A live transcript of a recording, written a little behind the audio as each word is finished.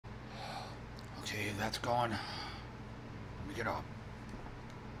Okay, that's going. Let me get up.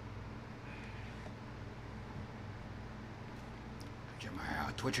 Get my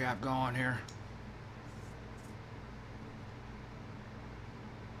Twitch app going here.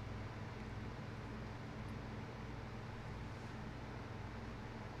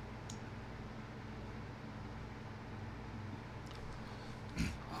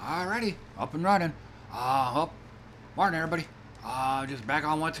 Alrighty, up and running. Morning everybody. Just back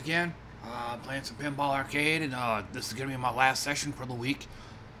on once again. Playing some Pinball Arcade, and this is gonna be my last session for the week.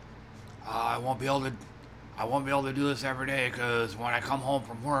 I won't be able to do this every day because when I come home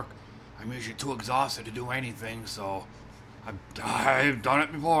from work, I'm usually too exhausted to do anything. So I've done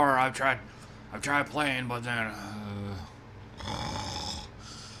it before. I've tried playing, but then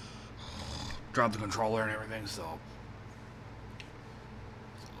dropped the controller and everything. So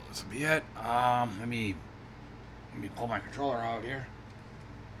this will be it. Let me pull my controller out here.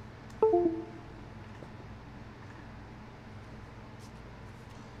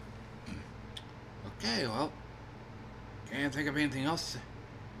 Okay, well, can't think of anything else.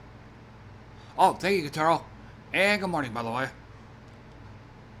 Oh, thank you, Guitaro. And good morning, by the way.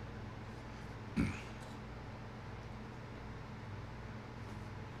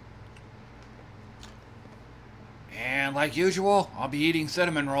 And like usual, I'll be eating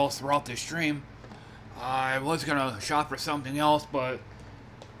cinnamon rolls throughout this stream. I was gonna shop for something else, but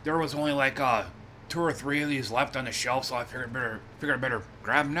there was only like 2 or 3 of these left on the shelf, so I figured I better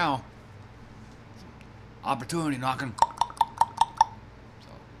grab them now. Opportunity knocking. So.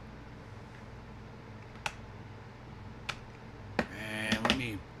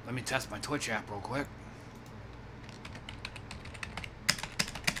 And let me test my Twitch app real quick.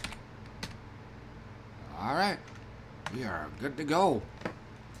 All right, we are good to go.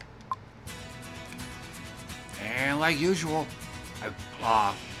 And like usual,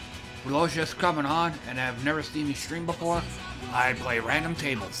 for those just coming on and have never seen me stream before, I play random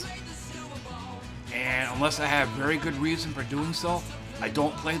tables. And unless I have very good reason for doing so, I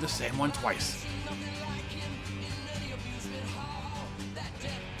don't play the same one twice.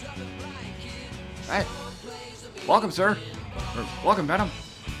 Hey, welcome, sir. Or, welcome, Venom.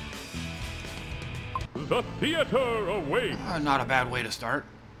 The theater awaits. Not a bad way to start.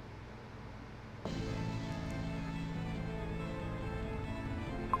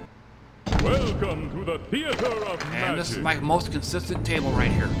 Welcome to the theater of magic. And this is my most consistent table right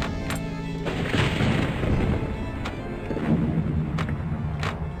here.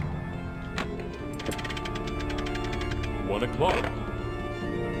 1 o'clock.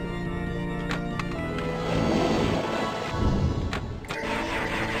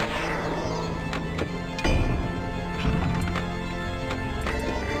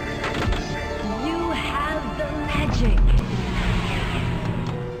 You have the magic.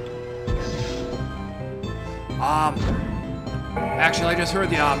 Actually, I just heard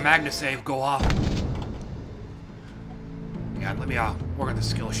the Magna save go off. Yeah, let me work on the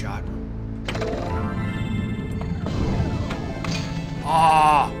skill shot.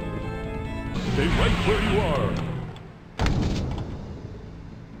 Ah! Stay right where you are.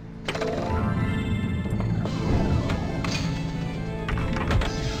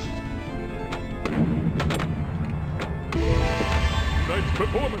 Tonight's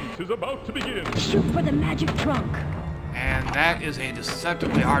performance is about to begin. Shoot for the magic trunk. And that is a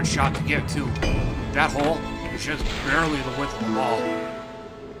deceptively hard shot to get to. That hole is just barely the width of the ball.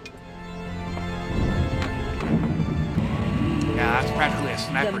 Yeah, that's practically a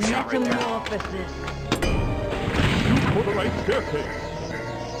sniper shot right there. Shoot for the right staircase.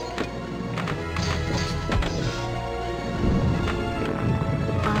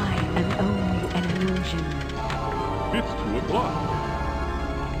 I am only an illusion. It's 2 o'clock.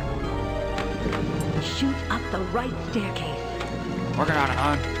 Shoot up the right staircase. Working on it,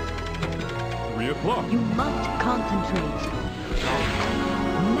 hon. 3 o'clock. You must concentrate.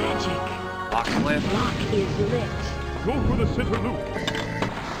 Magic. Lock and lit. Lock is lit. Go for the center loop.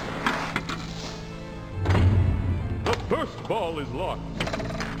 The first ball is locked.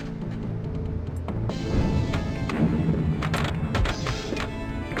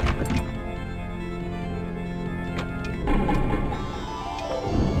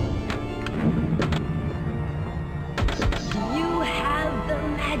 You have the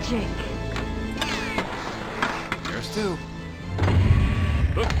magic. There's 2.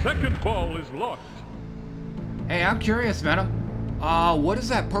 The second ball is locked. Hey, I'm curious, Venom. What is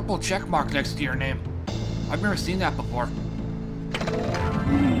that purple check mark next to your name? I've never seen that before.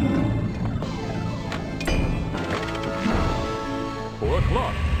 4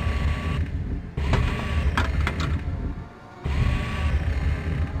 o'clock.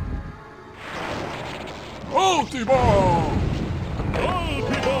 Multi-ball!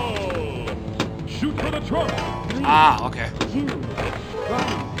 Multi-ball! Shoot for the trunk! Ah, okay. 2, 1.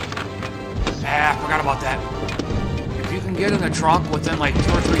 Ah, forgot about that. If you can get in the trunk within like 2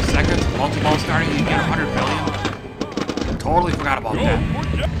 or 3 seconds, multi-ball starting, you get 100 million. Totally forgot about that.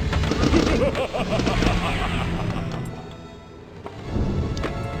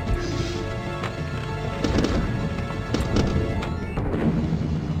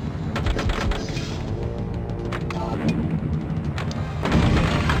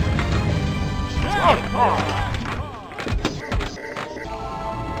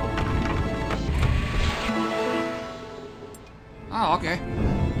 Oh, okay.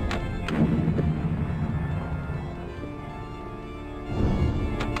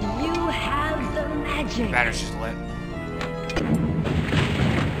 You have the magic. Batter's just lit.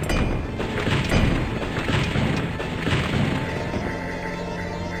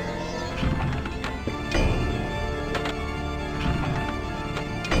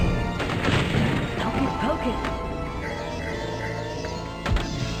 Hocus pocus.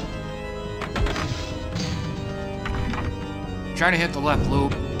 Trying to hit the left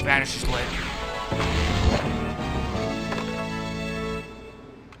loop. Vanish is lit.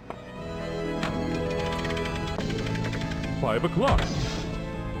 Five o'clock.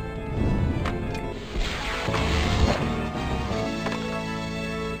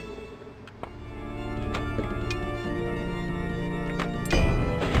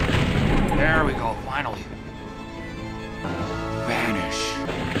 There we go, finally. Vanish.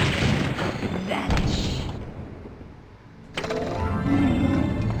 Vanish.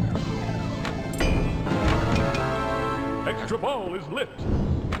 Extra ball is lit.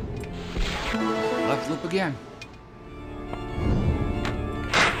 Left loop again.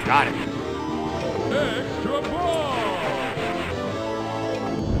 Got it. Extra ball!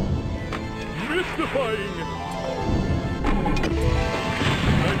 Mystifying!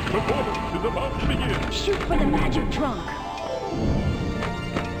 Nice performance is about to begin. Shoot for the magic trunk.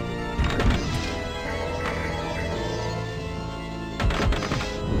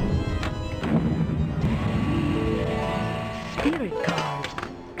 Spirit card.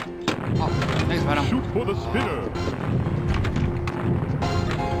 Oh, thanks, madam. Shoot for the spinner.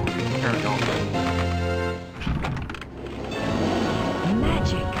 There we go.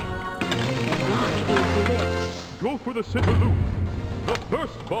 Magic. Lock is lit. Go for the center loop. The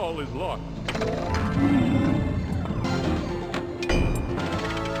first ball is locked.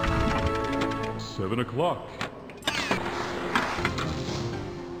 7 o'clock.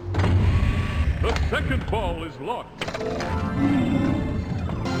 The second ball is locked.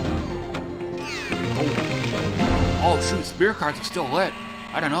 Oh, shoot, spear cards are still lit.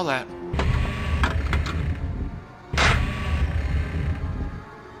 I didn't know that.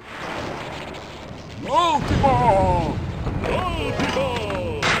 Multi-ball!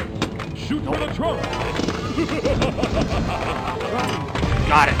 Multi-ball! Shoot for the trunk.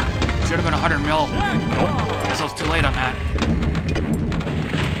 Got it. Should have been 100 mil. Nope. Guess I was too late on that.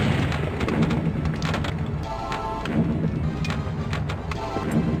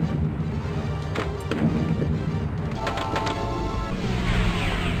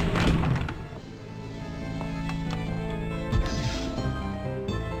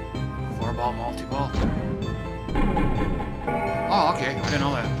 Four-ball, multi-ball. Oh, okay. I didn't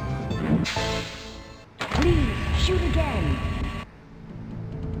know that. Please shoot again.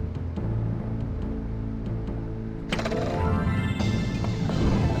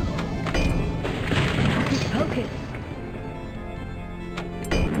 Hocus pocus.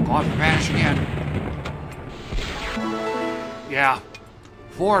 Going for vanish again. Yeah.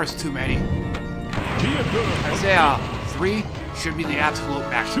 4 is too many. I'd say 3 should be the absolute Shoot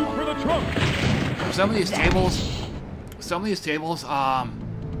maximum. for the trunk. Some of these tables,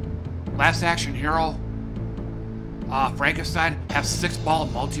 Last Action Hero, Frankenstein have 6-ball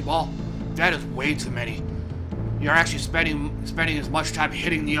multi-ball. That is way too many. You're actually spending as much time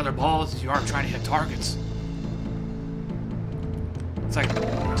hitting the other balls as you are trying to hit targets. It's like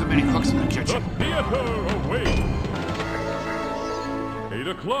too many cooks in the The kitchen. theater awaits. 8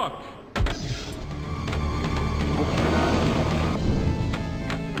 o'clock.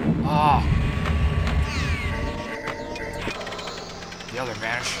 Ah. The other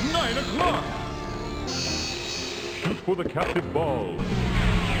vanish. 9 o'clock. Shoot for the captive ball.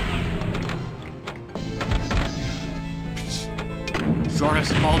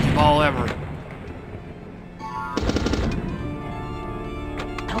 Shortest multi-ball ever.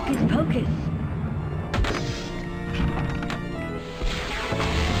 Hocus pocus.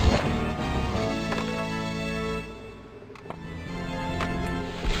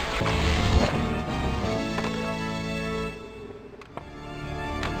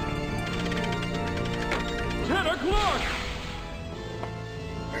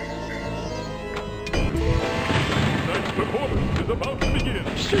 to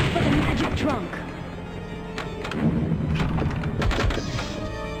begin. Shoot for the magic trunk.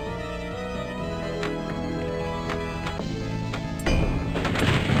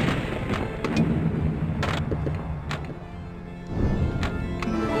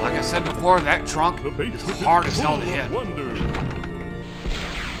 Like I said before, that trunk The is basement hard is as hell to full of hit. wonders.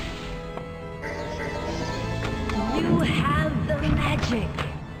 You have the magic.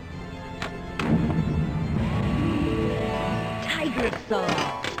 Tiger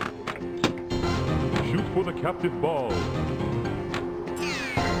Saw. Shoot for the captive ball. Shoot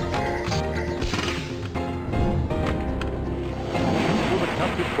for the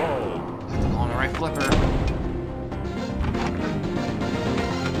captive ball. On the right flipper.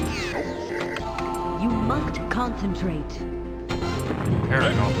 You must concentrate. There we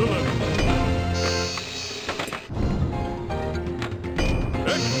go.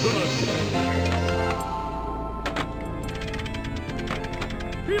 Excellent. Excellent.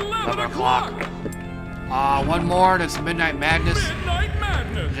 11 o'clock. One more, and it's Midnight Madness. Midnight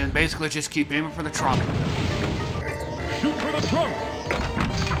Madness. And then basically just keep aiming for the trunk. Shoot for the trunk.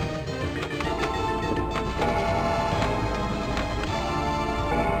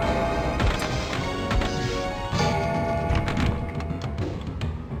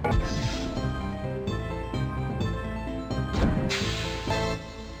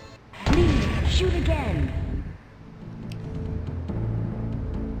 Please shoot again.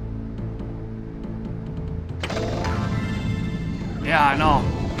 Yeah, I know.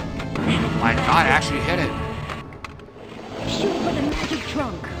 My God, I actually hit it. Shoot for the magic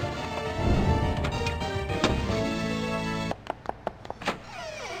trunk.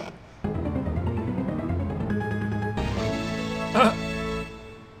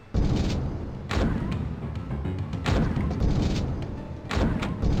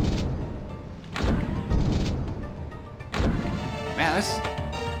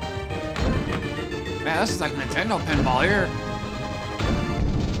 Man, this is like Nintendo pinball here.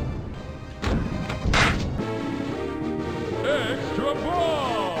 Extra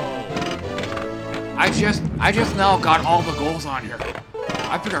ball. I just now got all the goals on here.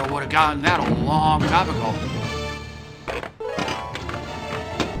 I figured I would have gotten that a long time ago.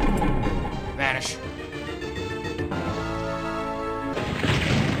 Vanish.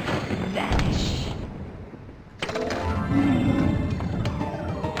 Vanish.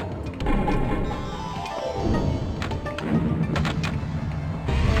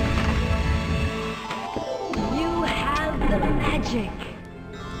 You have the magic.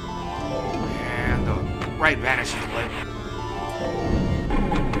 And the right vanish is lit.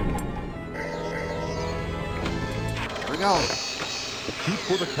 Here we go. Shoot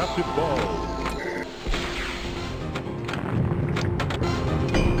for the captive ball.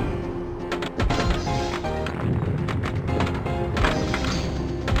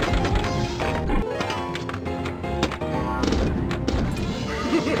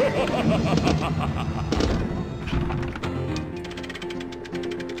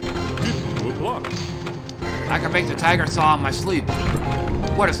 I can make the tiger saw in my sleep.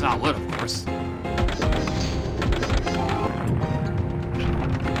 What it's not lit, of course.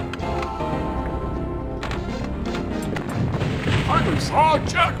 Tiger saw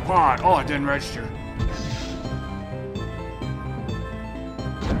jackpot! Oh, it didn't register.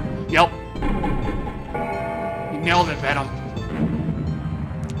 Yep. You nailed it, Venom.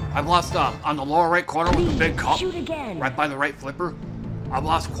 I've lost on the lower right corner with the big cup, Shoot again. right by the right flipper. I've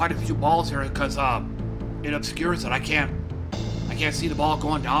lost quite a few balls here because it obscures it. I can't see the ball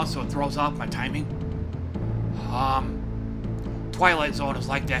going down, so it throws off my timing. Twilight Zone is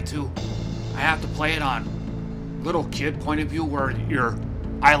like that too. I have to play it on little kid point of view where you're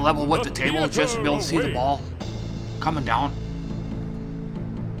eye level with the table just to be able to see the ball coming down.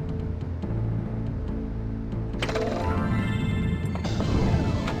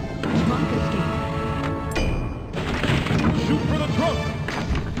 Shoot for the trunk.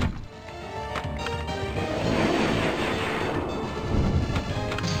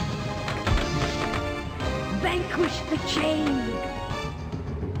 Vanquish the chain.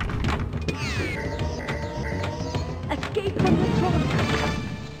 Escape from the trunk.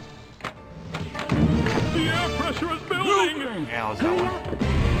 The air pressure is building. Yeah, that was that Hurry one.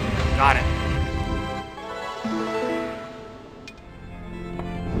 up. Got it.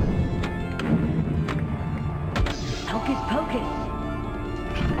 Hocus pocus.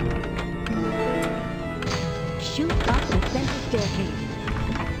 Shoot up the center staircase.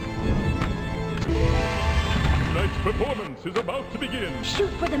 Tonight's performance is about to begin. Shoot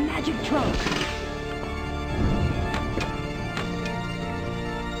for the magic trunk.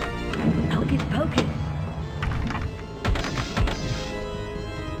 Hocus pocus.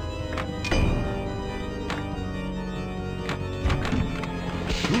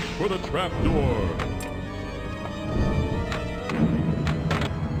 for the trap door.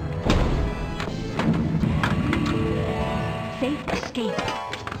 Safe escape.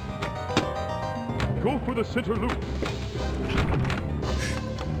 Go for the center loop.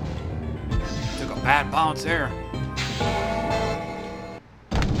 Took a bad bounce there.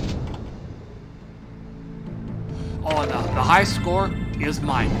 Oh, and the high score is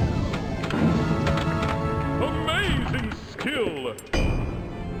mine. Amazing skill.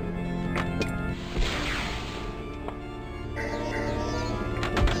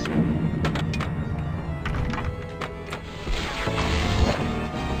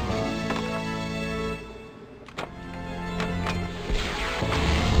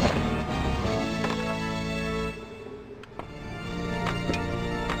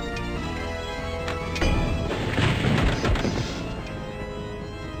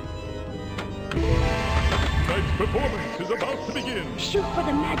 Performance is about to begin. Shoot for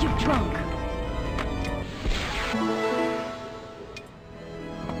the magic trunk.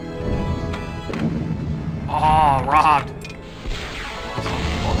 Oh, robbed.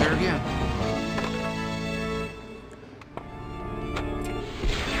 Oh, there again.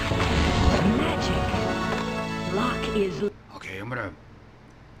 Magic. Lock is... Okay, I'm gonna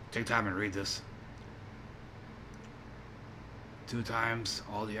take time and read this. 2 times,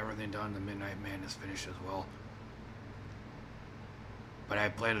 all the everything done, the Midnight Madness finished as well. But I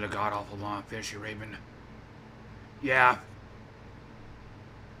played it a god-awful long finish, Arabian. Yeah.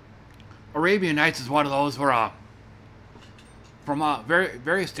 Arabian Nights is one of those where, from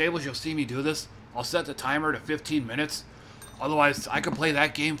various tables you'll see me do this. I'll set the timer to 15 minutes. Otherwise, I could play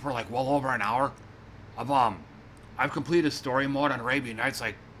that game for like well over an hour. I've completed story mode on Arabian Nights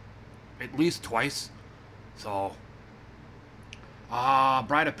like at least twice. So,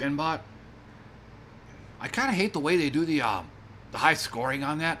 Bride of Pinball. I kind of hate the way they do the high scoring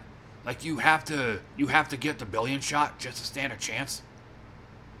on that. Like you have to get the billion shot just to stand a chance.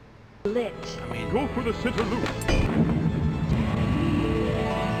 Lit. I mean, Go for the center loop.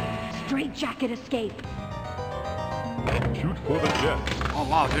 Straight jacket escape. Shoot for the jet. oh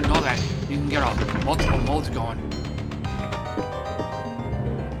wow, didn't know that. You can get multiple modes going.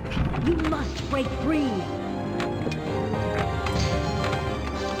 You must break free.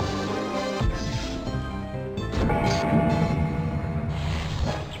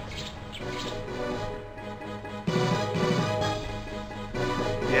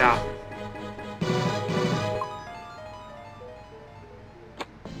 Yeah.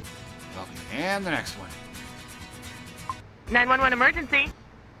 Okay, and the next one. 911 emergency.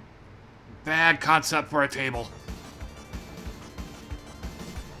 Bad concept for a table.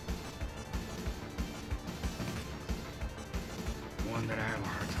 One that I have a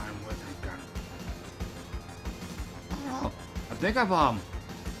hard time with.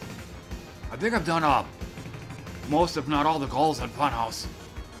 I think I've done most, if not all, the goals at Funhouse.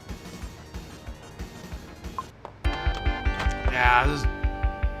 Yeah, this is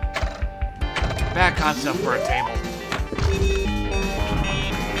bad concept for a table.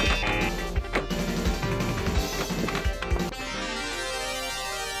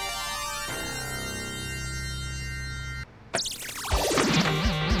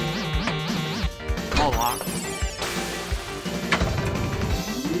 Hold on.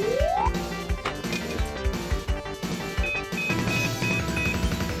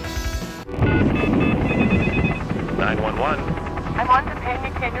 I'm on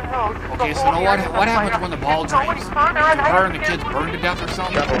Companion Canyon Road. Okay, so now what happens when the ball drains? Her and the kids burn to death or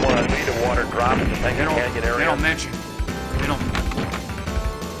something? Number 1, feet of water drop in the Topanga Canyon area. They don't mention. They don't.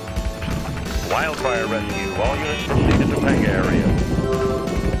 Wildfire rescue. All units proceed to Topanga area.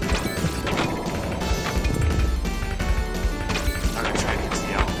 I'm gonna try to get the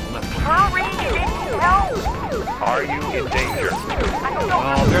left foot. Hurry, help! Are you in danger?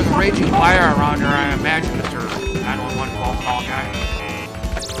 Well, there's a raging fire around here, I imagine, Mr. 911 phone call guy.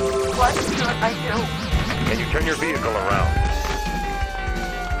 What should I do? Can you turn your vehicle around?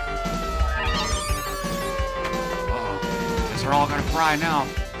 Uh-oh. Guess they're all gonna fry now.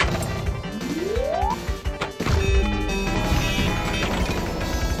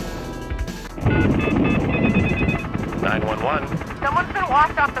 Someone's been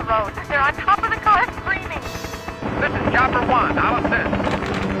washed off the road. They're on top of the car screaming. This is Chopper 1. I'll assist.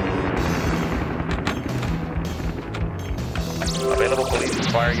 Available police and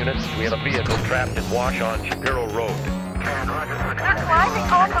fire units. We have a vehicle trapped in wash on Shapiro Road. They're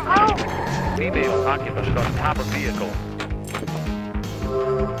climbing off the road. Female occupants on top of vehicle.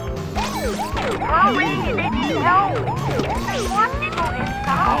 Hurry, they need help. There's more people inside.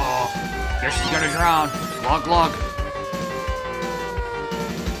 Uh-oh. Guess she's gonna drown. Lug, lug.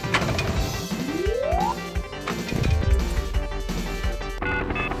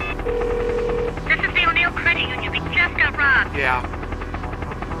 Yeah.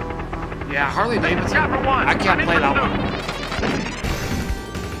 Yeah, Harley Davidson. Chopper 1. I can't play that pursuit. one.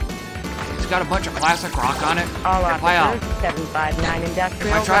 It's got a bunch of classic rock on it. All If I, officers, 759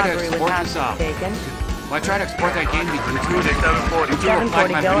 industrial I try to robbery with export this hostage taken. if I try to export that game to YouTube, 740. YouTube will flag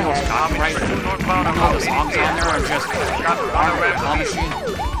my 740, go videos ahead. copyright. Even though the songs on there are just on the call machine.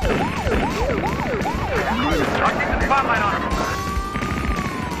 I'll keep the spotlight on him.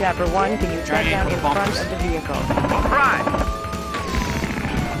 Chopper 1, can you set Trying to down put in front bumpers. of the vehicle? All right.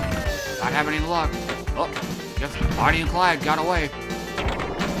 Not having any luck. Oh, just Bonnie and Clyde got away.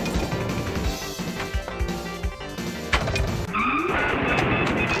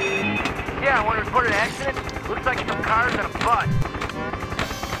 Yeah, I want to report an accident. Looks like some cars and a bus.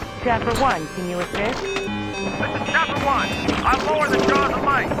 Chopper 1, can you assist? This is Chopper 1. I'll lower the jaws of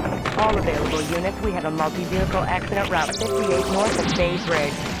Mike. All available units, we have a multi-vehicle accident route 58 north of Bay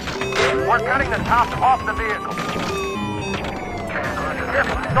Bridge. We're cutting the top off the vehicle.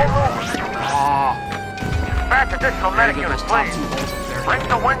 Don't move. Ah, Back additional gotta medic get units, those top please. two holes up there. Bring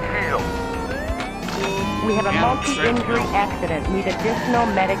the windshield. We have a Yeah, multi-injury straight. accident. Need additional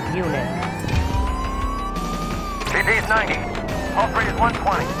medic units. CP is 90. Pulse rate is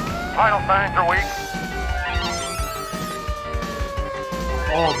 120. Vital signs are weak.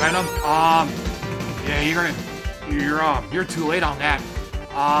 Oh, Venom. Yeah, you're too late on that.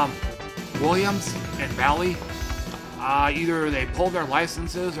 Williams and Valley, either they pulled their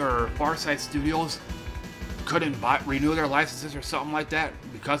licenses or Farsight Studios couldn't renew their licenses or something like that.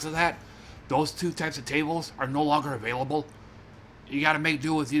 Because of that, those two types of tables are no longer available. You got to make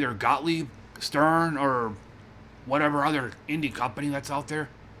do with either Gottlieb, Stern, or whatever other indie company that's out there.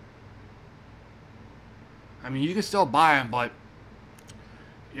 I mean, you can still buy them, but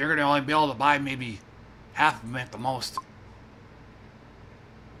you're going to only be able to buy maybe half of them at the most.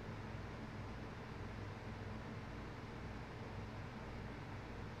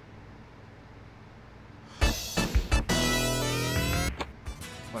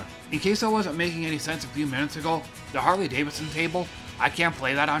 In case I wasn't making any sense a few minutes ago, the Harley Davidson table, I can't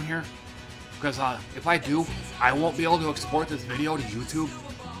play that on here. Because if I do, I won't be able to export this video to YouTube.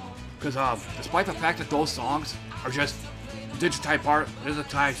 Because despite the fact that those songs are just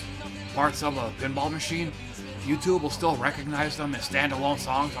digitized parts of a pinball machine, YouTube will still recognize them as standalone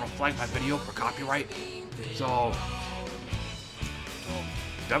songs and will flag my video for copyright. So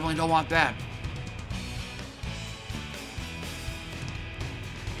definitely don't want that.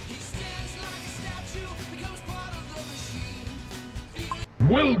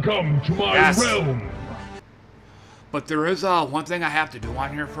 Welcome to my Yes. realm. But there is one thing I have to do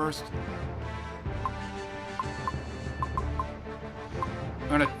on here first.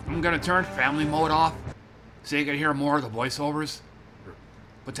 I'm gonna turn family mode off so you can hear more of the voiceovers. Or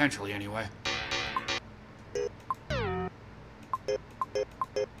potentially, anyway.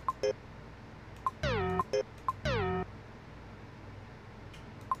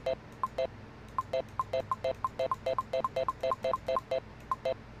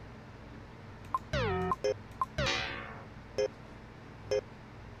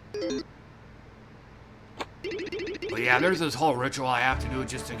 But yeah, there's this whole ritual I have to do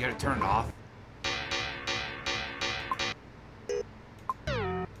just to get it turned off.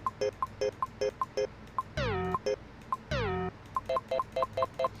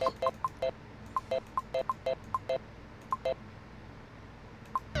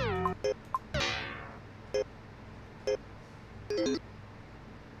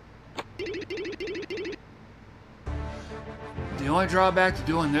 The only drawback to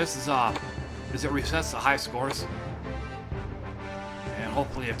doing this is it resets the high scores. And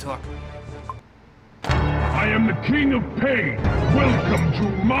hopefully it took. I am the king of pain. Welcome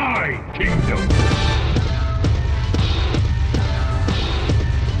to my kingdom.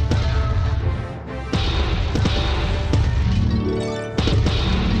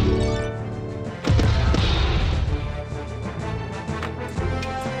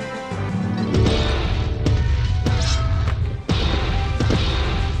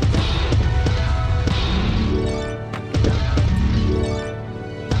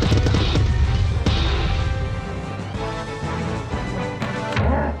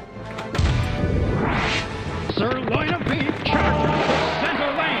 Sirloin of beef charging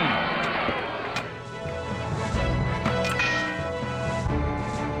center lane.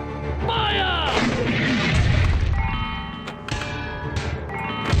 Fire!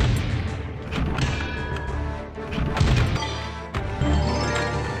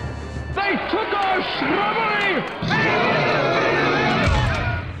 They took our shrubbery!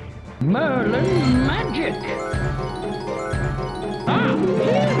 Merlin magic! Ah,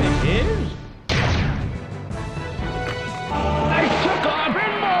 here it is!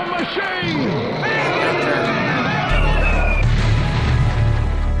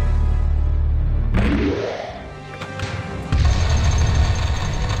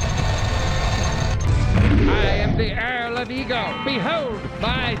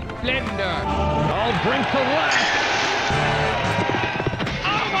 my splendor. I'll drink to that.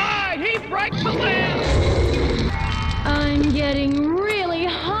 Oh my, he breaks the lid. I'm getting really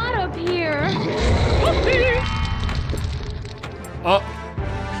hot up here. Oh.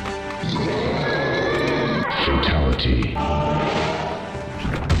 Fatality.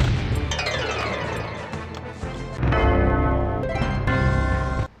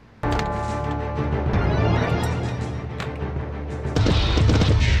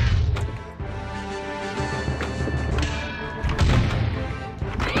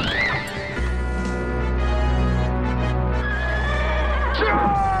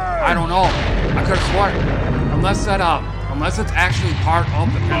 I don't know. I could have sworn. Unless it's actually part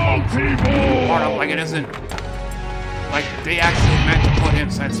of the pinball. Part of, like it isn't. Like they actually meant to put in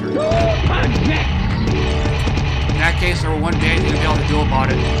censored. In that case, there were one day they'd be able to do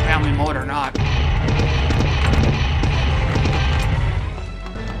about it, family mode or not.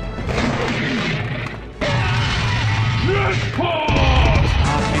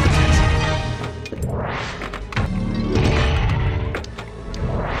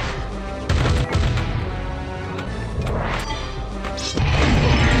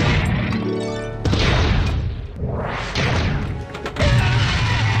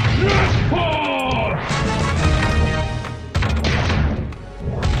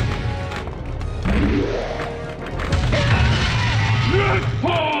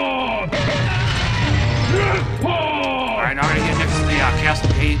 Alright, now we're gonna get next to the Castle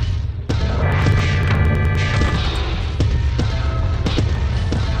Gate.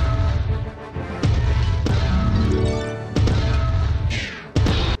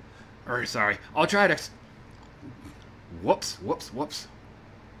 Very sorry. I'll try to. Whoops.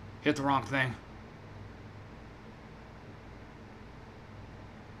 Hit the wrong thing.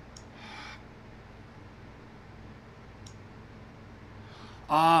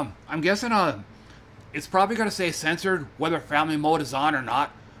 I'm guessing it's probably gonna say censored whether family mode is on or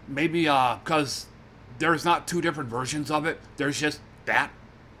not. Maybe because there's not two different versions of it. There's just that.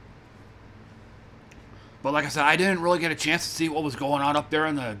 But like I said, I didn't really get a chance to see what was going on up there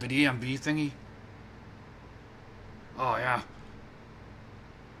in the DMV thingy. Oh yeah.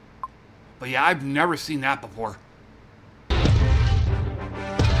 But yeah, I've never seen that before.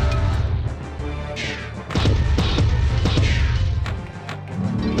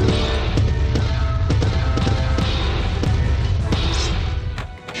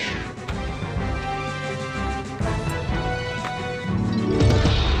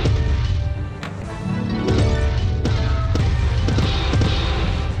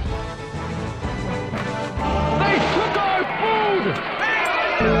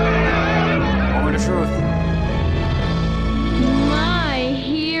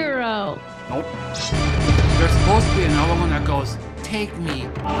 Take me.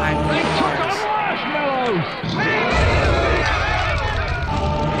 I'm the artist. Marshmallows!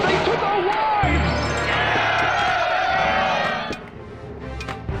 They took our wives!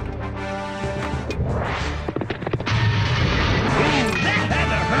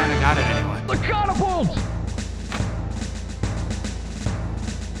 I got it anyway. The catapults!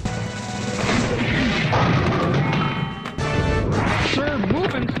 Sir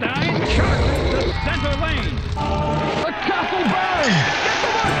Rubenstein charges the center lane. The castle burns!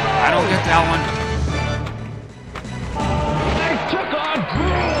 I don't get that one. They took our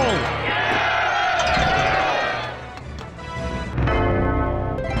gruel!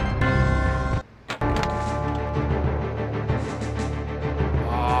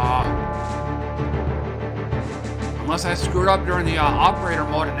 Unless I screwed up during the operator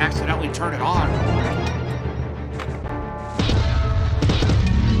mode and accidentally turned it on.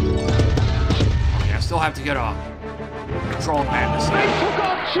 Okay, I still have to get a control madness. They took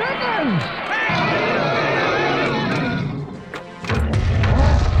our chickens!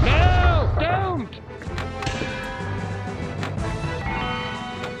 No, don't!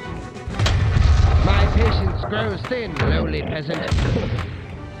 My patience grows thin, lowly peasant.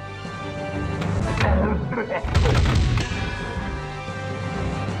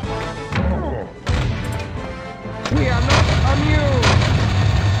 We are not immune!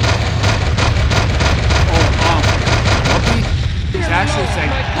 He's actually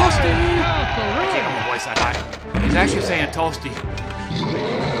saying toasty. I can't have a voice that high. He's actually saying toasty.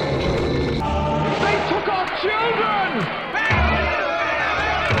 They took our children!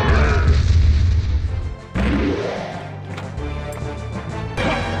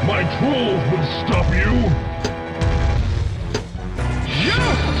 My trolls would stop you!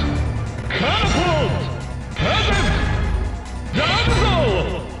 Yes! Catapult! Peasant! Damsel!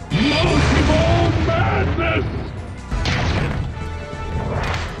 Multiple madness!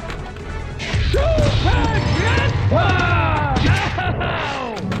 Jackpot!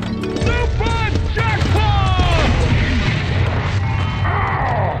 Super jackpot!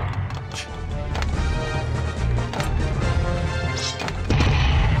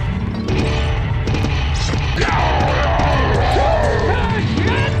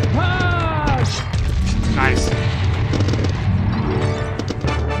 Nice.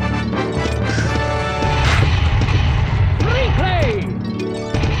 Replay!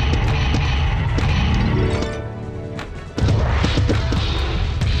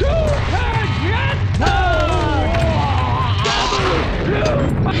 Super jackpot!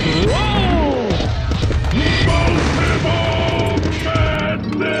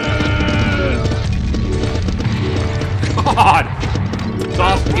 God! It's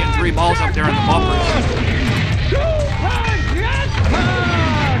awesome getting 3 balls up there in the bumpers. Super jackpot!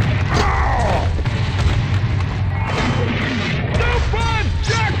 Super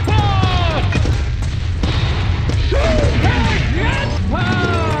jackpot! Super jackpot!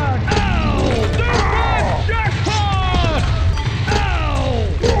 Ow! Super jackpot! Ow!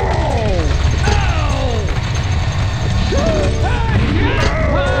 Ow! Super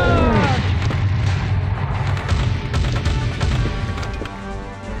jackpot!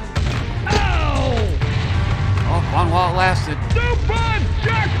 Ow! Oh, fun while it lasted. Super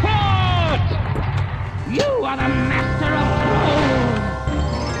jackpot! You are the master of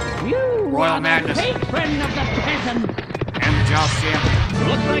thrones! You Royal are Madness. the patron of the peasants! And the joust champion.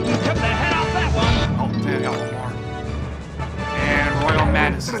 Looks like you took the head off that one! Oh, there we got one more. And Royal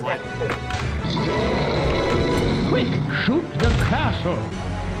Madness is lit. Quick, shoot the castle!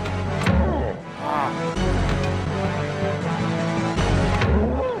 Ah.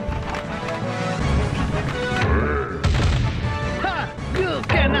 Ha! You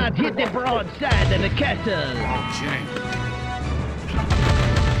cannot hit the broadside of the castle! Oh, Jimmy.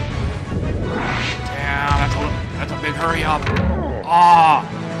 Damn, that's a big hurry up. Ah.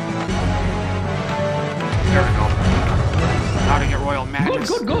 There we go. Now to get Royal Madness.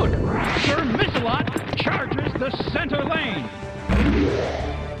 Good, good, good! Sir Missalot charges the center lane!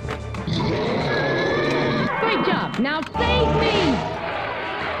 Great job. Now save me.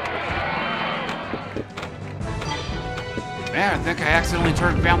 Man, I think I accidentally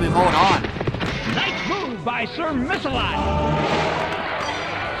turned family mode on. Nice move by Sir Missalot!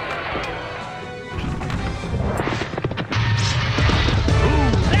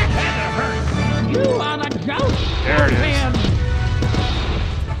 Ooh, that had to hurt! You are the joust There it is. champion!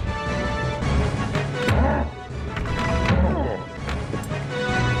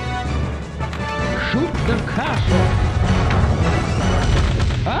 Shoot the castle!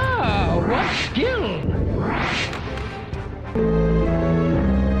 Ah, what skill!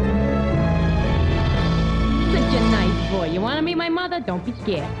 Such a nice boy. You want to meet my mother? Don't be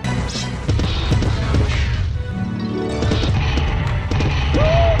scared.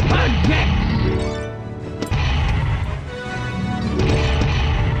 Projects!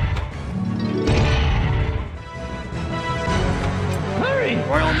 Hurry!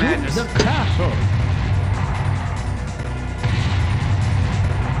 Royal Shoot Madness. the castle!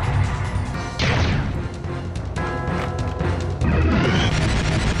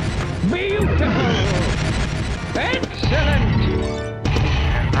 Beautiful! Excellent!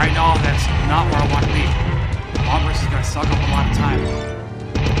 And right now, that's not where I want to be. Congress is going to suck up a lot of time.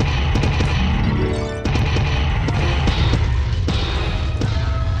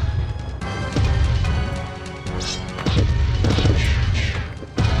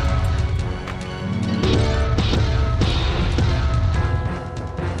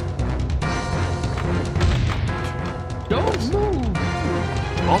 Don't move!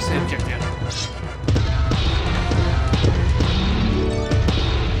 Ball save kicked in.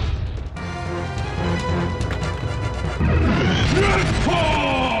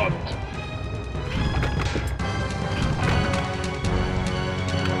 Jackpot!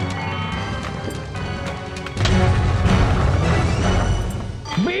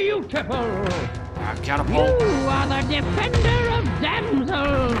 Beautiful! Catapult. You are the defender of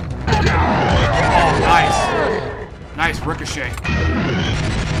damsels! Oh, nice. Nice ricochet.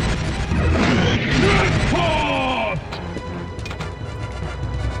 Jackpot!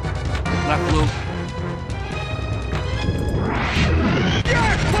 Left loop.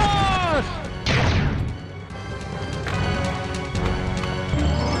 Jackpot!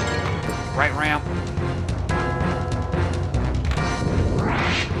 Right ramp.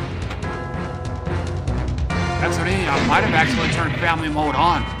 That's what I might have actually turned family mode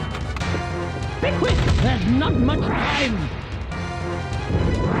on. Be quick! There's not much time!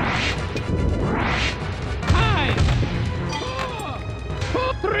 5,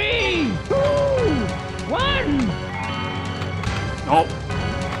 4, 3, 2, 1! Oh.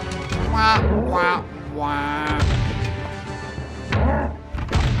 Wah, wah, wah.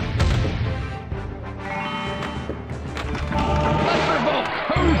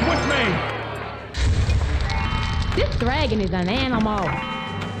 Who's with me? This dragon is an animal.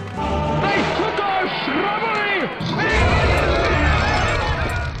 They took our shrubbery!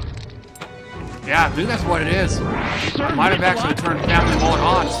 Yeah, I think that's what it is. I might have actually turned the family mode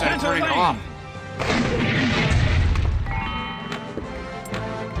on instead of turning it off.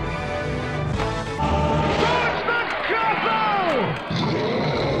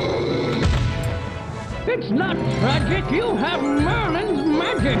 It's not tragic, you have Merlin's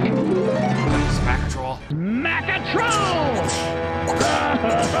magic! Smack-a-troll. Macatrol!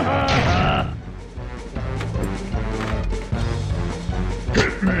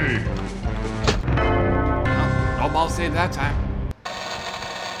 Hit me! No ball save that time.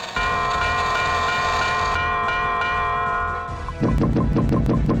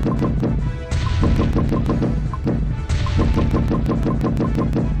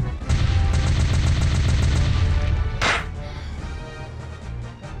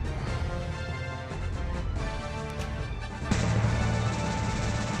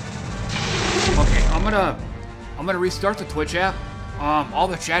 I'm gonna restart the Twitch app. All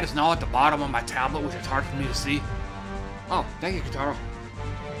the chat is now at the bottom of my tablet, which is hard for me to see. Oh, thank you, Kataro.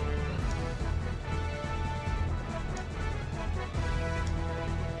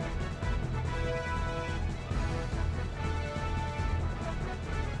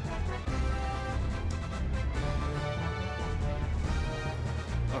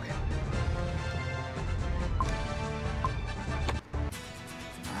 Okay.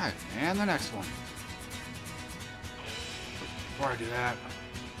 Alright, and the next one. Before I do that.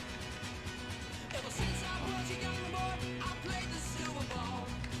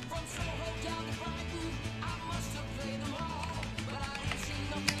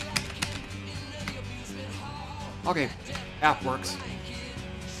 Okay, app works.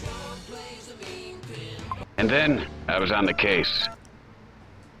 And then I was on the case.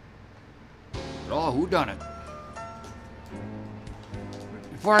 Oh, who done it?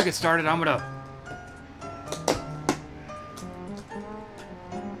 Before I get started, I'm gonna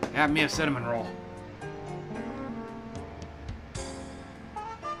have me a cinnamon roll.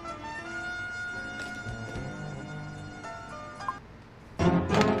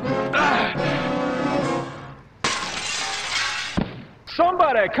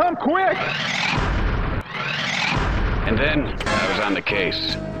 Somebody, come quick! And then I was on the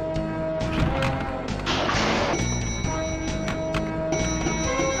case.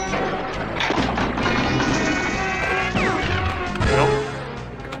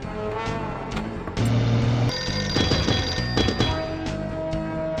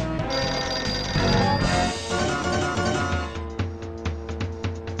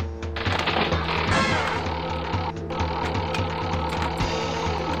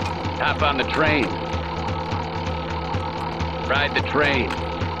 Hop on the train. Ride the train.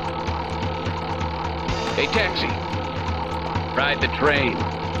 Hey, taxi. Ride the train.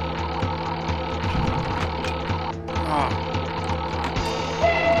 Oh.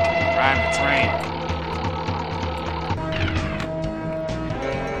 Ride the train.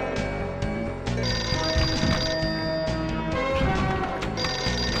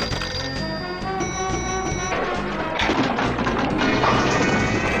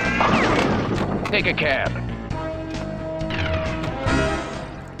 Take a cab.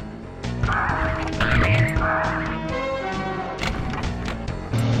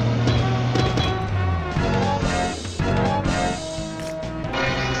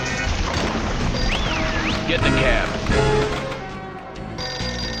 Get in the cab.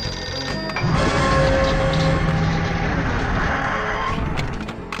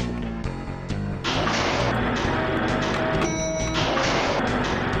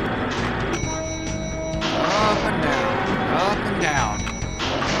 Up and down, up and down.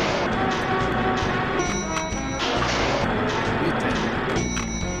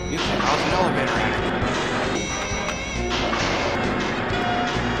 You think how's an elevator at?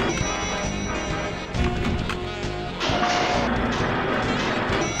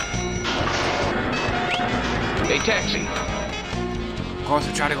 Hey, taxi. Of course,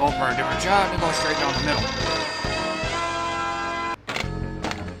 we try to go for a different shot and go straight down the middle.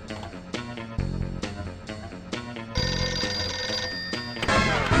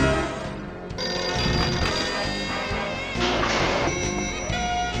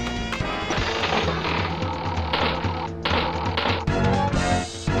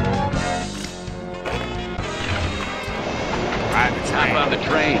 Hop on the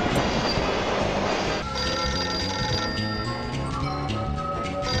train.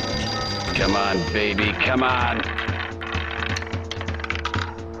 Come on, baby, come on.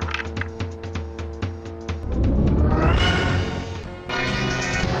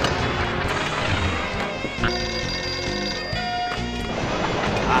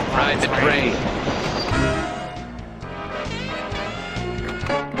 Ride the train.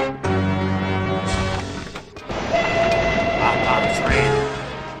 Hop on the train.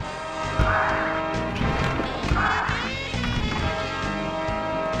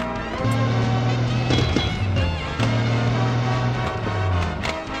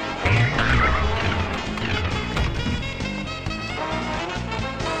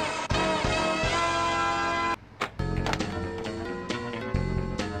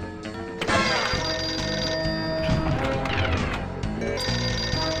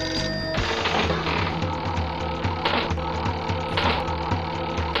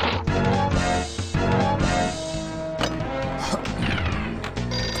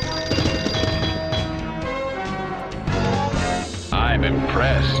 I'm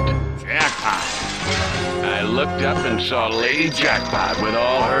impressed. Jackpot. I looked up and saw Lady Jackpot with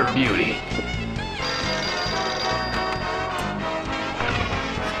all her beauty.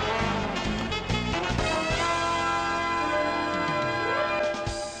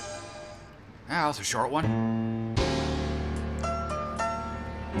 Yeah, that's a short one.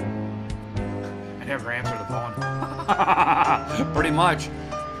 I never answer the phone. Pretty much.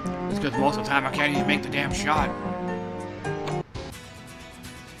 It's because most of the time I can't even make the damn shot.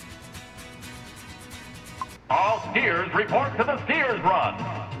 All skiers report to the skiers run.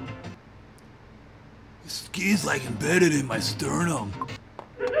 The ski's like embedded in my sternum.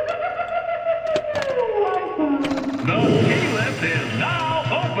 The ski lift is now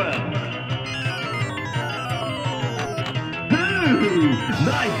open. Ooh,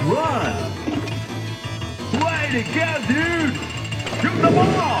 nice run. Way to go, dude. Shoot the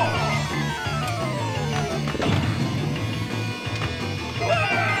ball.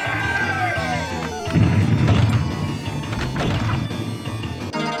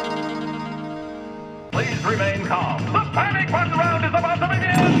 Please remain calm. The panic button round is about to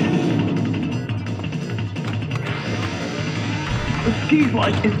begin. The ski's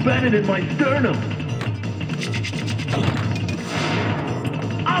like embedded in my sternum.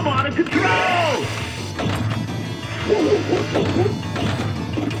 I'm out of control!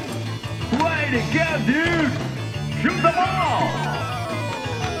 Way to go, dude! Shoot the ball!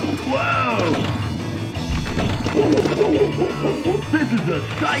 Whoa! This is a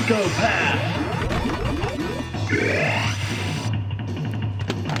psychopath!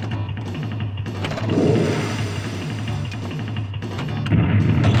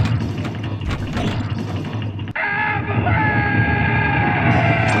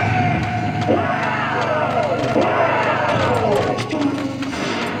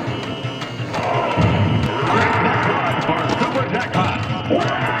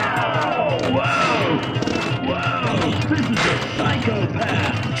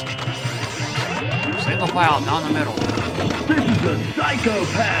 Single file down the middle. This is a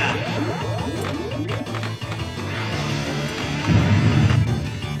psychopath!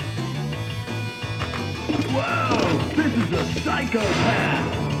 Whoa! This is a psychopath!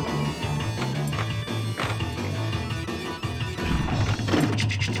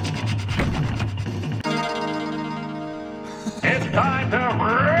 It's time to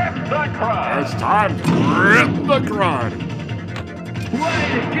rip the crud! It's time to rip the crud! Way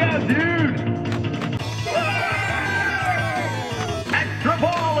to go, dude! Extra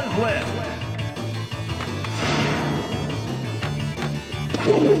ball is lit!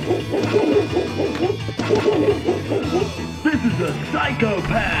 This is a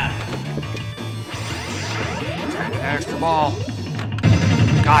psychopath! Extra ball.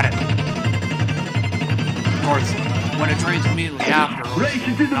 Got it. Of course, when it trains immediately after,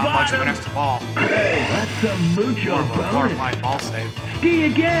 Racing to the not much of bottom. an extra ball. Hey, that's some mucho More of a bonus. glorified ball save. Ski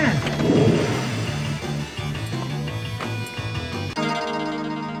again!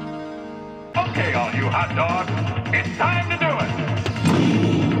 Okay, all you hot dogs, it's time to do it!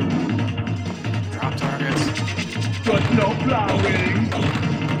 Drop targets. But no plowing!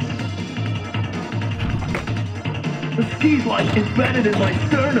 The ski's like embedded in my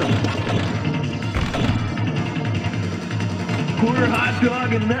sternum! We're hot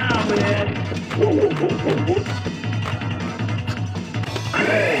dogging now, man!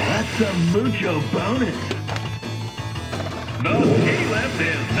 Hey, that's some mucho bonus! The ski lift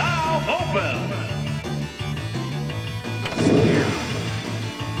is now open!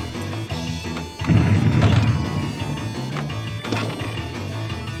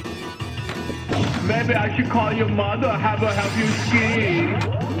 Maybe I should call your mother, have her help you ski.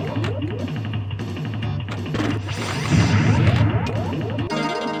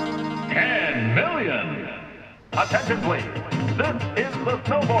 Attention, please. This is the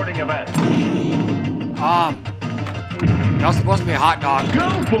snowboarding event. That was supposed to be a hot dog.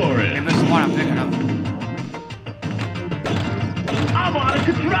 Go for it. Maybe this is the one I'm thinking of. I'm out of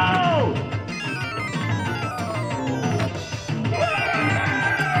control.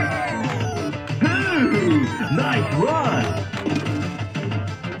 Ooh, nice run.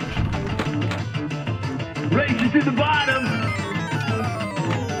 Races to the bottom.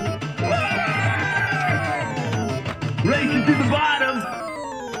 Races to the bottom.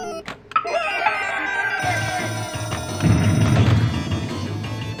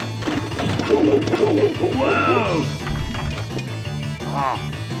 Whoa! Oh.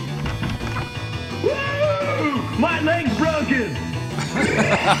 Woo! My leg's broken!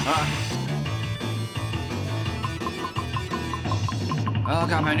 Well, I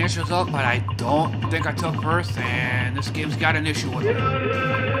got my initials up, but I don't think I took first, and this game's got an issue with it.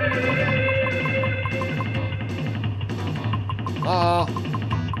 Uh-oh.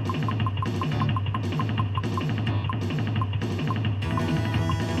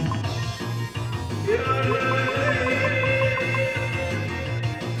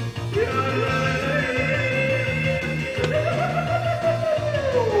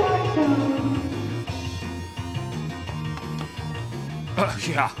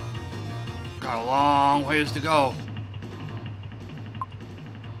 Yeah. Got a long ways to go.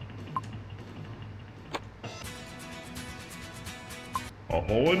 A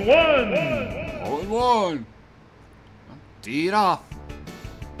hole in one! Hole in one. Tee it off.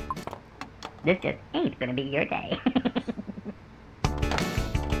 This just ain't gonna be your day. I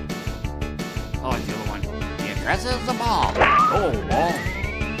like the other one. He addresses the ball. Oh, ball.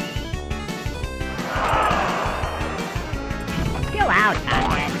 Chill out,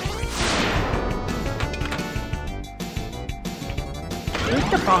 Conrad. Shoot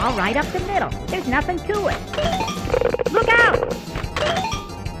the ball right up the middle. There's nothing to it. Look out!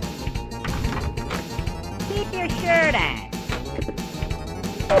 Keep your shirt on.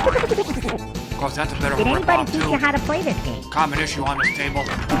 Of course, that's a better Did anybody rip-off, teach too. you how to play this game? Common issue on this table.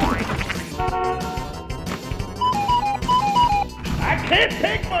 I can't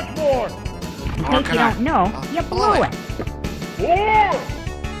take much more! In case you don't know, you blew it. Four!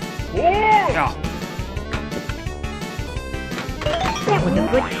 Yeah. That was a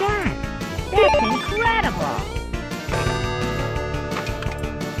good shot. That's incredible.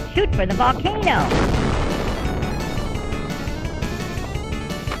 Shoot for the volcano.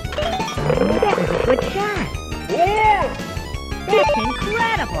 That was a good shot. That's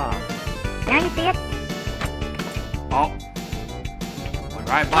incredible. Now you see it? Oh. Went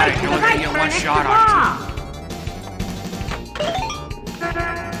right by it. You only Right get for one an shot extra on ball.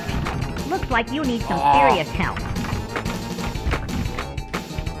 Looks like you need some Oh. serious help.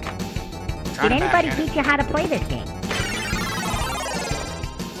 Trying Did to anybody back teach you how to play this game?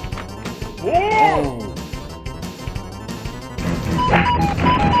 Oh.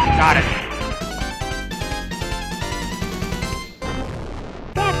 Got it.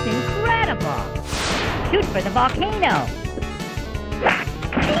 That's incredible. Shoot for the volcano.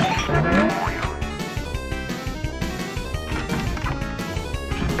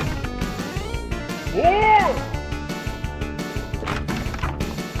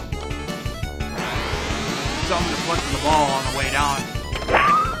 Something to put to the ball on the way down.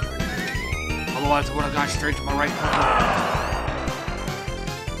 Otherwise, it would have gone straight to my right foot.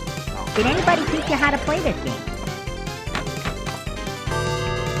 Did anybody teach you how to play this game?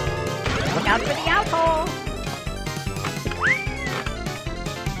 Look out for the out hole.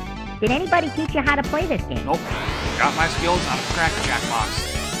 Did anybody teach you how to play this game? Nope. Got my skills out of the Cracker Jack box.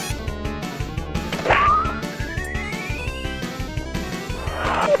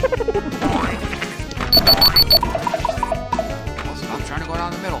 Well, stop trying to go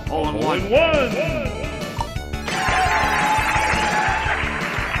down the middle. Hole in one.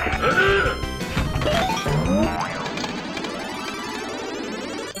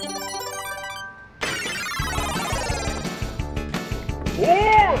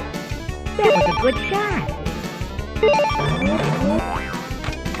 That was a good shot.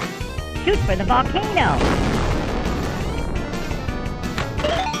 Shoot for the volcano.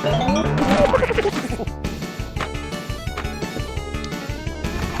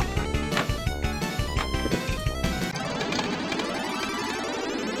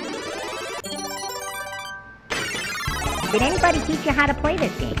 Did anybody teach you how to play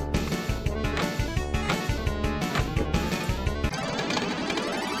this game?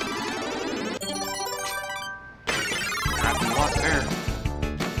 Trapped in luck there.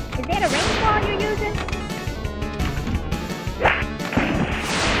 Is that a rainfall you're using?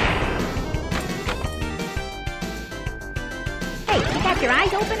 got your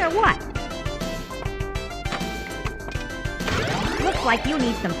eyes open or what? Looks like you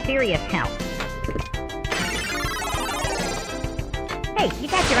need some serious help. Hey, you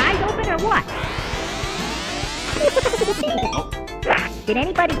got your eyes open or what? Did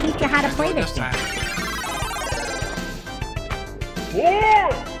anybody teach you how to play this game?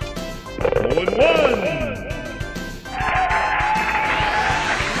 Four! 0-1!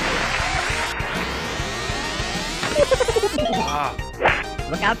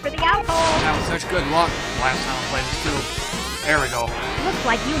 Look out for the out hole. That was such good luck last time I played this too. There we go. Looks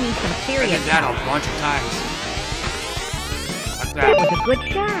like you need some I serious did that help. a bunch of times. Like That was that. a good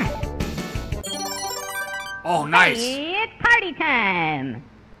shot. Oh, nice. It's party time.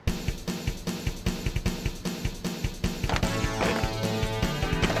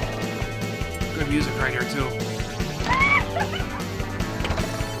 Good music right here too.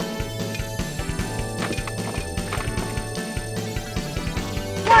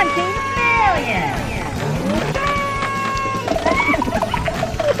 20 million.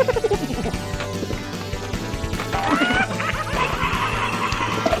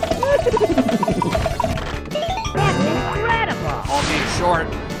 That's incredible. All being short.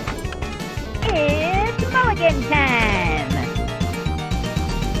 It's mulligan time.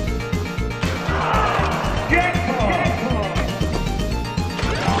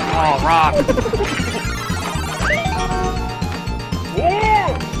 Oh, Rob.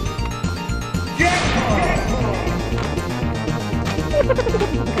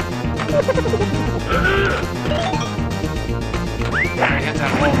 I hit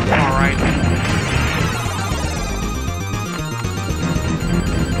that hole. All right.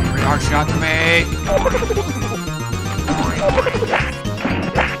 Pretty hard shot to make.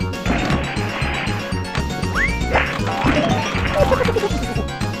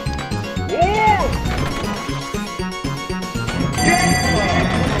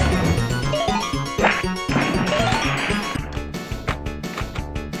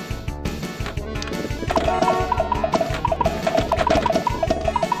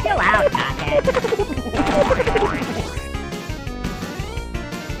 Chill out, Knothead.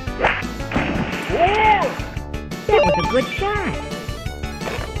 That was a good shot.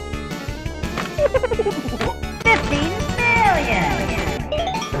 15 million.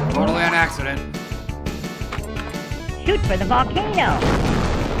 Totally an accident. Shoot for the volcano.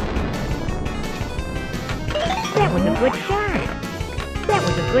 That was a good shot. That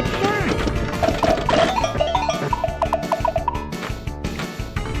was a good shot.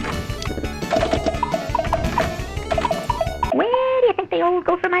 Where do you think the old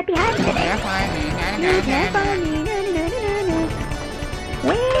gopher might be hiding today?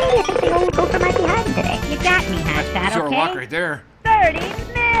 Where do you think the old gopher might be hiding today? You got me, hot shot, That's your okay? luck right there. 30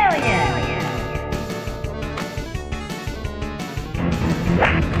 million.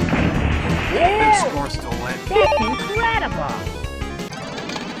 Big score still lit. That's incredible.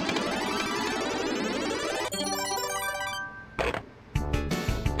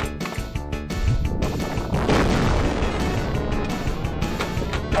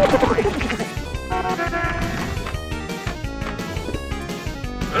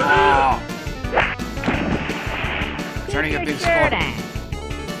 Oh. Trying to get big score.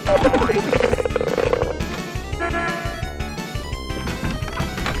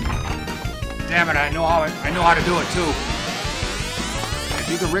 Damn it, I know how to do it too. If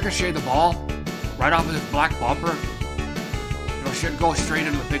you can ricochet the ball right off of this black bumper, it should go straight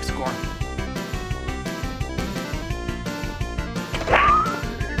into the big score.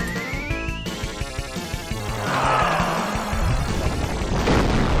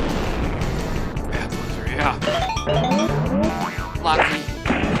 Bad loser, yeah. Lucky.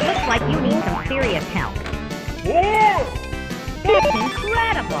 Looks like you need some serious help. That's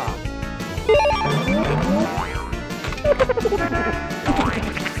incredible.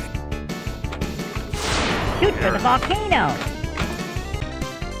 Shoot for the volcano.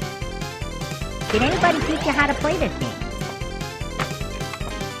 Did anybody teach you how to play this game?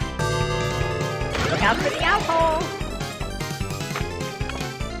 Look out for the out hole.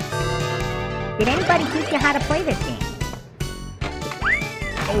 Did anybody teach you how to play this game?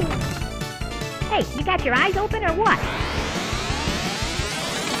 Oh. Hey, you got your eyes open or what?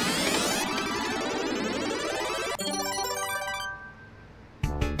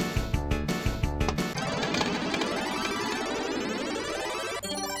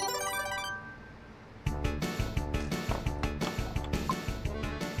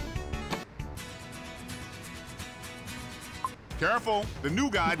 Careful, the new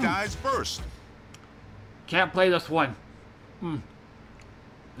guy dies first. Can't play this one.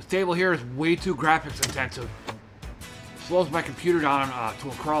 This table here is way too graphics intensive. Slows my computer down to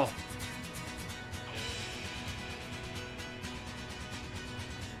a crawl.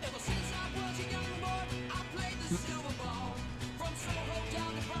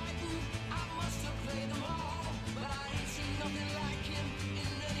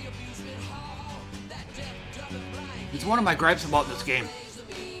 It's one of my gripes about this game.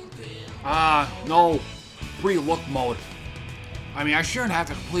 No pre-look mode. I mean, I shouldn't have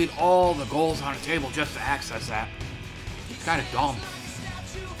to complete all the goals on a table just to access that. It's kind of dumb.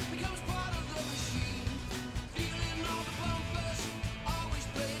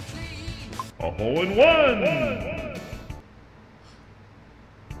 A hole-in-one!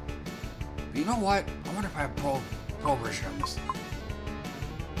 You know what? I wonder if I have pro version of this.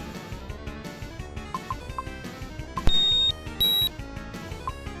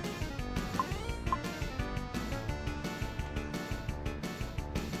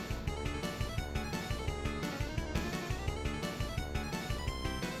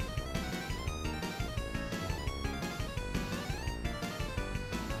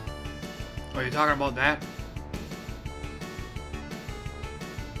 Are you talking about that?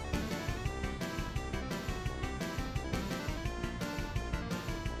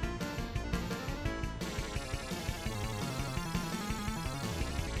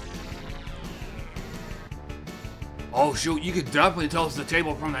 Oh shoot, you could definitely tell it's the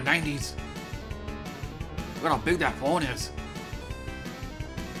table from the 90s. Look at how big that phone is.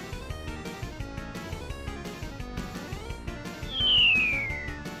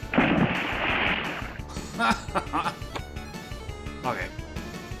 Okay.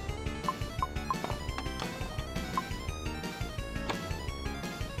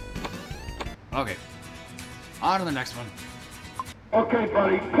 Okay. On to the next one. Okay,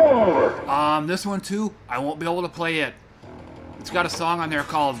 buddy, pull over. This one too, I won't be able to play it. It's got a song on there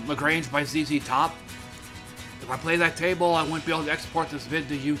called LaGrange by ZZ Top. If I play that table, I won't be able to export this vid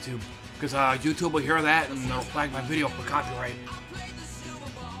to YouTube. Because YouTube will hear that and they'll flag my video for copyright.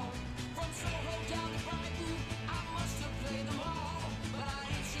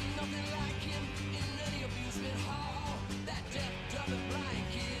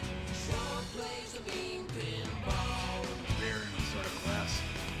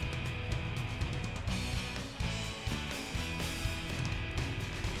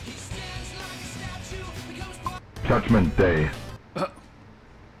 Judgment Day.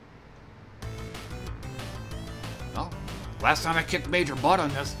 Well, last time I kicked major butt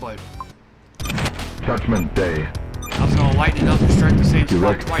on this, but... Judgment Day. Also, lightning doesn't strike the same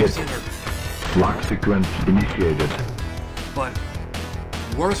spot twice either. Lock sequence initiated. But,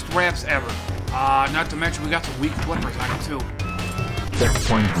 worst ramps ever. Not to mention we got some weak flippers on it too.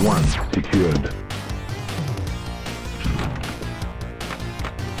 Checkpoint 1 secured.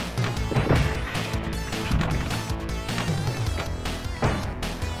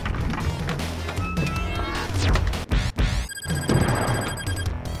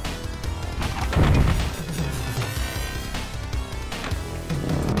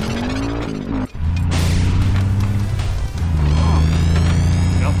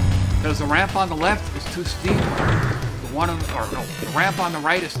 The ramp on the left is too steep. The ramp on the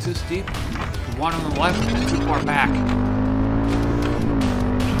right is too steep. The one on the left is too far back.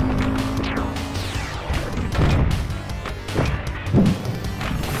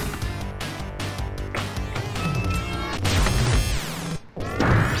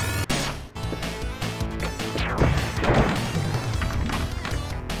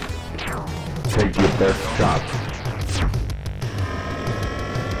 Take your best shot.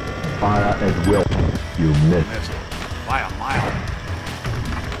 Fire at will. You missed. By a mile.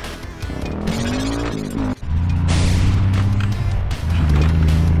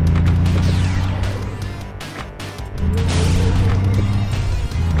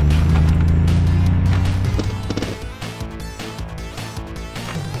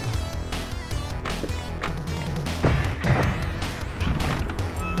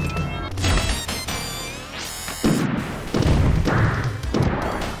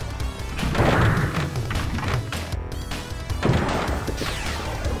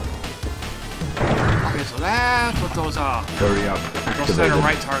 Hurry up. Those center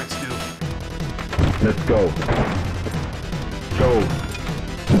right targets do. Let's go. Go.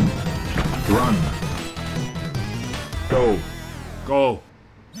 Run. Go. Go.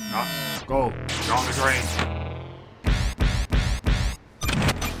 Go. Down the drain.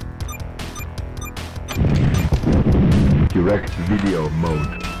 Direct video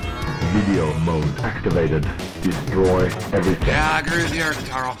mode. Video mode activated. Destroy everything. Yeah, I agree with you,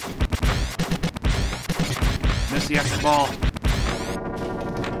 Taro. Miss the extra ball.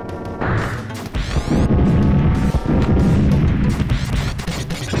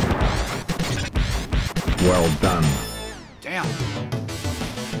 Well done. Damn.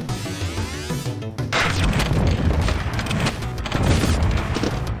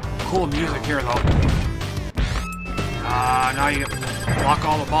 Cool music here, though. Now you block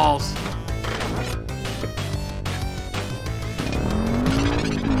all the balls.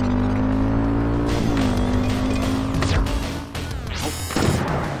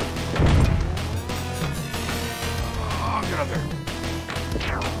 Oh, get up there.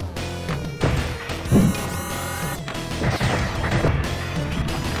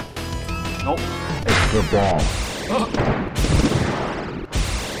 Nope. Extra ball. Oh.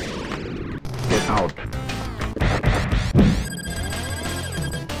 Get out.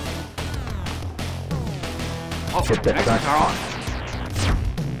 Oh, hit the exits back. are on.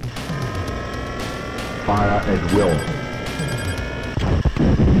 Fire at will.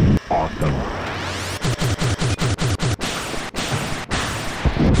 Awesome.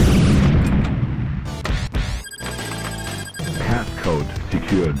 Passcode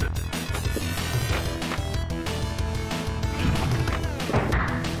secured.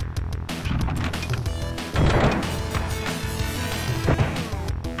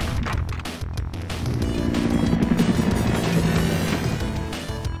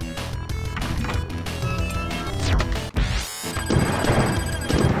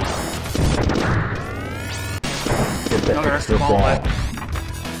 Another extra ball left.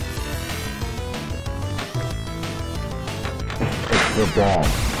 Extra ball.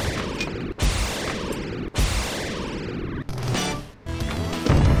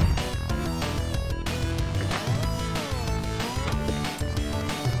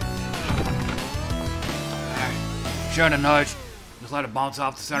 Shouldn't have nudged. Just let it bounce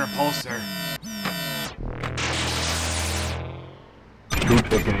off the center post there.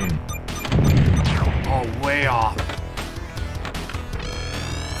 Shoot again. Oh, way off.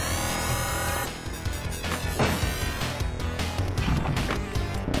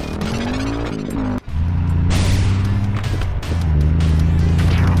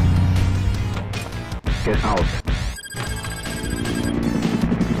 Get out.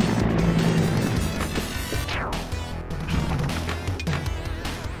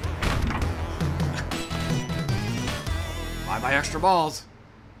 Bye-bye extra balls.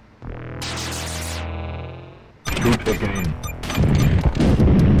 Shoot again.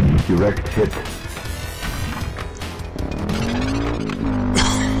 Direct hit.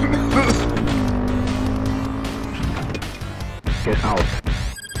 Get out.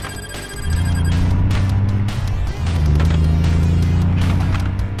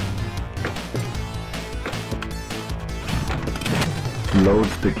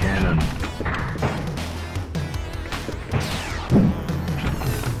 Loads the cannon.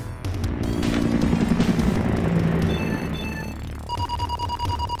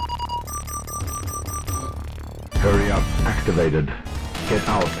 Hurry up, activated. Get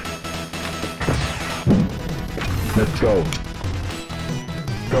out. Let's go.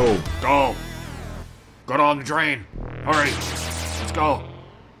 Go. Go. Go down the drain. Hurry. Let's go.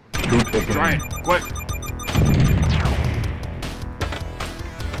 Shoot again. Drain. Quick.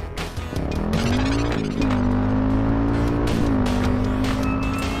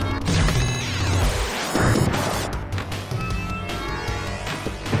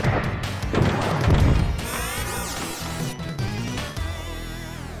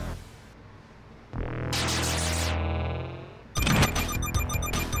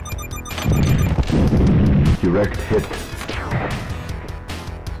 Direct hit.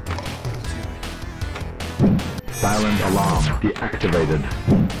 Silent alarm deactivated.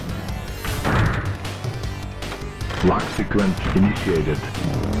 Lock sequence initiated.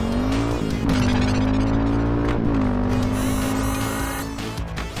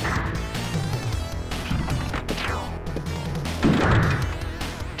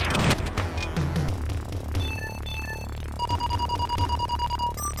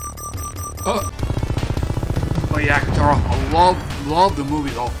 But yeah, Katara, I love the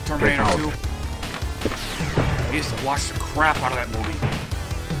movie though. Terminator 2. I used to watch the crap out of that movie.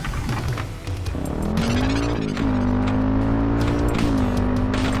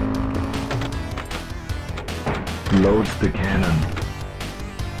 Loads the cannon.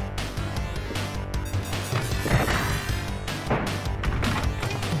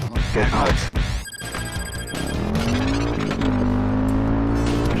 Get out.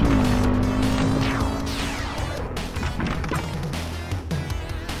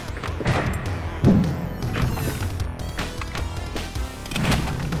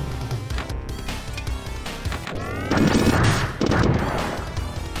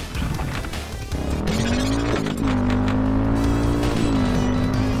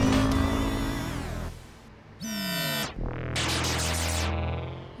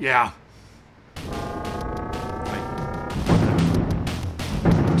 Yeah.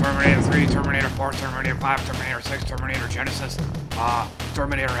 Terminator 3, Terminator 4, Terminator 5, Terminator 6, Terminator Genesis,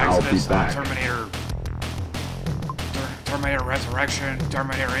 Terminator Exodus, Terminator Resurrection,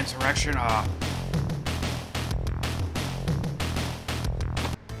 Terminator Insurrection,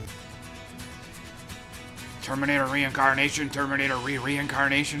 Terminator Reincarnation, Terminator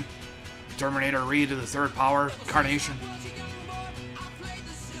Reincarnation, Terminator Re to the third power carnation.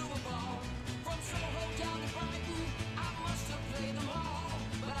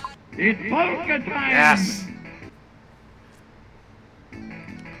 It's polka time! Yes!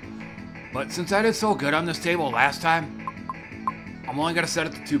 But since I did so good on this table last time, I'm only gonna set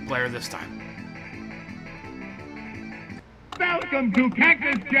it to 2-player this time. Welcome to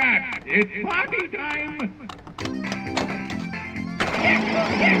Cactus Jack! It's party time!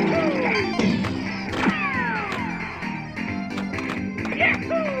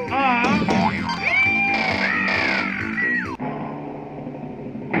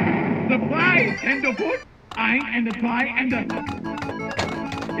 The fly and the foot, and the fly and the...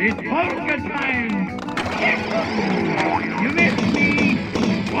 It's polka time! You missed me!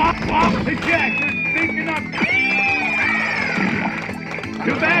 Walk, the Jack is thinking up!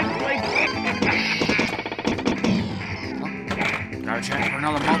 Too bad, Blake! Got a chance for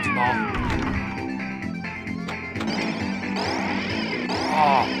another multi-ball.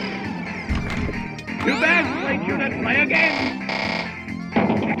 Oh. Too bad, Blake, you didn't play again!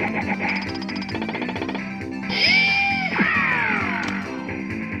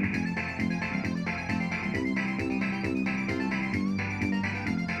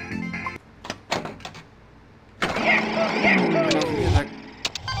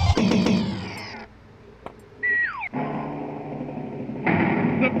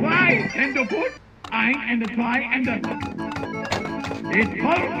 The fly and the foot, and the fly and the... It's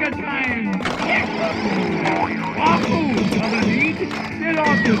polka time! Wahoo! Double lead! Get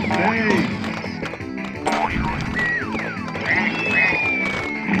off the stage!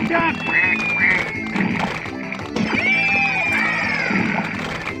 Stop!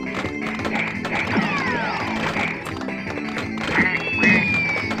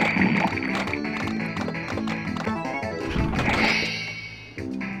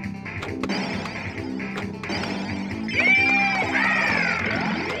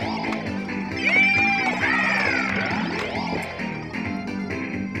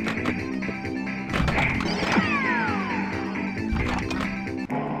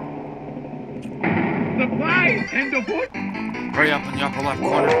 And the foot. Hurry up in the upper left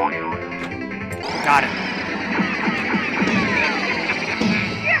corner. Got it.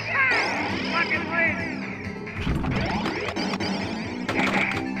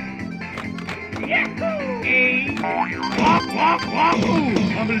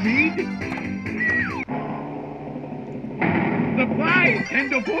 Double lead. The fly and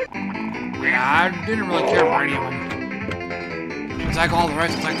the foot. Yeah, I didn't really care for any of them. It's like all the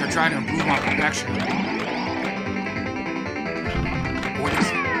rest, it's like they're trying to improve my protection. What is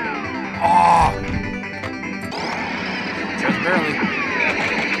it? Oh! Just barely.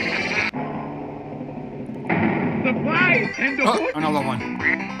 The fly and the foot. Another one.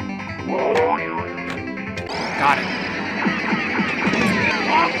 Got it.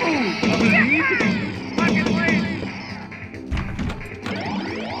 Double lead.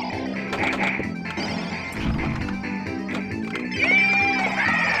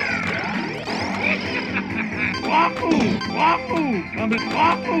 Wahoo!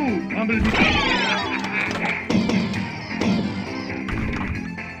 Double lead.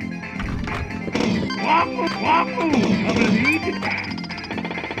 Wahoo! Double lead.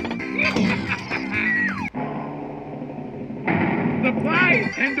 The fly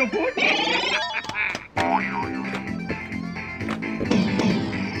and the foot.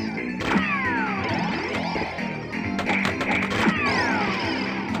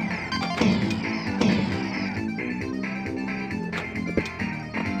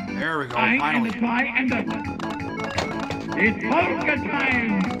 There we go, finally. And the fly and the... It's polka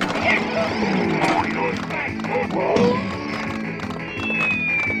time!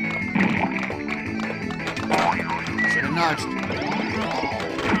 Should have nudged.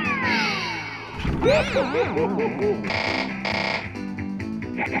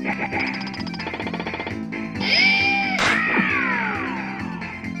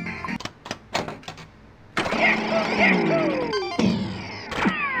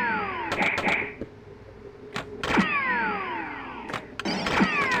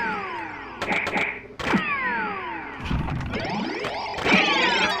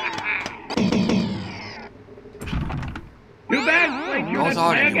 was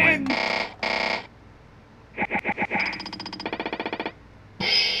hard anyway.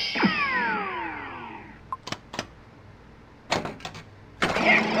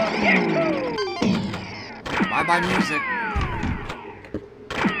 Bye-bye music.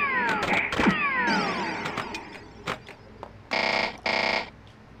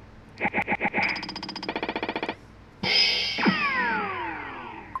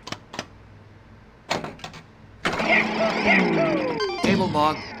 Table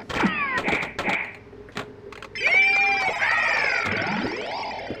bug.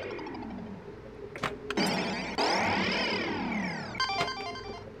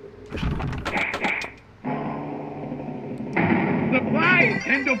 Supplies,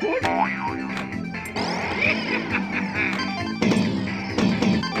 tenderfoot.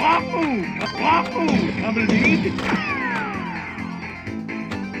 Waffle, double need.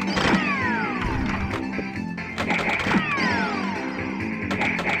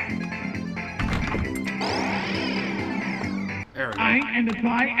 And a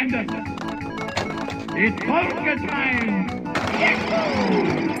try and a... It's polka time!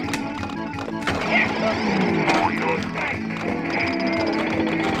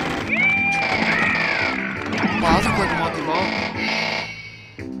 Wow, that's a quick multi-ball.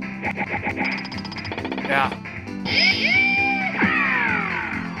 Yeah.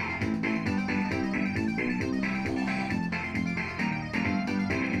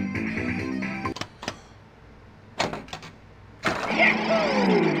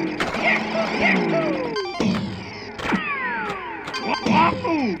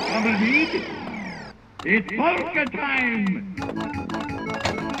 Waffle, double need. It's polka time!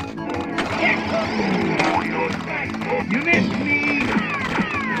 You missed me!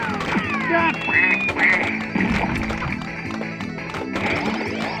 Stop!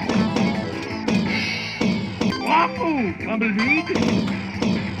 Waffle, double need.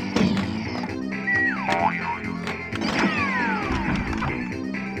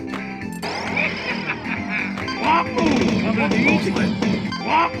 Waffle, double need.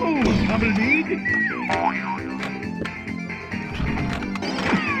 Waffle, double need.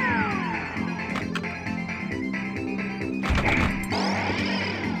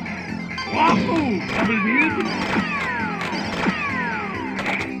 Waffle, double need.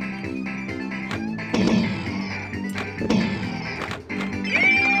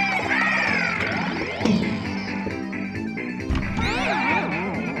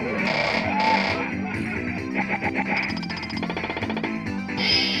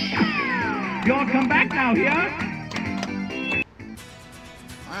 You all come back now, here?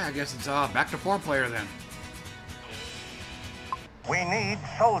 Alright, I guess it's back to 4-player then. We need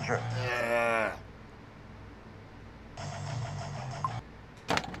soldiers.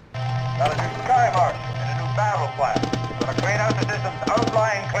 Got a new sky marshal and a new battle plan. Gonna clean out the system's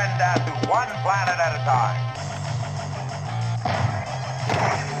outlying clendas to one planet at a time.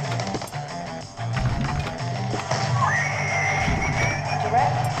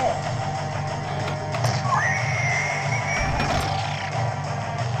 Direct hit.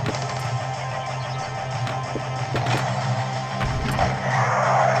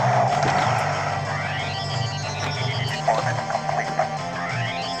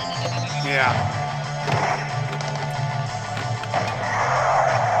 Yeah.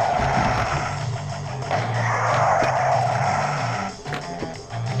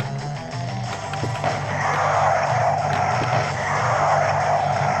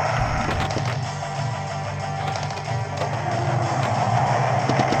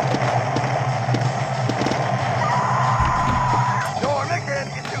 Your mission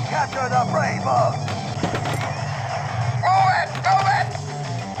is to capture the brain bug.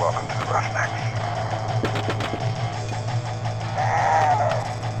 Welcome to the Roughnecks.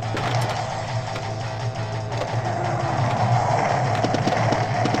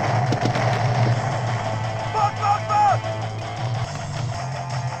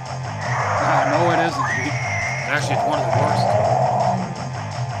 No, it isn't, dude. Actually, it's one of the worst.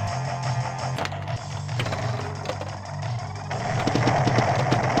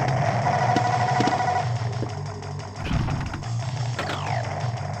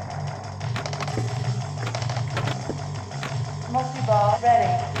 Multi-ball ready.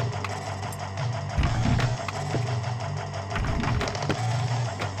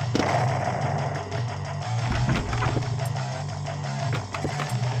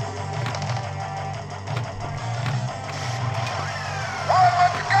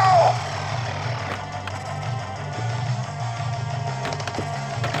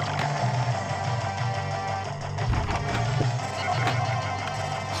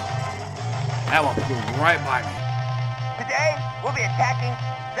 That one flew right by me. Today, we'll be attacking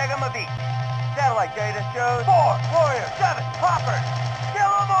Segama Beach. Satellite data shows 4 warriors, 7 hoppers. Kill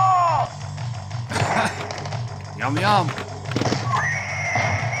them all! Yum yum.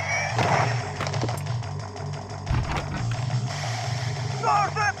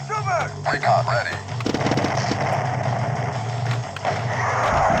 Starship Troopers! Recon ready.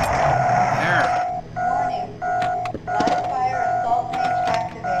 There. Warning. Live fire assault range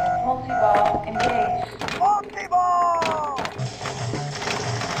activated. Multi-ball engaged. Multi-ball!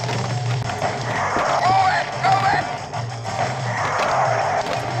 Move it! Move it!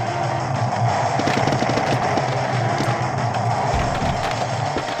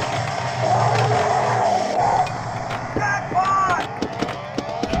 Jackpot! Jackpot!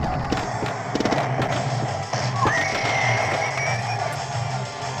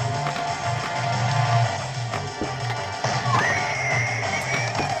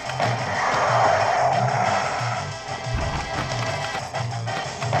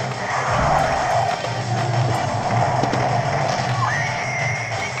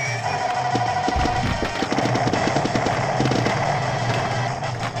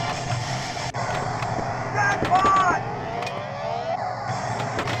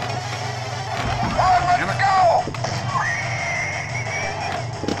 On, let's go!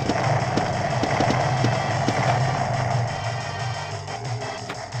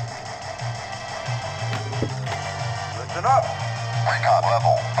 Listen up! Recon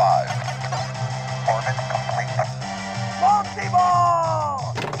level 5. Orbit complete. Multi-ball!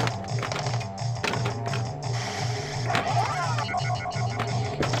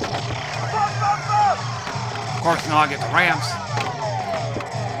 Bump, bump, bump! Of course, now I get the ramps.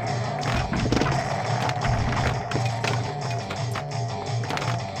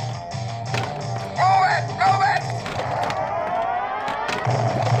 Move it! Move it!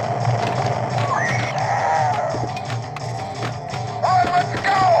 On, let's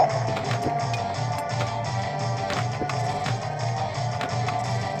go!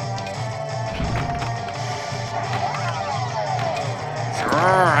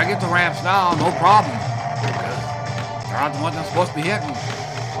 Sure, I get the ramps now, no problem. They're not the ones I'm supposed to be hitting. Boy,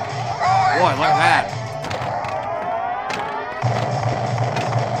 look at that.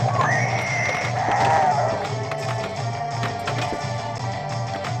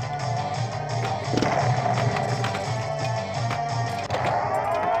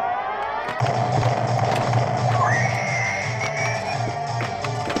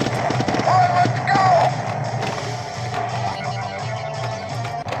 On, let's go!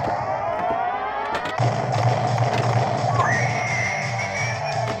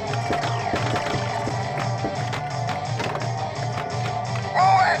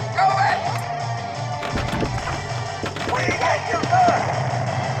 Move it! Move it! We get you good!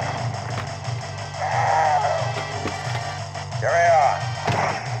 Carry on.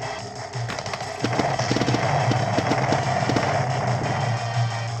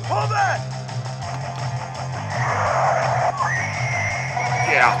 Move it!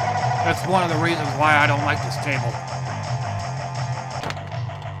 Yeah, that's one of the reasons why I don't like this table.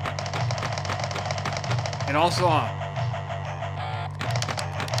 And also,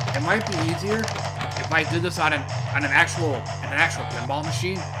 it might be easier if I did this on an actual pinball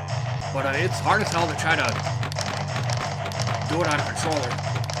machine, but it's hard as hell to try to do it on a controller.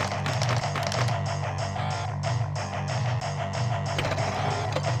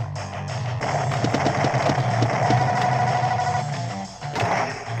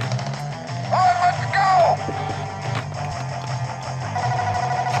 On, let's go!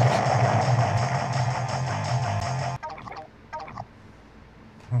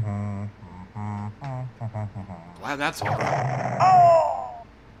 Glad that's over. Oh!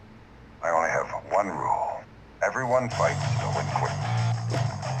 I only have one rule. Everyone fights to win quick.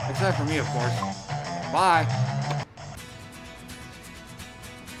 Except for me, of course. Bye.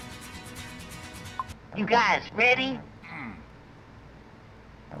 You guys ready?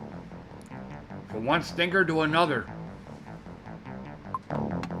 From one stinker to another.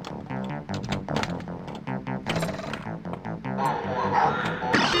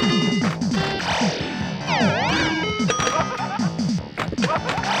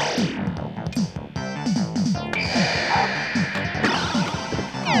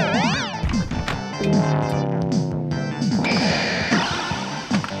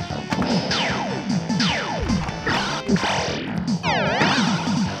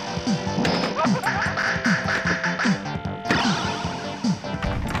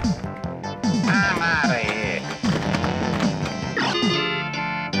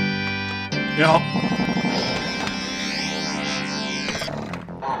 Yep.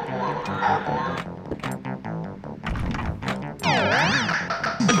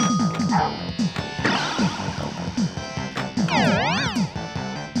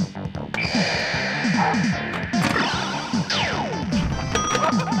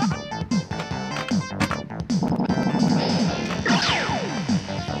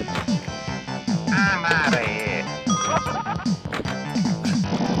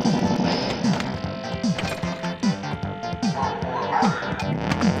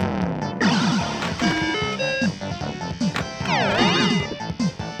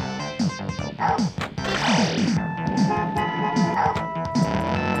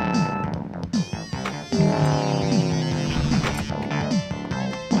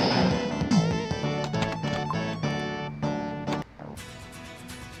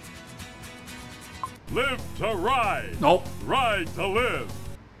 Live to ride. Nope. Ride to live.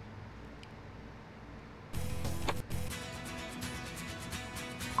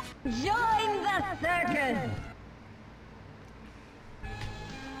 Join the circus!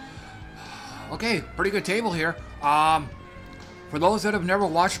 Okay, pretty good table here. For those that have never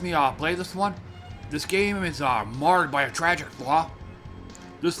watched me play this one, this game is marred by a tragic flaw.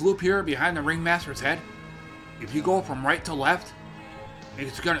 This loop here behind the ringmaster's head, if you go from right to left,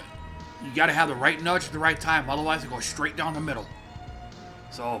 you gotta have the right nudge at the right time, otherwise it goes straight down the middle.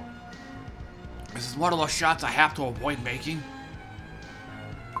 So, this is one of those shots I have to avoid making.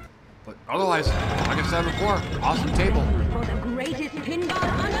 But otherwise, like I said before, awesome table. For the greatest pinball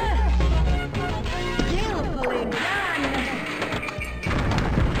on earth! Skillfully done!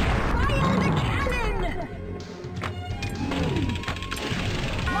 Fire the cannon!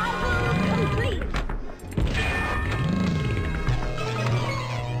 Marvel complete!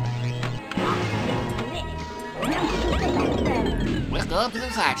 Welcome to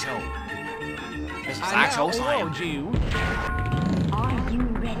the sideshow. This is sideshow slam. Are you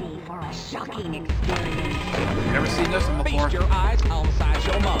ready for a shocking experience? Never seen this one before. Feast your eyes on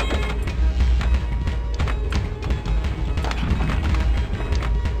sideshow mode.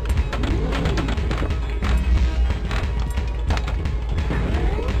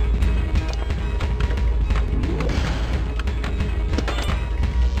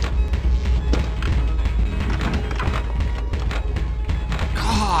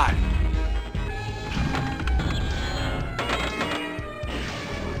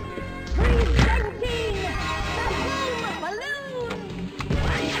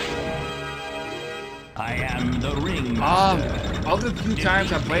 Of the few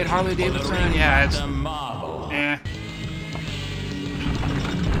times I played Harley Davidson, yeah, it's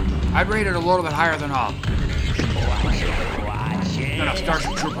I'd rate it a little bit higher than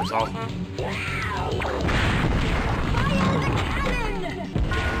Starship Troopers, though.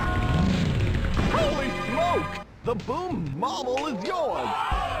 Holy smoke! The boom marble is yours!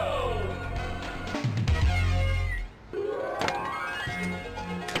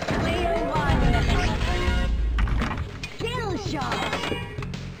 Shot.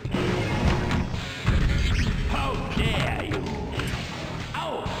 How dare you!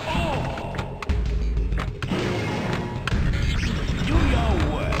 Ow! Oh! Do your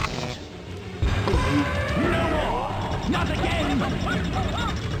worst. No more! Not again!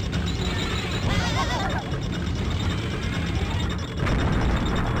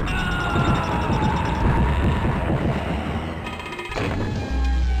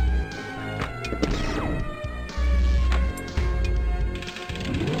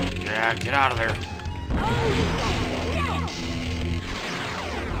 Yeah, get out of there.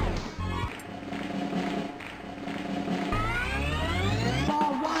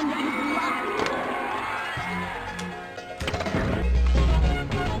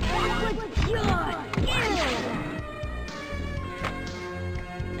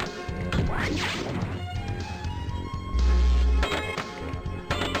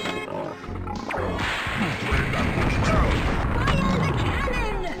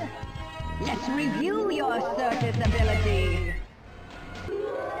 Let's review your circus ability.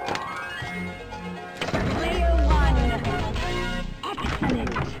 Player 1.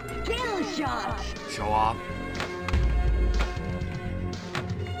 Excellent. Kill shot. Show off.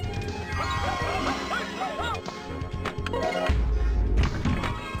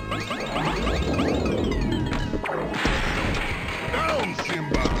 Down,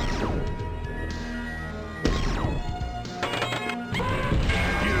 Simba!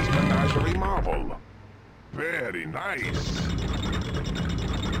 Here's Menagerie Marble. Very nice.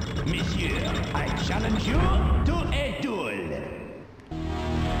 Monsieur, I challenge you to a duel.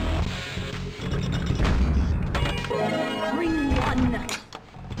 Ring 1.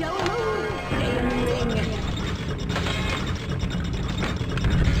 Don't move. Stay in the ring.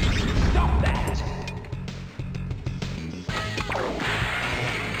 Stop that!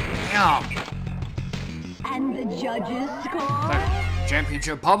 Damn. And the judges score?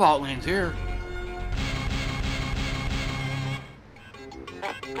 Championship pub out lanes here.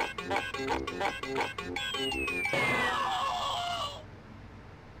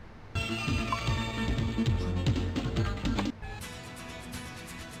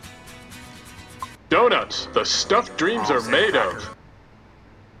 Donuts, the stuff dreams are made of.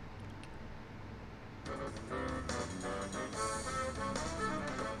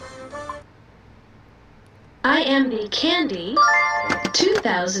 I am the Candy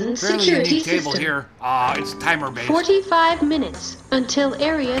 2000 Fairly security unique table system. here. It's timer based. 45 minutes until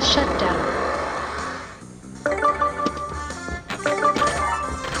area shutdown.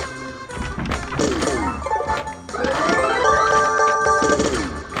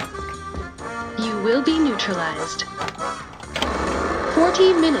 You will be neutralized.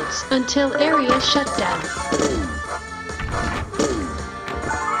 40 minutes until area shutdown.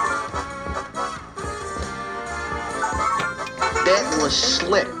 That was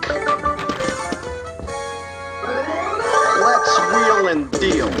slick. Let's wheel and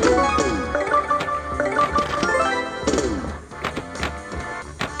deal.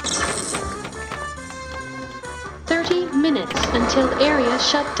 Minutes until area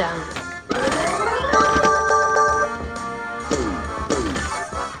shutdown.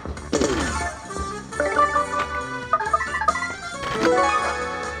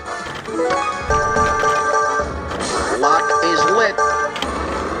 Lock is lit.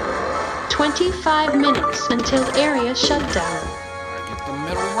 25 minutes until area shutdown. Get the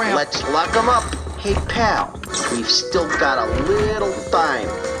middle ramp. Let's lock them up. Hey pal, we've still got a little time.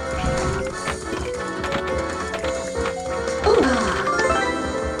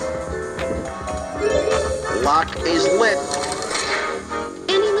 Lock is lit.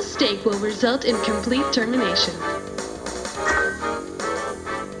 Any mistake will result in complete termination.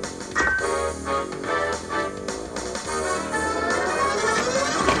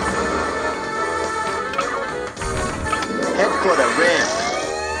 Head for the ramp.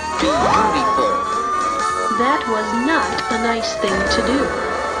 Be beautiful. That was not a nice thing to do.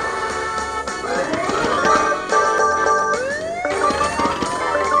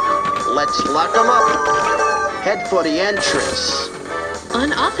 Let's lock them up. Head for the entrance.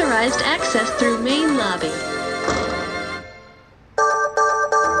 Unauthorized access through main lobby.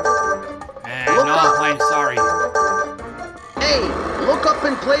 And no, I'm playing sorry. Hey, look up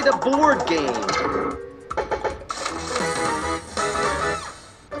and play the board game.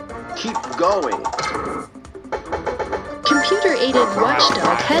 Keep going. Computer-aided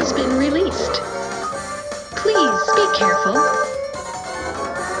watchdog has been released. Please be careful.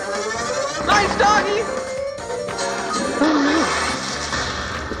 Nice doggy! Oh no.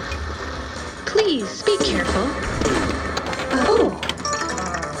 Please be careful. Oh.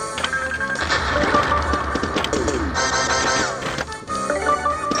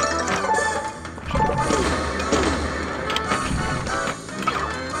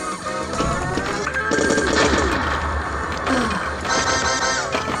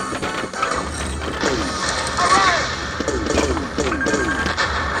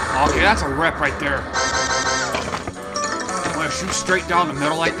 Okay, that's a rep right there. Want to shoot straight down the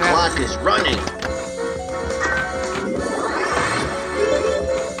middle like that? Clock is running.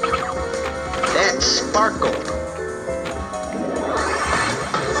 That sparkled.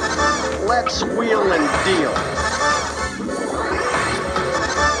 Let's wheel and deal.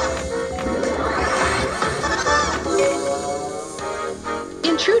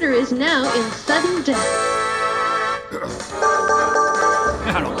 Intruder is now in sudden death.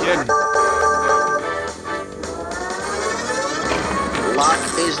 Yeah, no kidding. Lock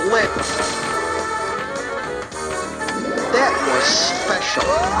is lit. That was special.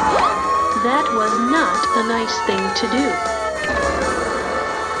 That was not a nice thing to do.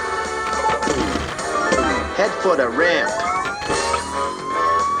 Head for the ramp.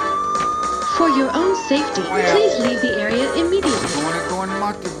 For your own safety, please leave the area immediately. Going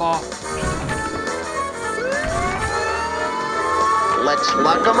monkey ball. Let's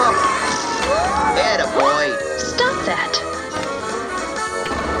lock them up. Attaboy. Stop that.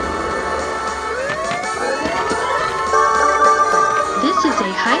 This is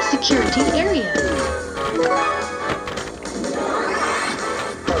a high security area.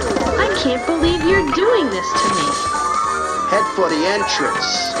 I can't believe you're doing this to me. Head for the entrance.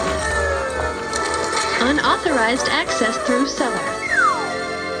 Unauthorized access through cellar.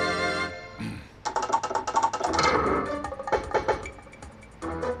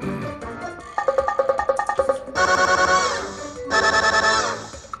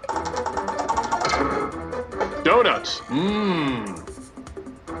 Donuts.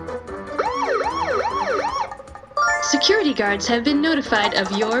 Security guards have been notified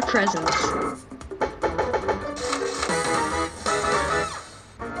of your presence.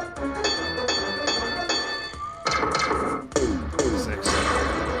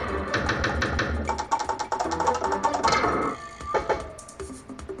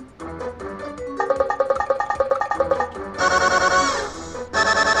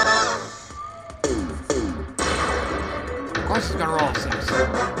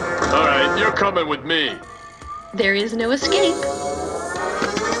 All right, you're coming with me. There is no escape.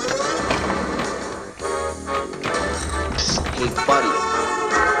 Psst, hey, buddy.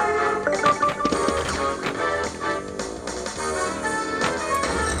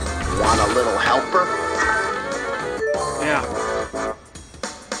 Want a little helper? Yeah.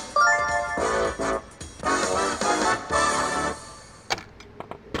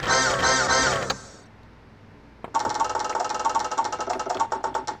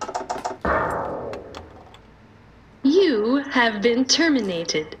 You have been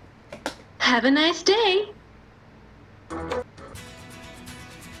terminated. Have a nice day.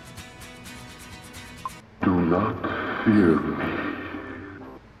 Do not fear me.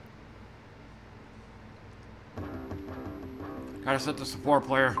 Gotta set the support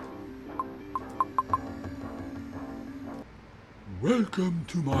player. Welcome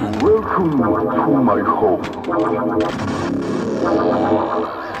to my home.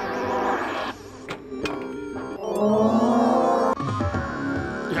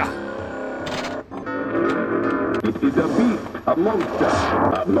 Yeah. It is a beast, a monster,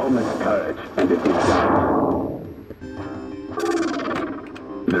 a moment's courage, and it is done.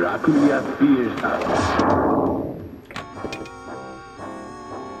 Dracula fears us.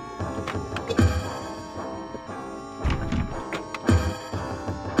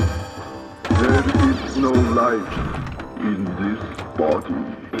 There is no life in this body.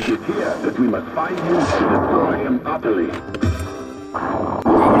 It is here that we must find him and destroy him utterly.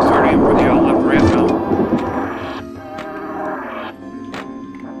 We're starting for the left ramp now.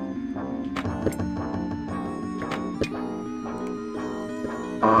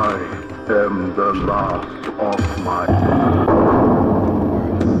 I am the last of my...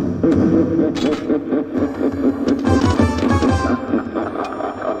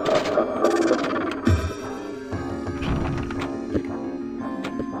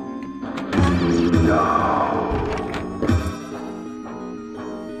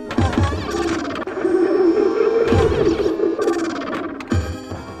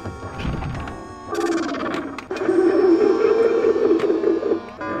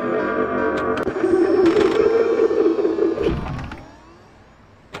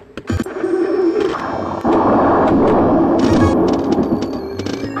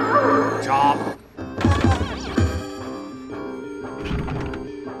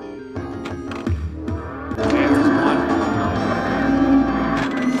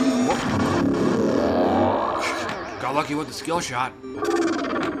 Lucky with the skill shot. I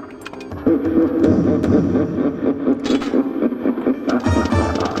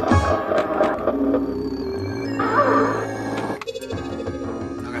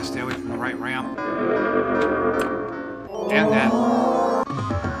gotta stay away from the right ramp. And that.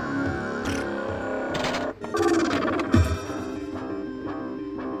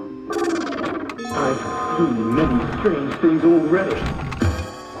 I've seen many strange things already.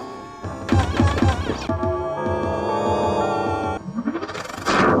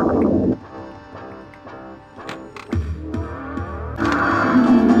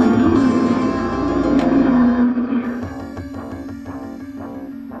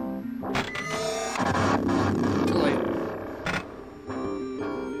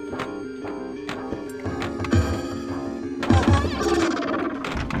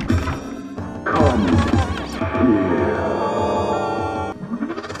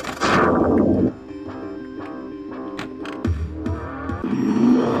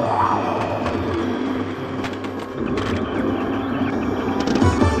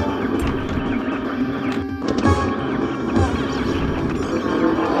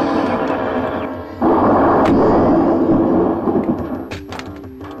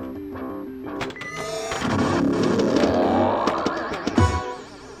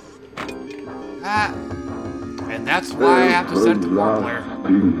 And that's why I have to set the support player.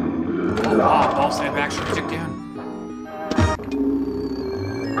 Oh wow, ball save actually kicked in.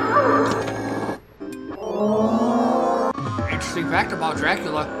 Interesting fact about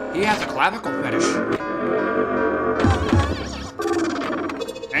Dracula, he has a clavicle fetish.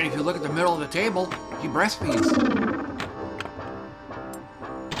 And if you look at the middle of the table, he breastfeeds.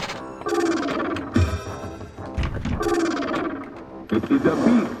 It is a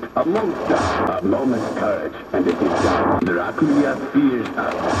beast, a monster, a moment's courage, and it is done. Dracula fears us.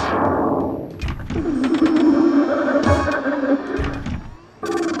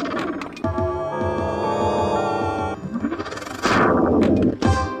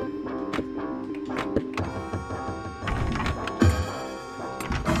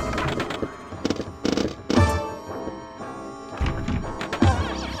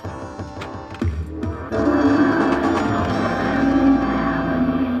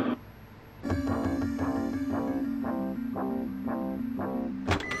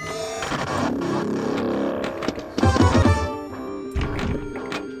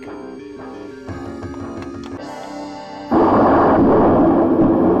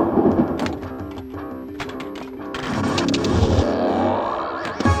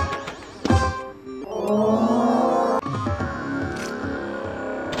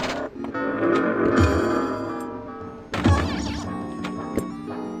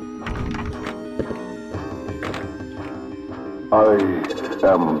 I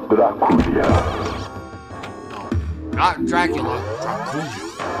am Dracula. No, not Dracula. Dracula.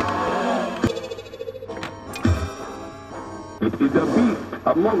 It is a beast, a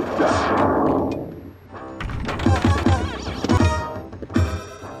monster.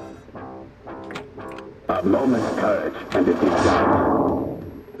 A moment's courage, and it is done.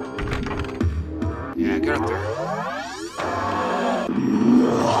 Yeah, get up there.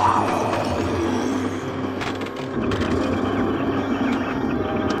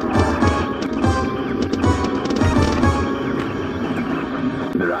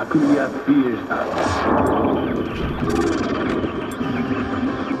 Dracula fears us.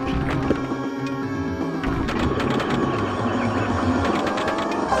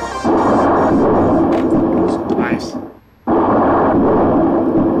 Nice.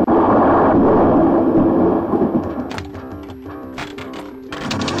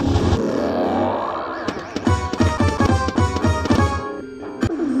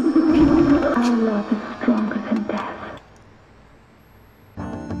 Our love is stronger than death.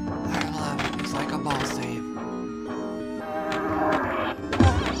 Our love is like a ball save.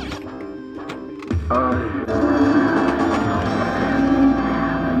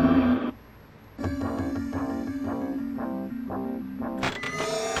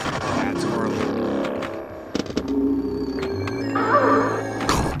 That's horrible.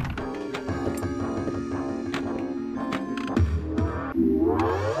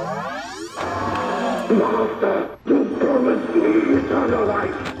 Monster, you promised me eternal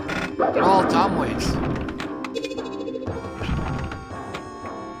life. They're all dumbwaits.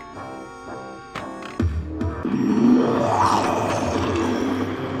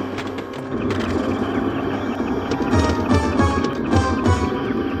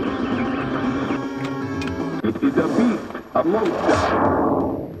 It is a beast, a monster.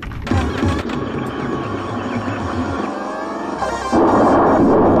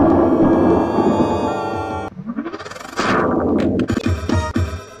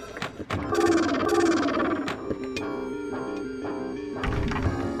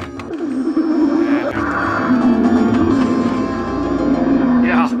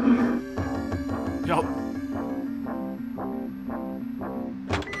 Yeah. Yup.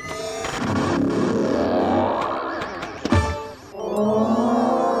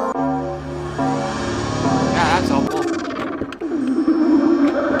 Yeah, that's helpful.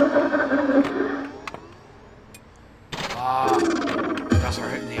 Guess we're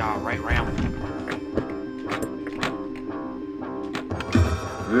hitting the right ramp.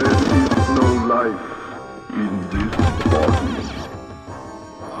 There is no life in this body.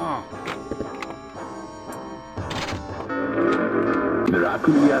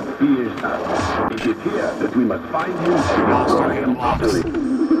 Dracula fears us. It is here that we must find him and destroy him utterly.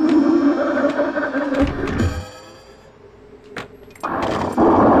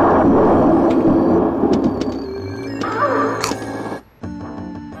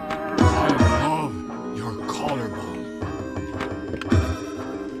 Your collarbone.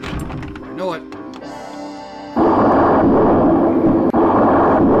 You know what?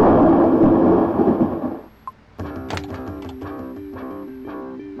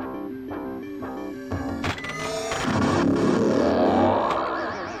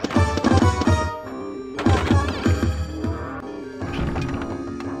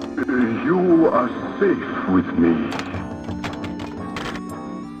 You are safe with me.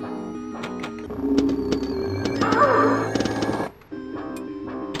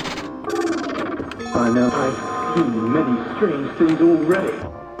 I know I've seen many strange things already.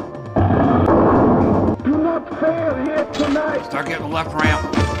 Do not fail here tonight. Start getting the left ramp.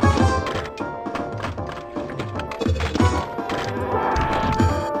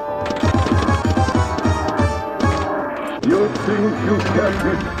 You think you can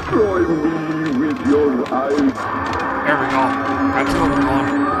destroy me with your eyes? There we go. That's where we're going.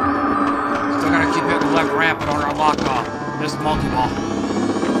 Still gotta keep hitting the left ramp in order to unlock this multi-ball.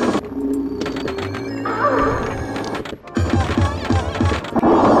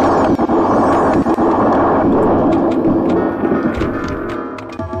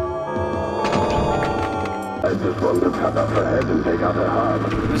 I just want to cut off her head and take out her heart.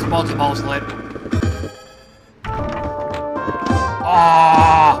 This multi-ball's lit.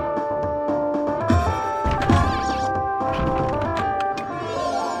 Ah!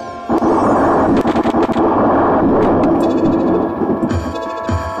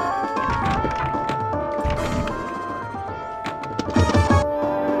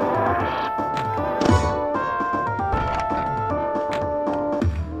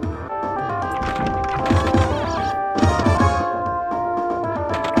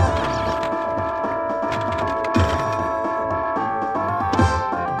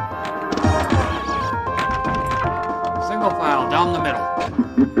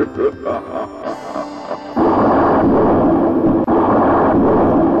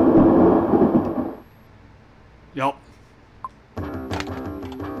 Yup.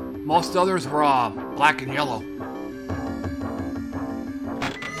 Most others were black and yellow.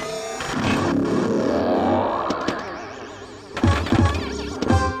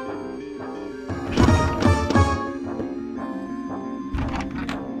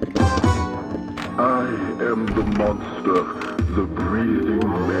 I am the monster the breathing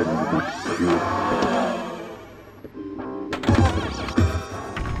men would kill.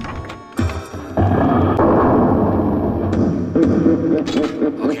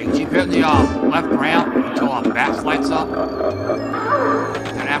 Okay, keep hitting the left ramp until bats lights up.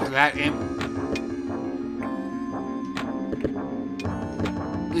 Then after that, aim.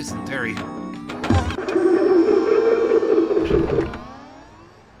 At least in theory.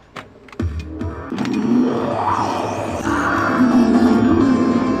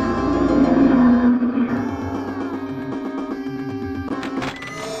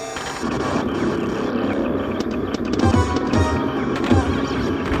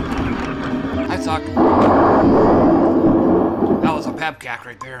 That was a pepcack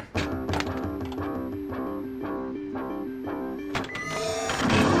right there.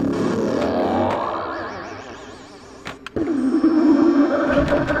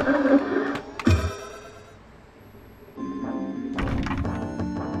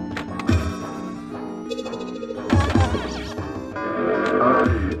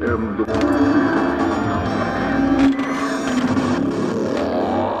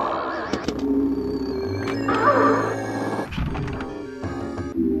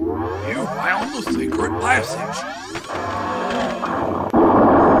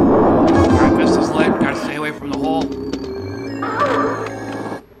 Alright, missed his leg. Gotta stay away from the hole.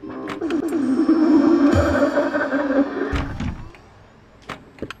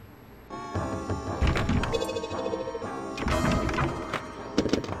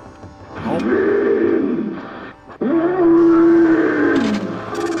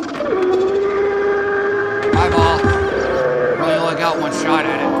 Eyeball. Really only got one shot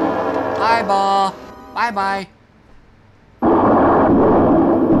at it. Eyeball. Bye-bye.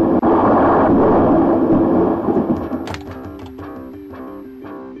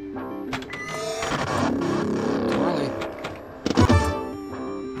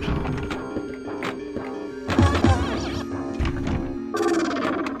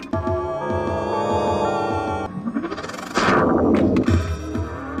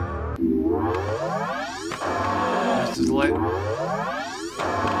 This is lit.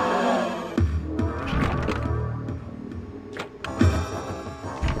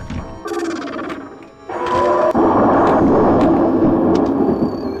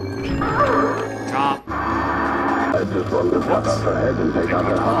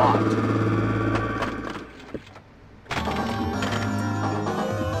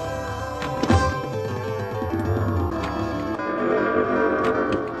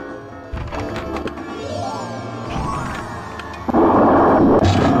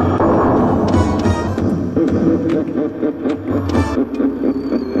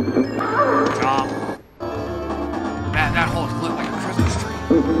 That hole's lit like a Christmas tree.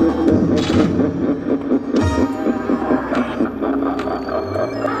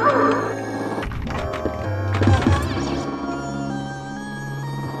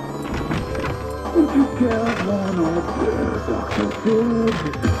 Would you care one or Dr. Big?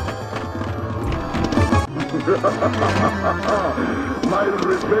 My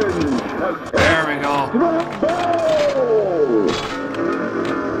revenge has... There we go.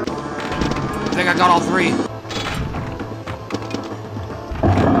 I think I got all three.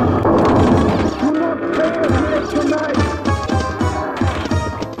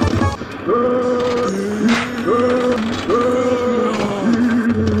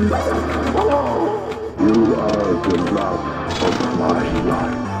 You are the love of my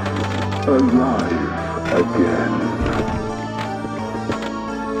life. Alive again.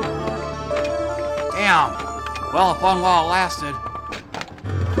 Damn. Well, fun while it lasted.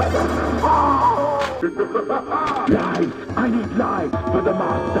 Lives! I need lives for the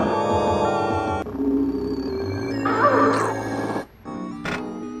master!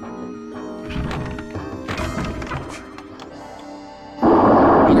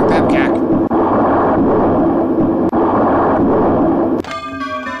 Another pepcack.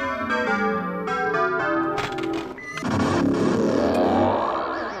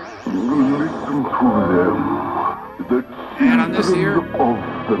 Listen to them. And on this here, of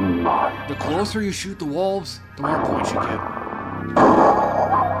the night. The closer you shoot the wolves, the more points you get.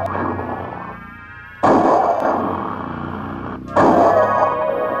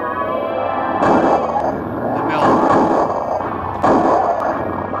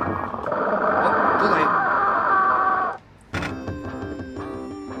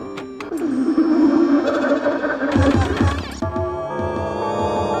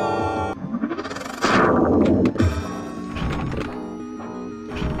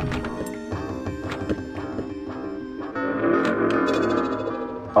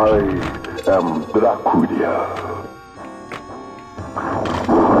 am Dracula.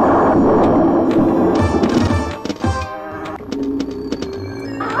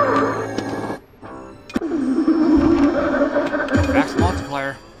 Max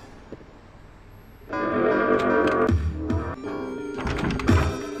multiplier.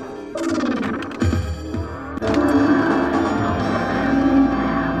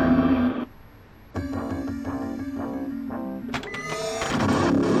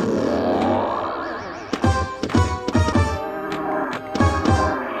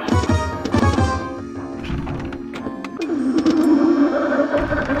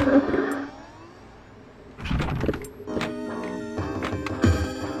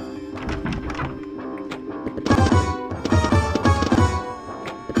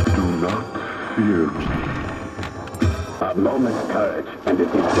 A moment's courage, and it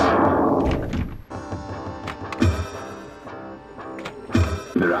is done.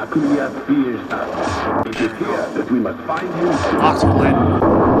 Dracula fears us. It is here that we must find him. Locks are lit.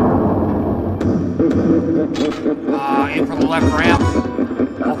 Aim for the left ramp.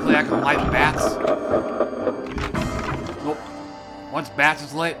 Hopefully I can light bats. Nope. Once bats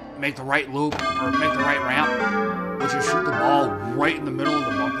is lit, make the right loop, or make the right ramp, which is shoot the ball right in the middle of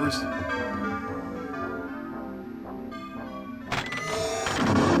the bumpers.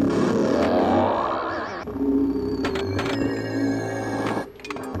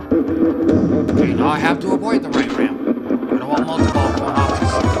 Okay, now I have to avoid the right ramp. I don't want multi-ball going off too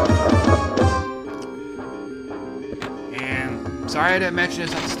soon. And sorry I didn't mention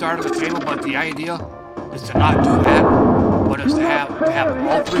this at the start of the table, but the idea is to not do that, but is to have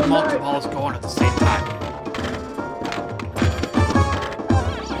all three multi-balls going at the same time.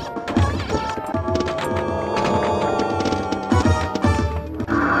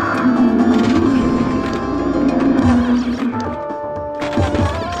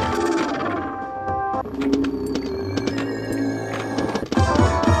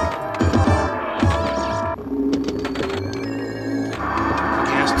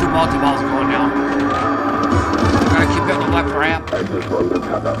 Multi-ball's going down. I'm gonna keep hitting the left ramp until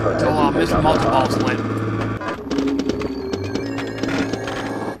Mr. Multi-ball's lit.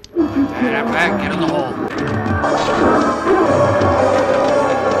 And after that, get in the hole.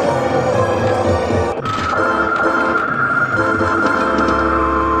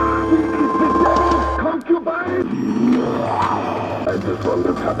 I just want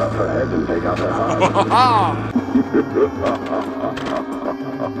to cut off her head and take out her heart.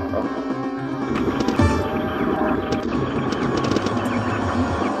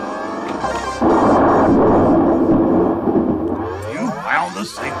 You found the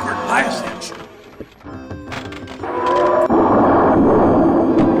sacred passage.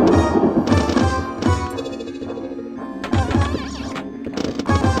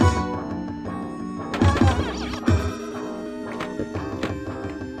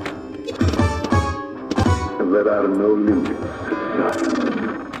 There are no limits.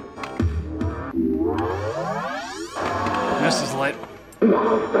 This is lit.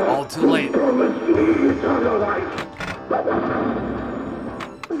 All too late.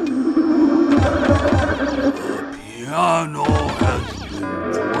 Piano has been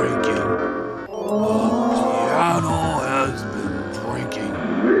drinking. Piano has been drinking.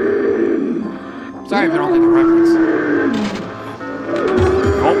 Sorry if you don't get the reference.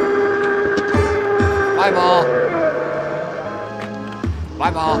 Nope. Bye, ball.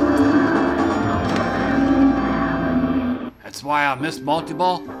 Bye, ball. That's why I missed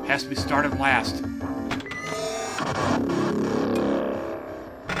multi-ball has to be started last.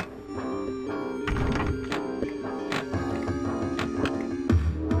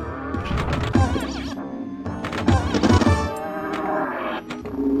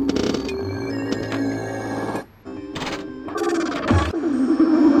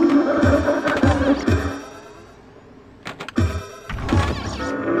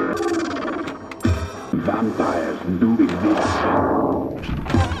 Vampires do exist.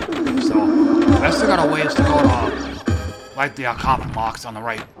 So, I still got a ways to go to, like the coffin locks on the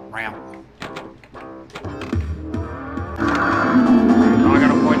right ramp. Now I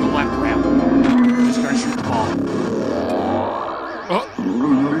gotta avoid the left ramp. I'm just gonna shoot the ball.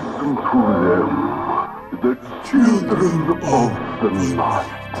 Listen to them, the children of the night.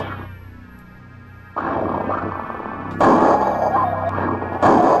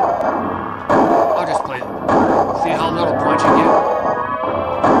 I'll just play it. See how little points you get.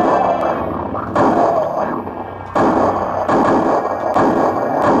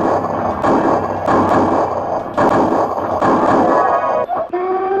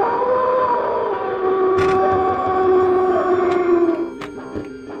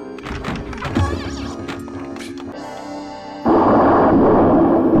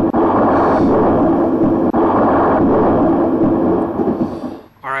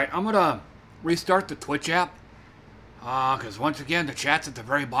 I'm gonna restart the Twitch app. Because once again, the chat's at the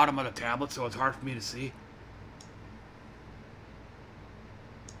very bottom of the tablet, so it's hard for me to see.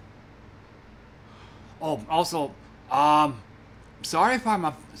 Oh, also, sorry if I'm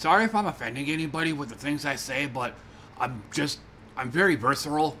offending anybody with the things I say, but I'm very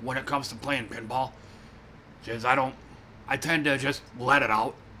visceral when it comes to playing pinball. Because I tend to just let it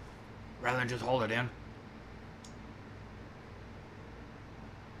out rather than just hold it in.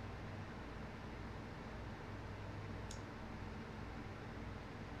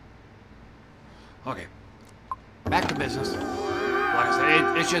 Okay, back to business. Like I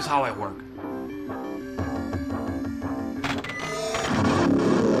said, it's just how I work.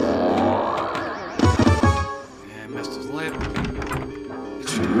 And missed his lip.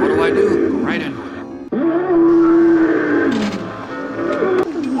 What do I do? Go right into it.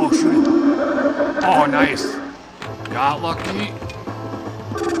 Oh, shoot. Oh, nice. Got lucky.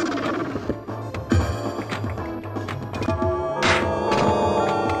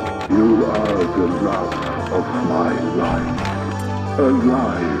 You are the love of my life.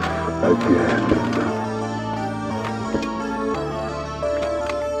 Alive again.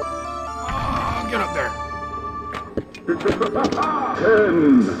 Get up there.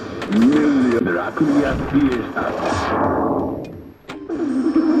 10 million Dracula fiestas.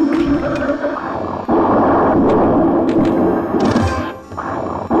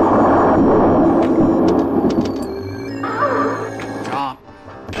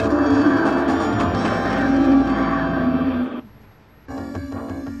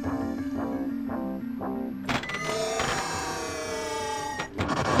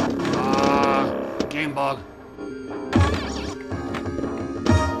 Game bug.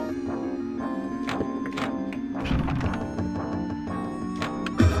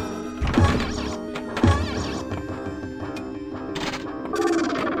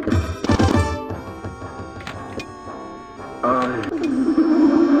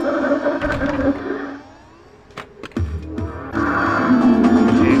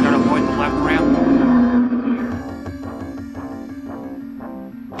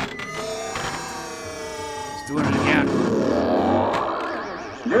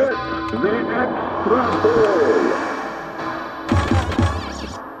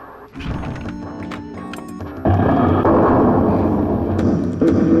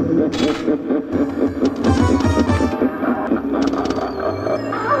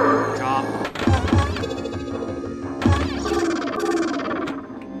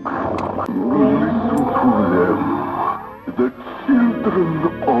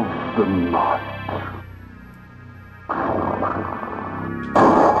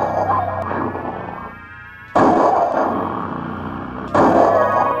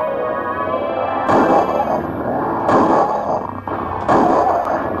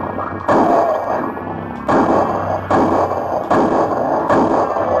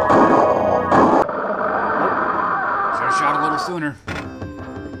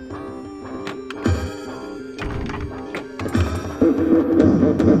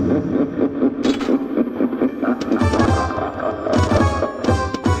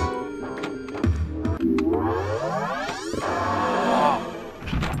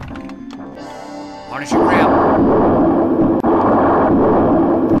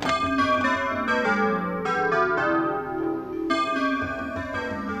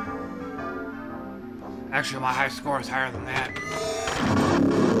 Actually, my high score is higher than that.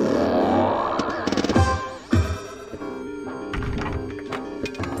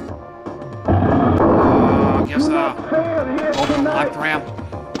 I guess, open the left ramp.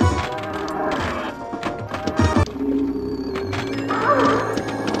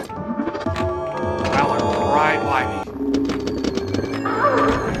 That went right by me.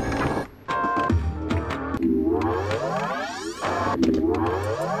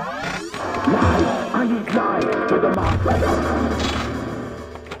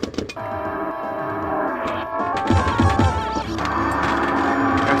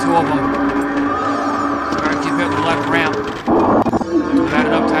 Got two of them. So I keep hitting the left ramp. Do that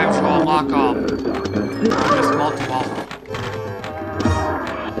enough times, you'll unlock this multi-ball.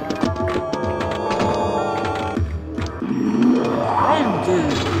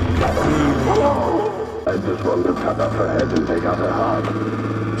 I just want to cut off her head and take out her heart.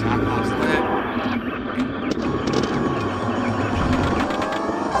 Jackpot's lit.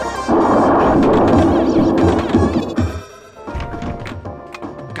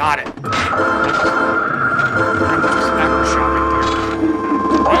 Got it. Smacker shot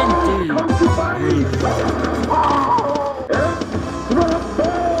right there.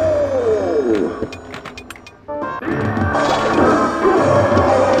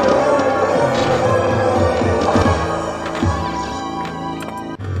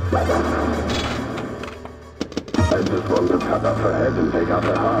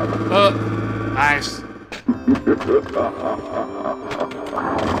 Nice.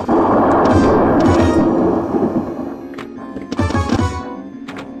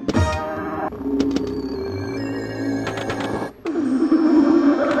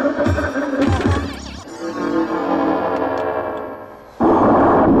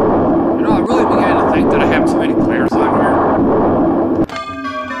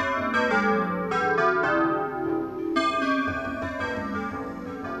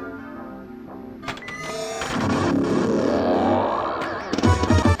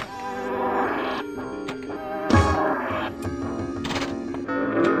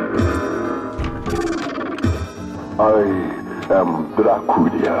 I am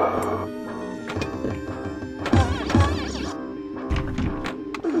Dracula.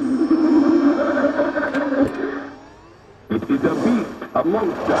 It is a beast, a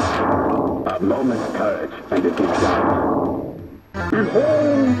monster. A moment's courage, and it is done.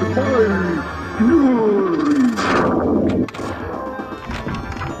 Behold my fury!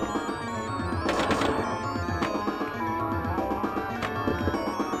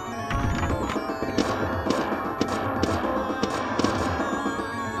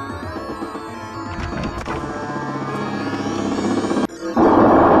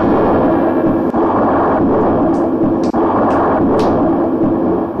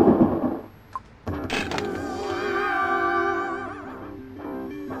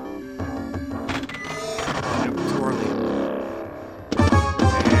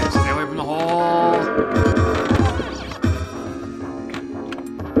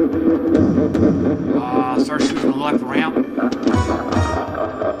 Start shooting from the left ramp.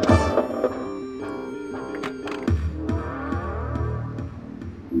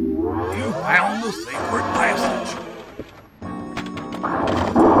 You found the sacred passage.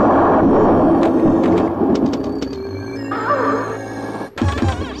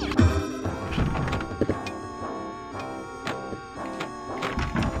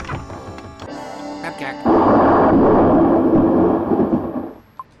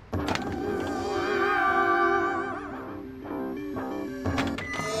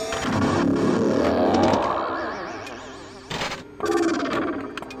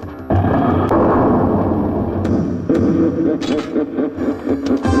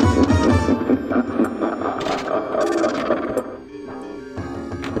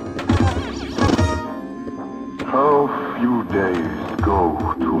 How few days go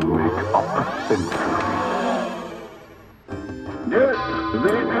to make up a century? Yes,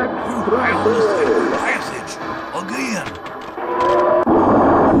 the extra passage again.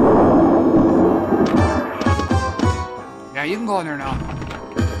 Yeah, you can go in there now.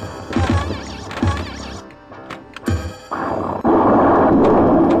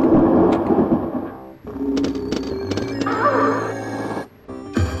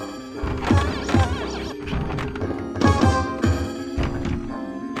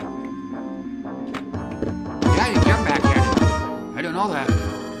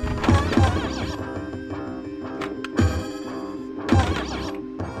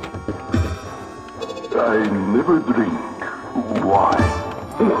 I never drink. Why?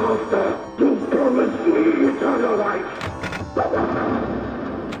 Master, you promised me eternal life.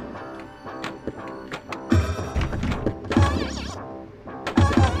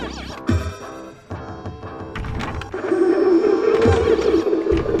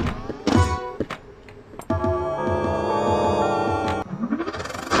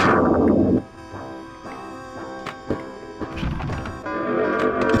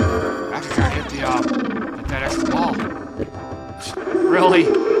 Really?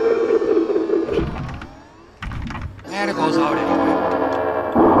 And it goes out anyway.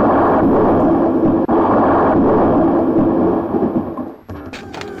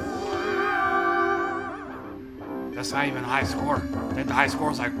 That's not even a high score. I think the high score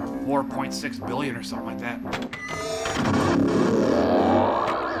is like 4.6 billion or something like that.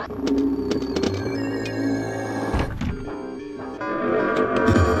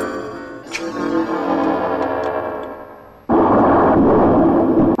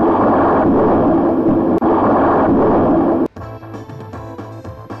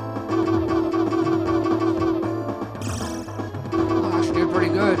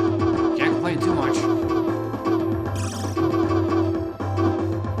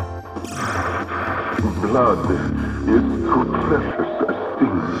 Blood is too precious a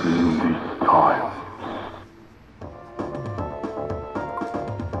thing in these times.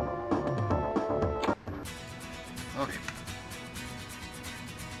 Okay.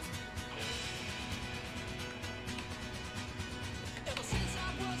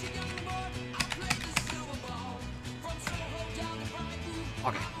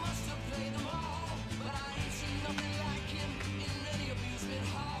 Okay.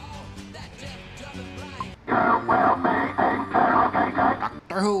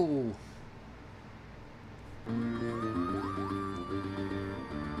 Doctor Who.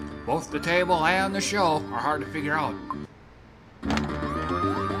 Both the table and the show are hard to figure out.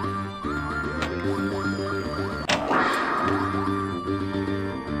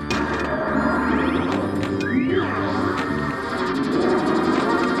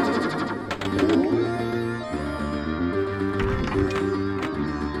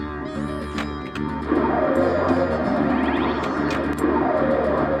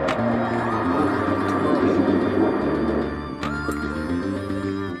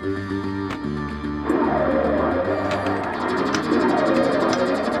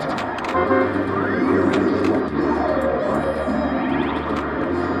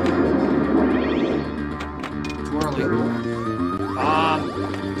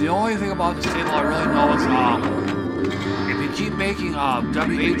 The only thing about this table I really know is, if you keep making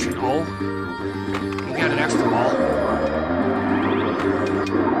W, H, and O, you get an extra ball.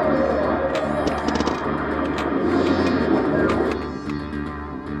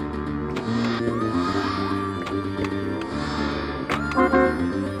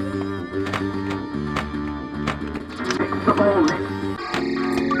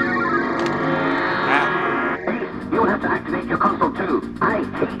 You'll have to activate your console too. I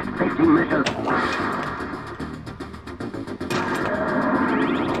hate safety measures.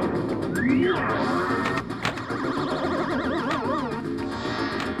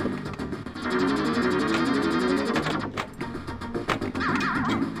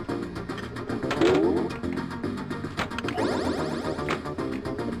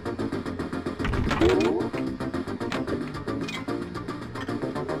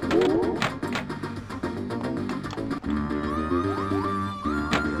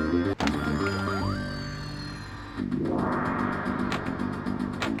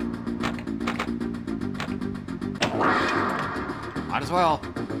 Might as well.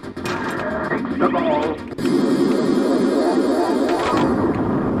 Takes the ball.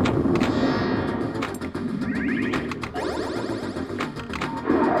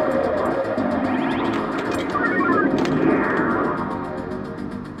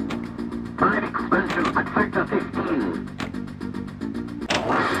 Time expansion at factor 15.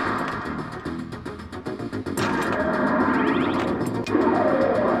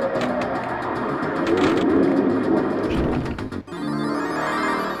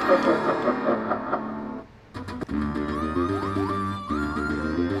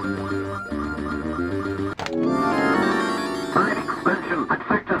 Time expansion at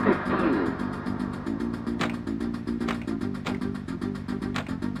factor 15.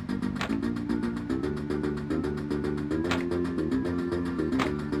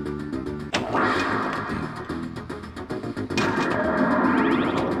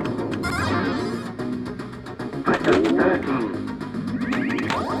 Factor 13.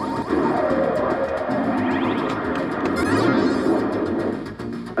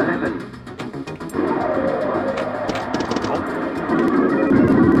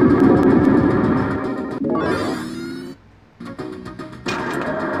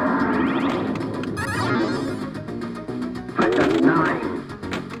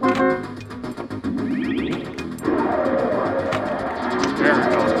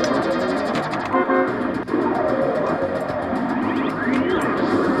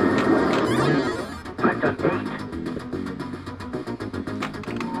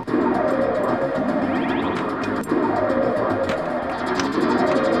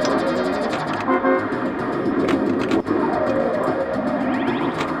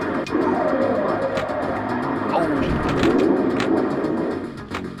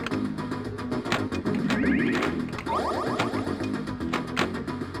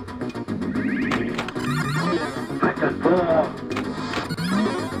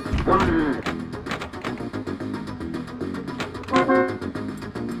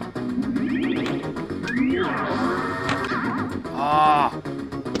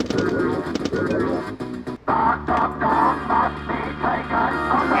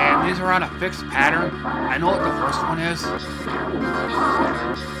 And these are on a fixed pattern. I know what the first one is.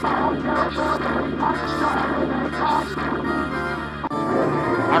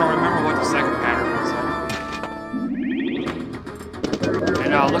 I don't remember what the second pattern is.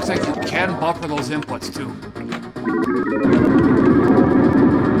 And it looks like you can buffer those inputs too.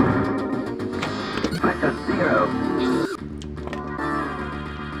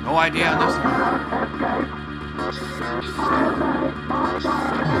 No idea on this one.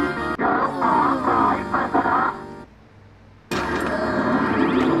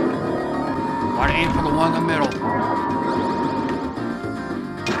 Want to aim for the one in the middle.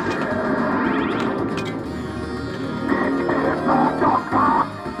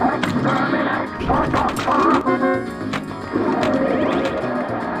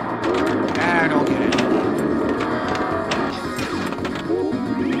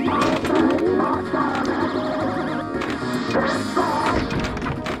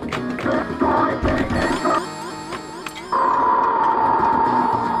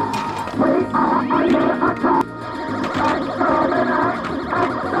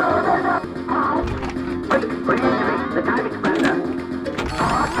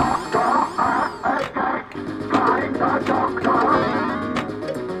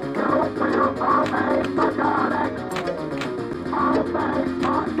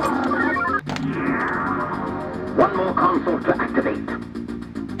 One more console to activate.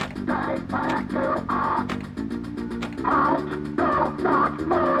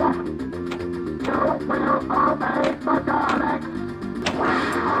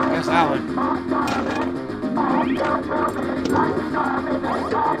 Yes, Alan.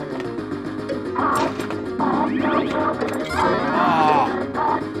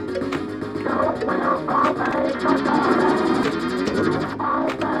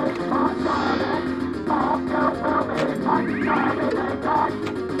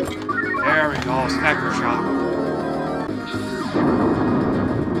 There we go, sniper shot.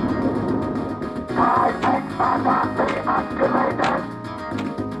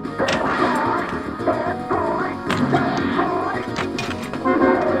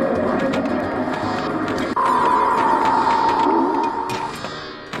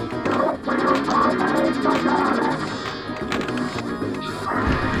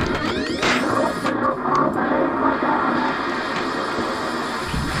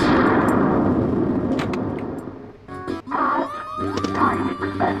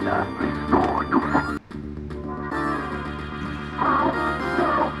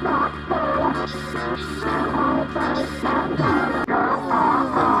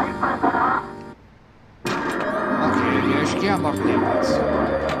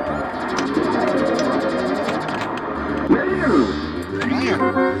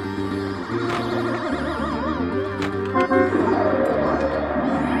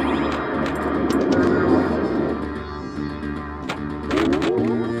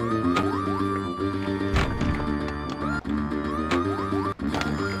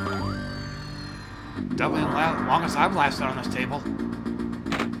 Definitely the longest I've lasted on this table.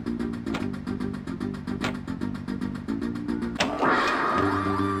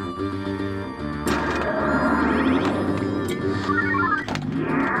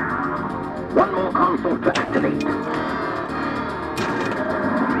 One more console to activate.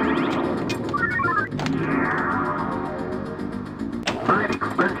 Fire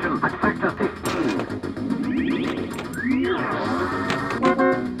expansion at factor 15.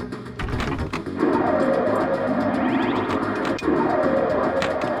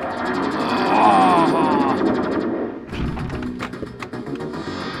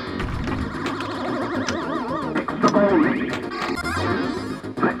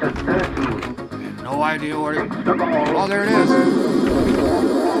 No idea where it... Oh, there it is.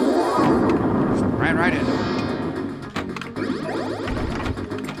 Ran right into it.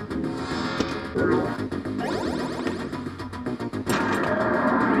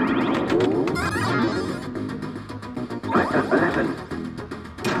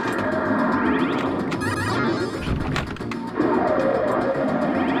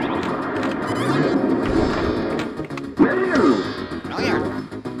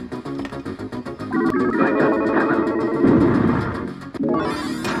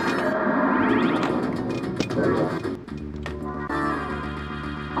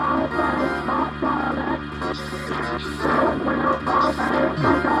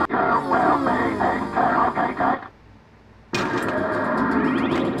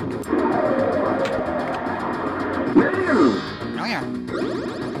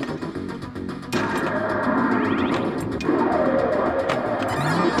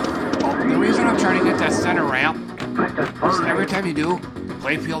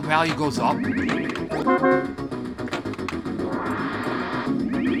 Playfield value goes up.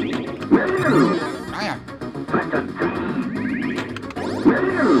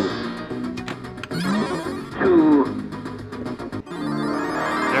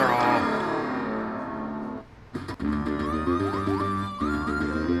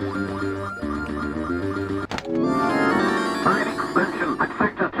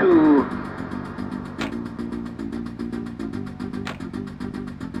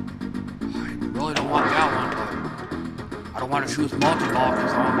 Choose multi-ball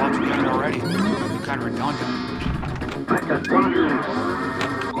because I'm about to get it already. It's kind of redundant.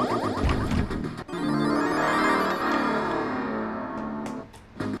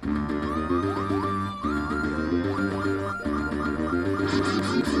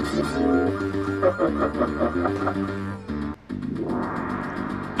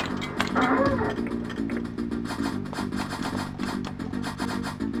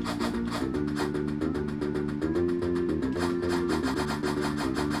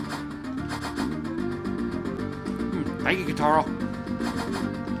 Thank you, Guitaro.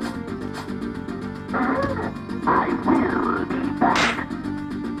 I will be back.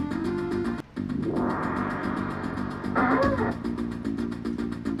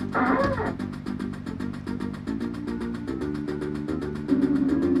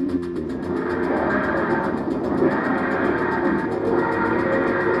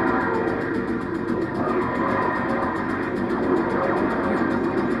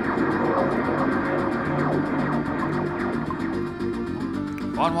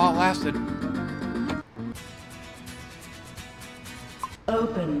 Fun while it lasted.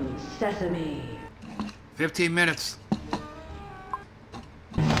 Open sesame. 15 minutes.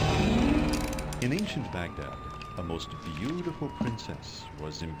 In ancient Baghdad, a most beautiful princess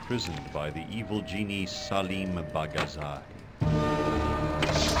was imprisoned by the evil genie Salim Bagazai.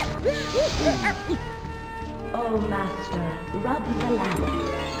 Oh, master, rub the lamp.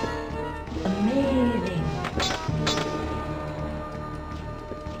 Amazing.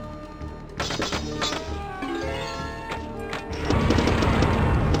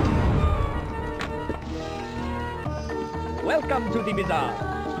 Welcome to the bazaar.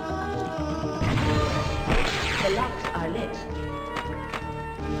 The lamps are lit.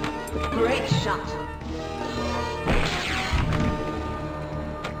 Great shot.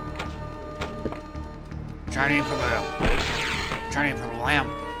 Trying for the lamp.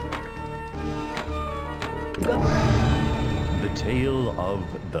 The tale of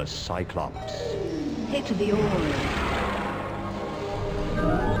the Cyclops. Hit the oar.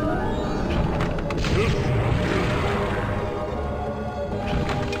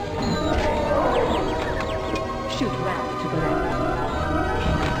 Shoot round to the left.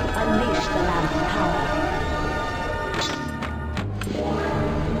 Unleash the lamp's power.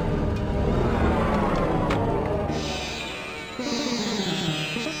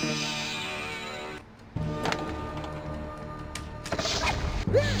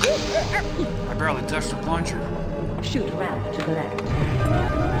 I barely touched the plunger. Shoot round to the left.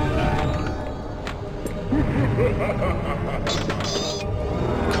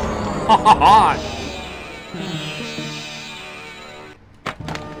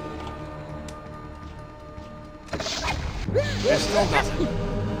 It still doesn't.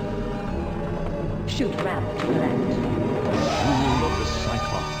 Shoot round to the left. The jewel of the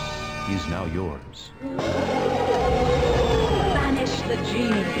Cyclops is now yours. Banish the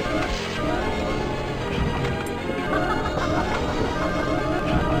genie.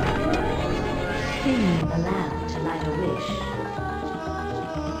 Spin the lamp to light a wish.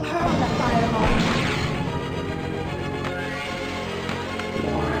 Hurl the fireball.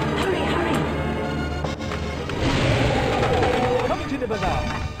 Hurry, hurry. Come to the bazaar.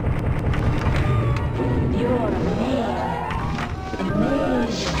 You're amazing.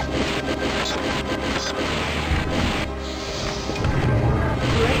 Amazing.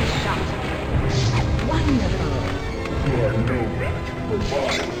 Great shot. Wonderful. You are no match for my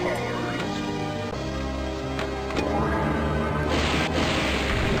powers.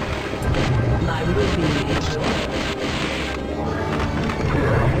 My ruby is yours.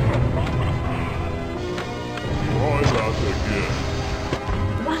 Try that again.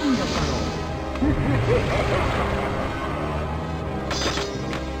 Wonderful.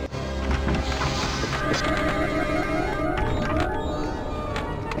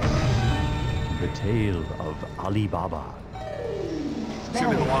 The tale of Ali Baba. Should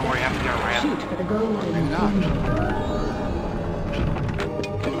be the one where you have to get around. Shoot for the golden Maybe not.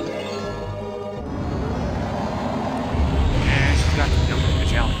 Yeah, she's got the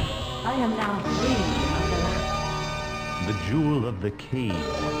challenge. I am now free of the lamp. The jewel of the cave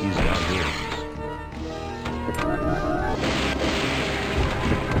is now yours.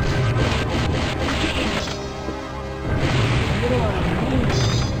 You're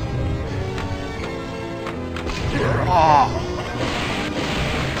amazing. Oh,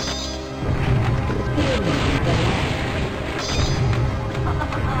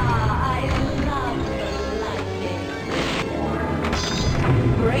 I love the lightning.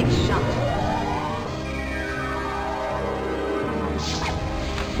 Great shot.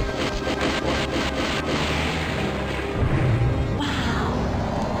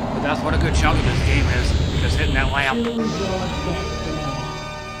 but that's what a good chunk of this game is. Just hitting that lamp. Choose your destiny.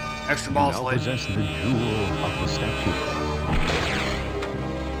 Extra You balls now lid. possess the jewel of the statue.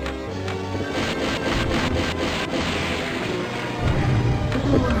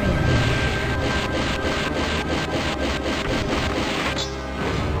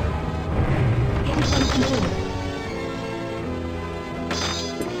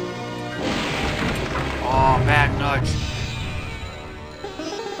 Oh, bad nudge.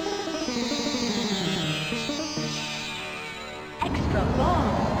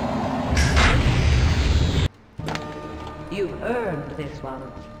 earned this one.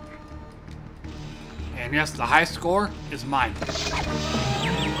 And yes, the high score is mine.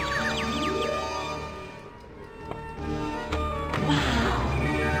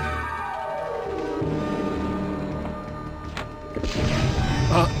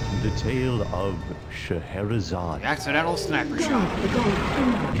 The tale of Scheherazade. The accidental sniper shot.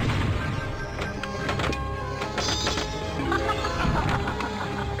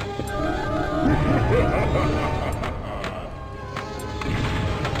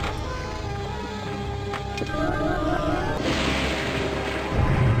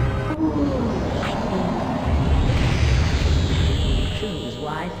 Choose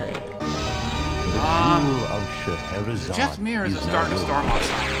wisely. Of Scheherazade. Is it just me or is it starting to storm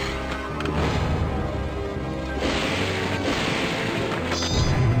outside?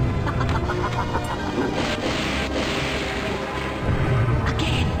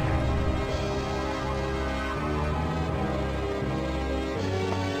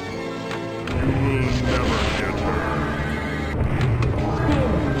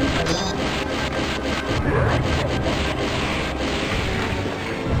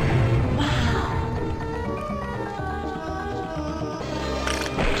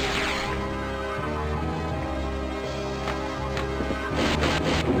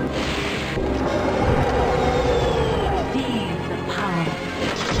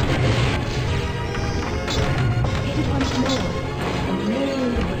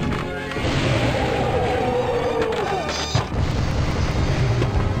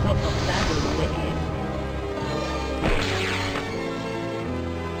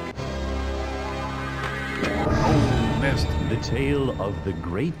 The tale of the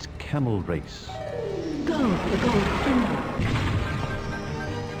great camel race. Go for the gold pinball.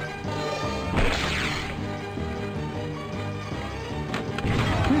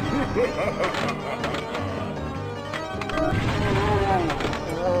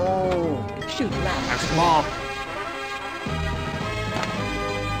 Shoot loud. That's ball.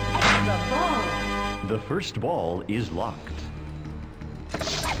 Extra ball. The first ball is locked.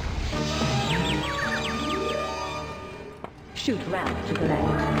 Shoot round to the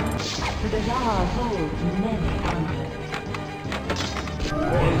left. The bazaar holds many hundreds.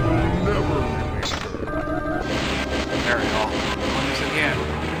 There we go. On this again.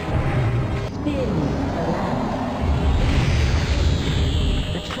 Spin the lamp.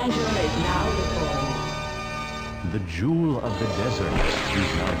 The treasure is now before you. The jewel of the desert is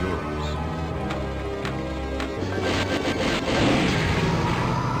now yours.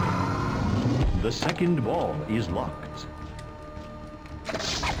 The second ball is locked.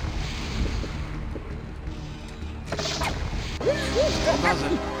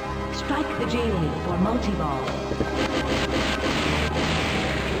 Strike the genie for multi-ball.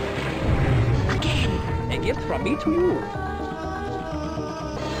 Again. A gift from me to you.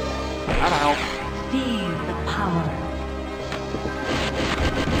 That'll help. Feel the power.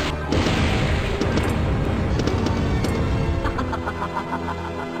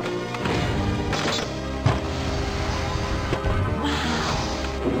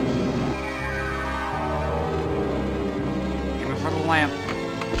 For the lamp.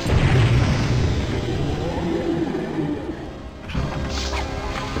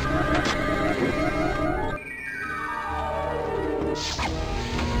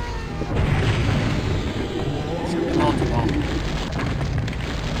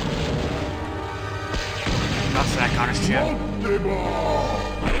 That's that kind of shit.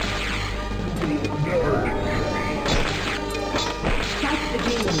 Strike the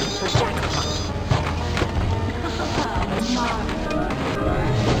genie for jackpot.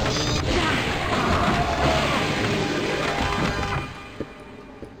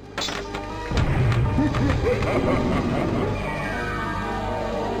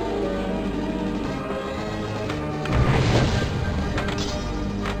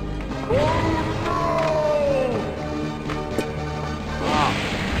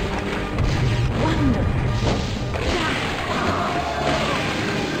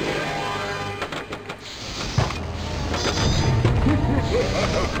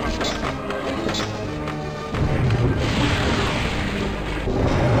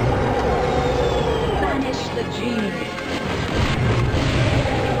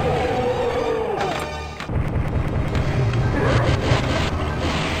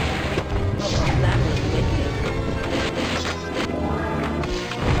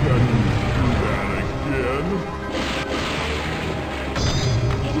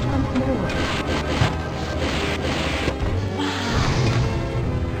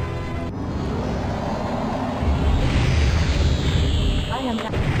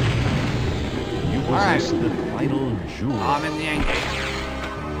 jour. I'm in the end game.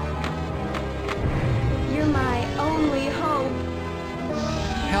 You're my only hope.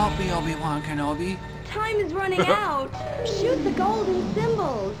 Help me, Obi-Wan Kenobi. Time is running out. Shoot the golden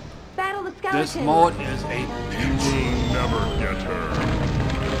symbols. Battle the skeletons. This mode is a pinch. You'll never get her.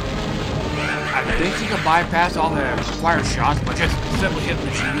 I think you can bypass all the required shots, but just simply hit the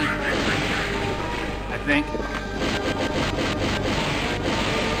genie. I think.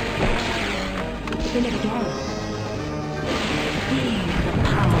 Spin it again. Seize the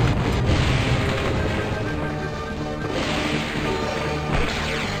power.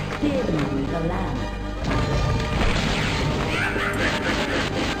 Dim the lamp.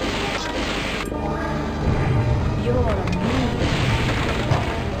 You're me.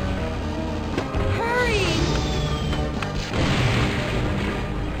 Hurry!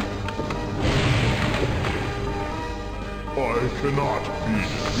 I cannot be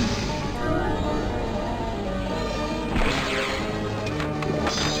defeated.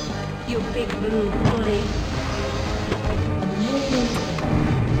 You big blue bully.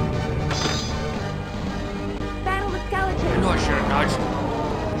 Battle the skeleton. I know I should have nudged.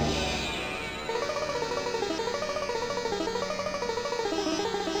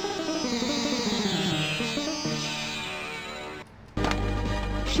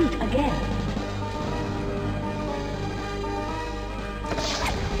 Shoot again.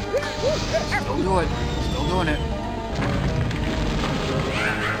 Still do it. Still doing it.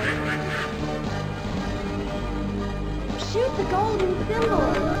 Shoot the golden symbol.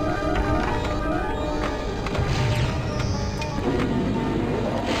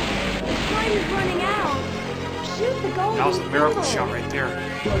 Time is running out. Shoot the golden That was a miracle symbol. shot right there.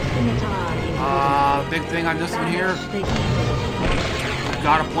 Your scimitar is Big thing on this one here.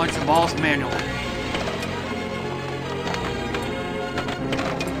 Gotta punch the balls manually.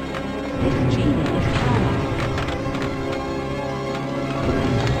 This genie is power.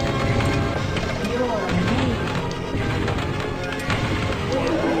 You're amazing.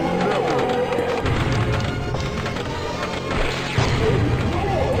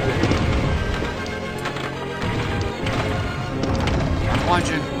 I'm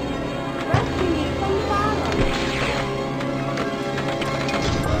punching. Rescue me from the bottom.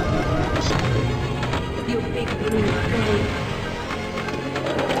 You big blue bully.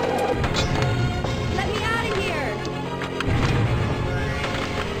 Let me out of here.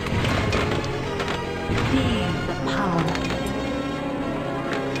 Seize the power.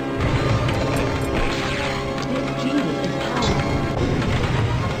 This genie is power.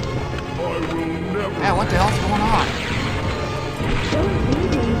 I will never. Man, what the hell's going on? Don't leave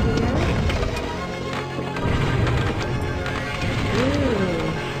me here. Ooh,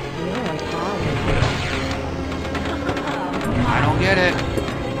 you're a coward. I don't get it.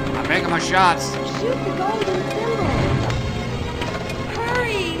 I'm making my shots. Shoot the golden symbol.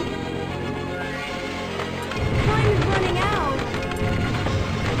 Hurry! Time is running out.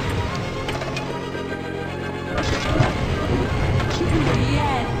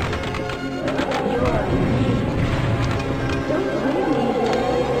 Yes. You're me. Don't leave me here.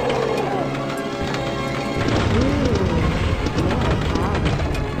 Ooh, you're a coward.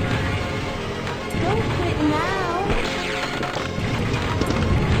 Don't quit now.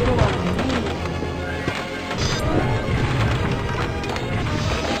 You're me.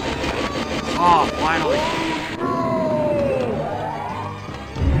 Oh, finally.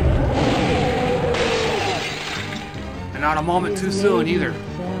 And not a moment too soon either. So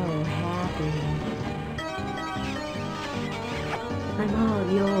happy. I'm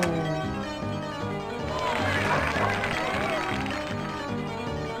all yours.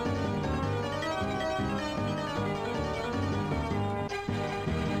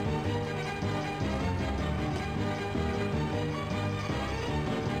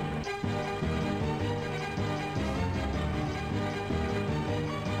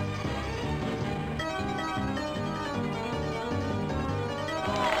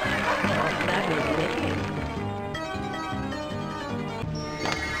 That was wicked.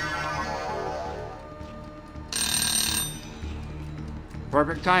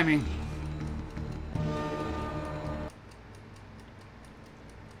 Perfect timing.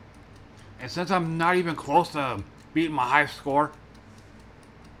 And since I'm not even close to beating my high score,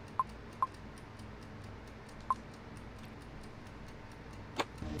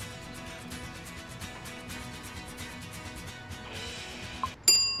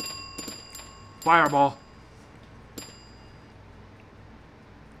 fireball.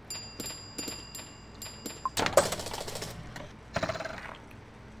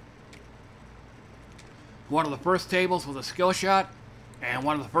 One of the first tables with a skill shot, and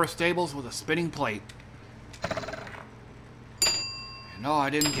one of the first tables with a spinning plate. No,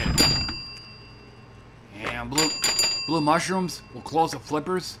 I didn't get it. And blue mushrooms will close the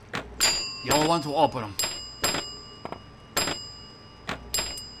flippers. Yellow ones will open them.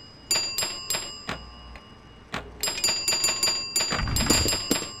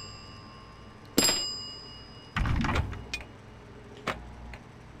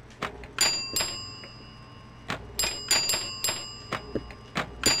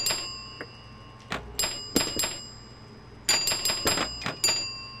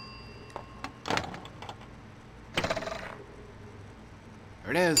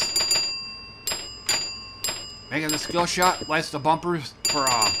 There it is. Making the skill shot, lights the bumpers for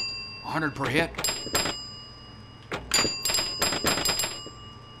 100 per hit.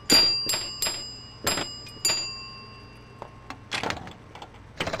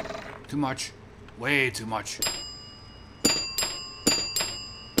 Too much. Way too much.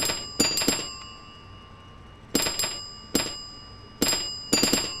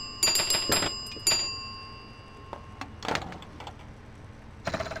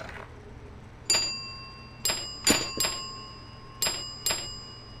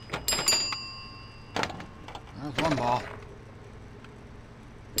 There's one ball.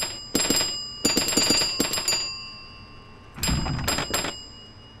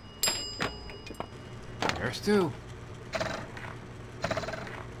 There's two.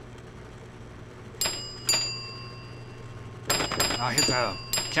 Now hit the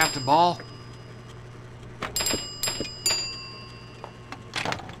captain ball.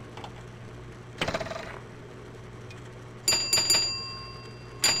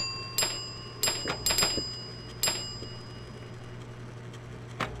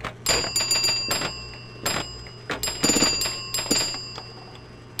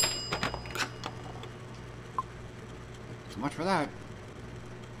 So much for that.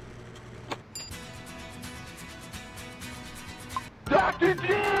 Dr. J!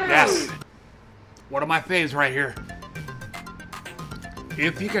 Yes! One of my faves right here.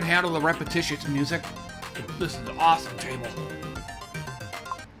 If you can handle the repetitious music, this is an awesome table.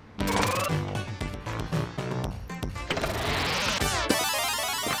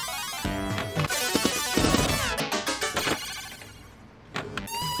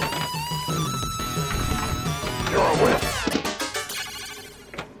 You're a win.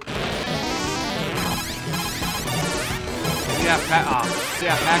 See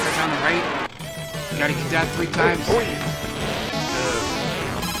that package on the right? You gotta get that 3 times.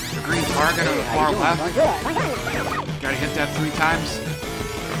 The green target on the far left. You gotta hit that 3 times.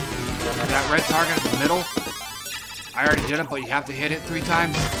 That red target in the middle. I already did it, but you have to hit it 3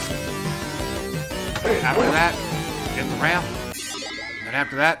 times. After that, hit the ramp. And then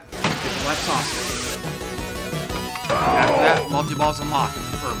after that, hit the left saucer. After that, multi-ball's unlocked.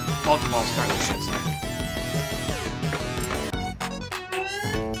 Or multi-ball start, I should say.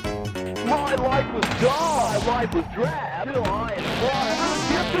 My life was dull. My life was drab. Till I inspired. I'm a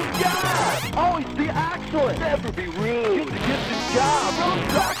gifted job. Always be excellent. Never be rude. It's a gifted job. Don't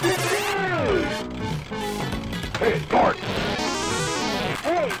talk to news. Hey, Bart.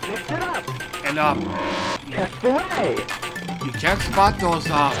 Hey, mix it up. And Catch the ray. you can't spot those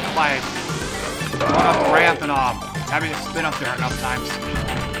by going up the ramp and having to spin up there enough times.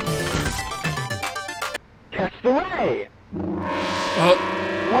 Catch the ray. Whoa!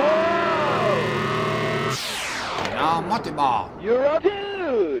 Now multi-ball. You're a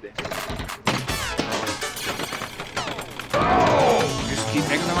dude. Just keep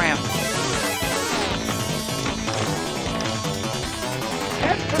making the ramp.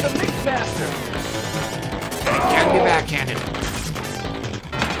 Head for the mix master. And it can be backhanded.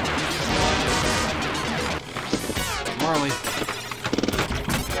 Morley.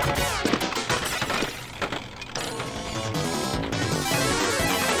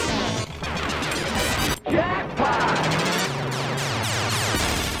 Jackpot.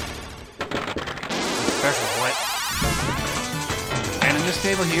 Special what? And in this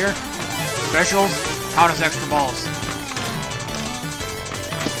table here, specials count as extra balls.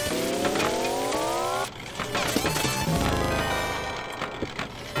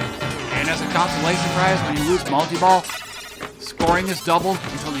 And as a consolation prize, when you lose multi-ball, scoring is doubled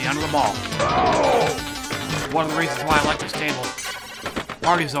until the end of the ball. One of the reasons why I like this table.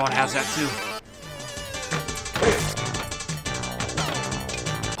 Party Zone has that too.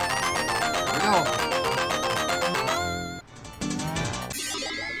 Here we go.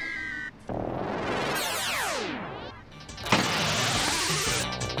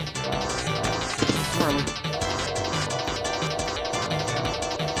 Early.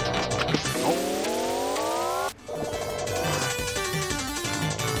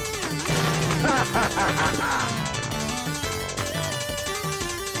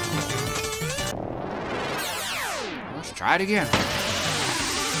 Try it again.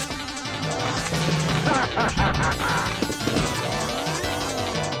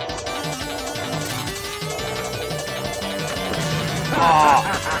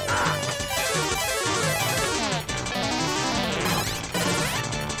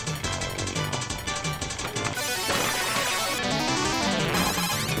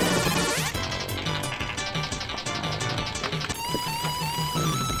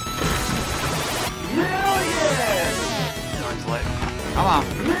 Come on.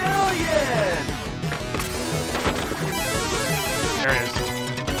 Million! There it is.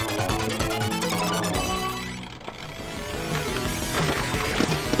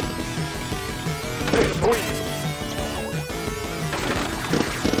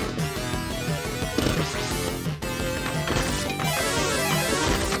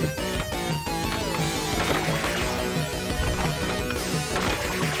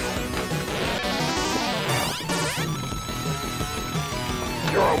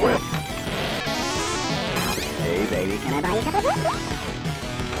 You're a whip. Hey, baby, can I buy you a cup of coffee?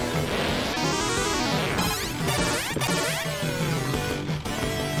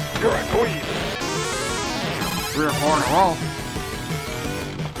 You're a queen. 3 or 4 in a row.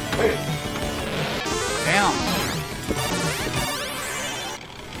 Hey. Damn.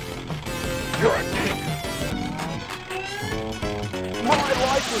 You're a king. My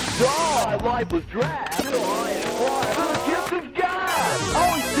life was dull. My life was drab. Till I acquired the gift of God.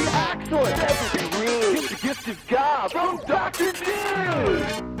 Always be excellent. Never be rude. Get the gift of God from Dr. Dude.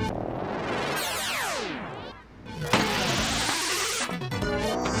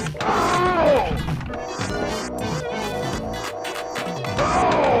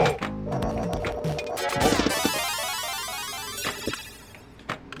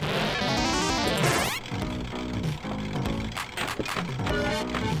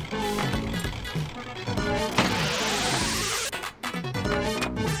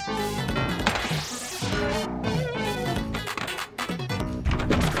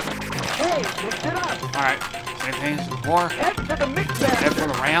 Alright, same thing as before. Head for the mix-master. Head for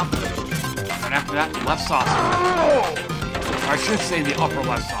the ramp. And after that, left saucer. Or I should say the upper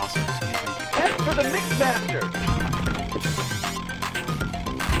left saucer. Head for the mix-master.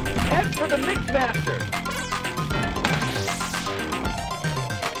 Head for the mix-master.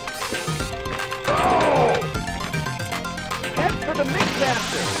 Head for the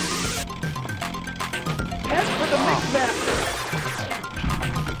mix-master. Head for the mix-master.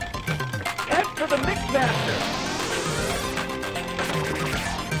 Head for the mix-master.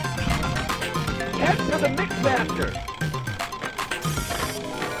 Head for the mix-master.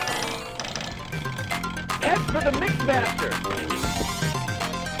 Head for the mix-master.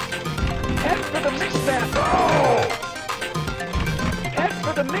 Head for the mix-master. Head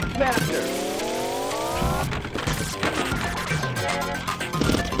for the mix-master.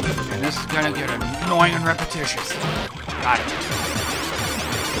 And this is gonna get annoying and repetitious. Got it.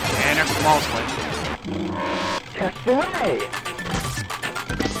 And extra ball split. Catch the ray.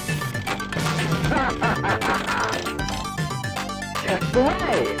 Catch the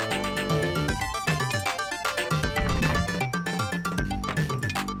ray.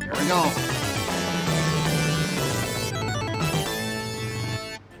 Here we go.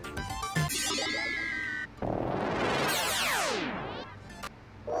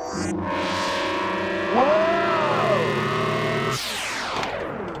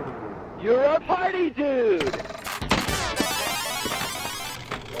 You're a party dude!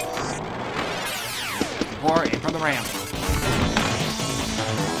 Or aim for the ramp.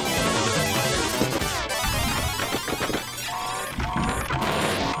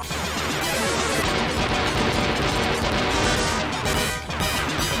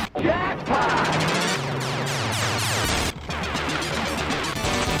 Jackpot!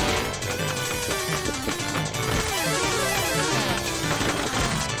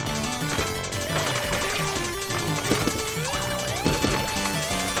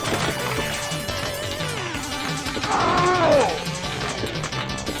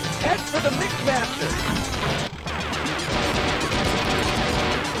 Head for the mix-master!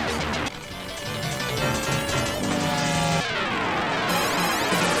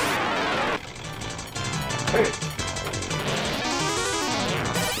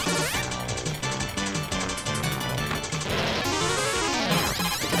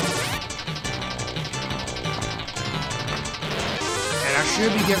 And I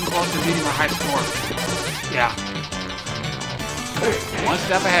should be getting close to beating my high score. Yeah. One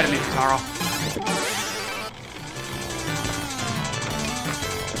step ahead of me, Carl.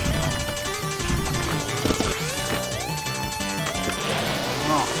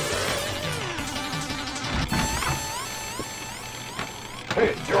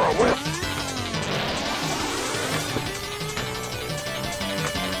 Hey, you're a whip.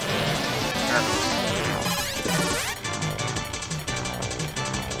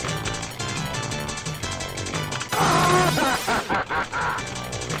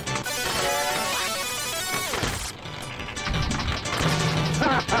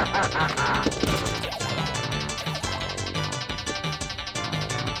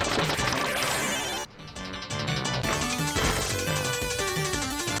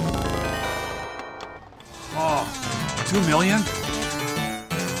 Oh, 2 million?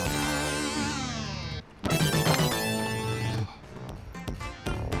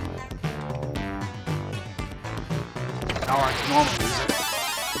 Alright, normal music.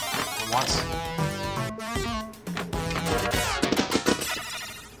 For once.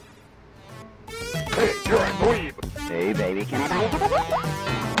 Hey, you're a dweeb. Hey, baby, can I buy you a cup of coffee?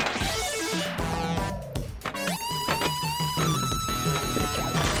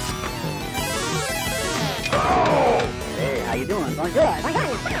 Hey, how you doing? Bonjour.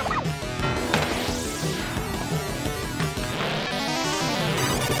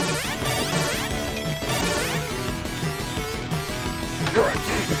 You're a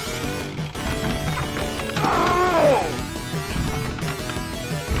geek. Oh!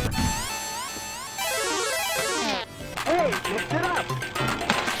 Hey, lift it up.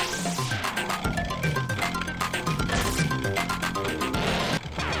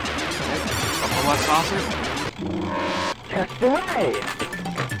 Couple less saucer? Test away.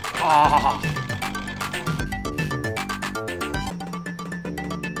 Ah.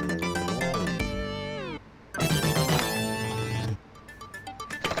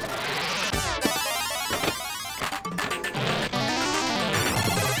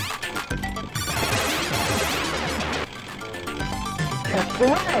 Test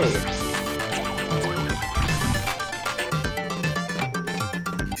away.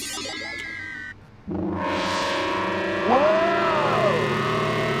 Oh,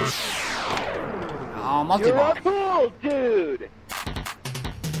 You're a multi-ball. fool, dude.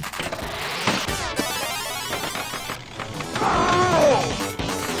 Oh!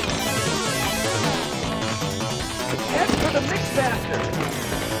 Head for the mix master.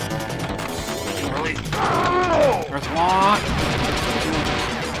 Really? Oh! First one.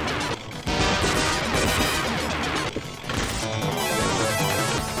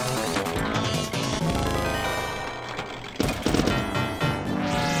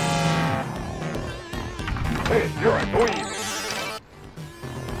 Hey, you're a dweeb.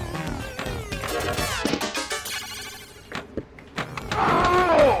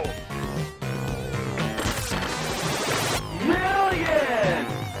 Oh! Million!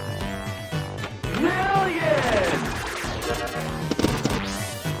 Million!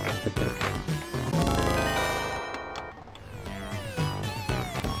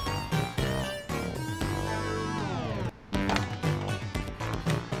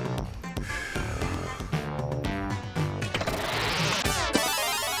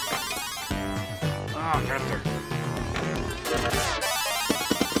 Oh, character.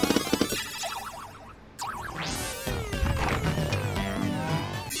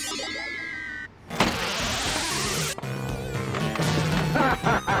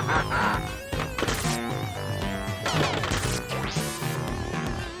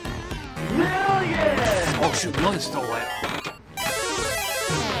 Million! Oh shoot, Million stole it.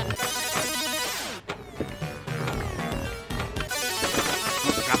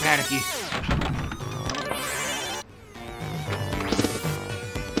 Oh, got panicky.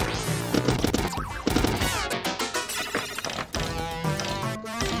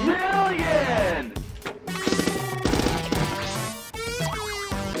 Million!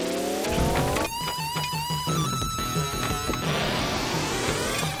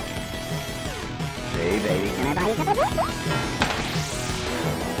 Hey, baby, can I buy you a cup of coffee?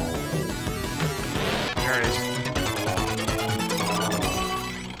 There it is.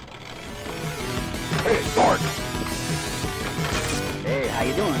 Hey, Dark. Hey, how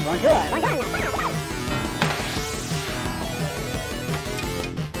you doing? Bonjour.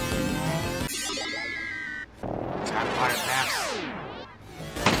 Tap fire pass.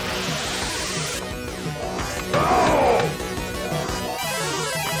 Oh!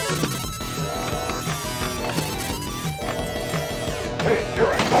 Hey,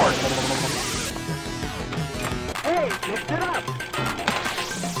 you're a Dark. Hey, lift it up.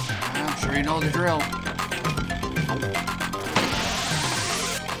 I'm sure you know the drill.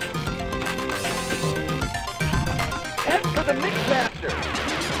 Head for the mix master.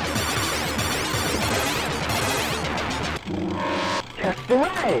 Test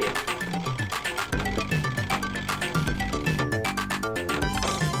away.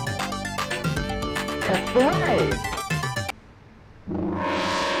 That's right.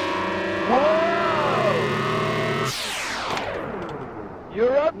 Whoa!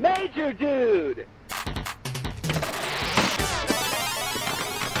 You're a major dude.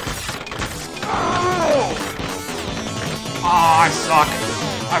 Oh, I suck.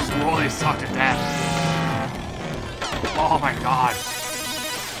 I really sucked at that. Oh my god.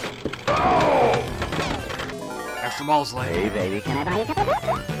 Oh! Extra balls late. Hey, baby, can I buy you a cup of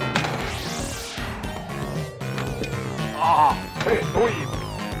water? Oh. Hey, sweet.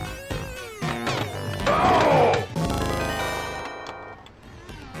 Oh!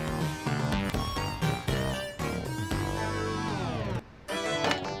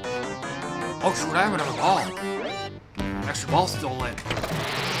 Oh shoot, I have another ball. Extra ball still lit.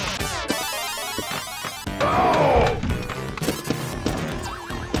 Oh!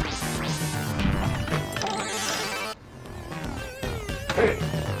 Hey.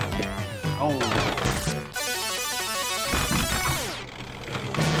 Oh.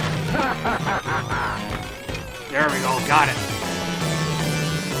 There we go, got it.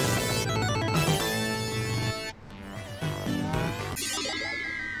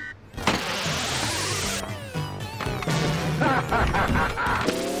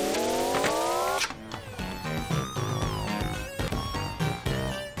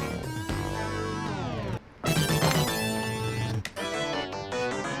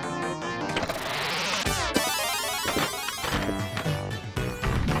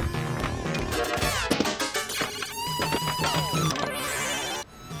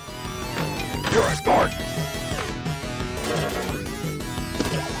 You're a dork.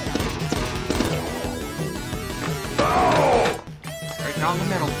 Right down the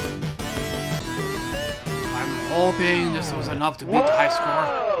middle. I'm hoping this was enough to beat the high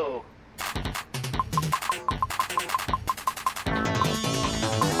score.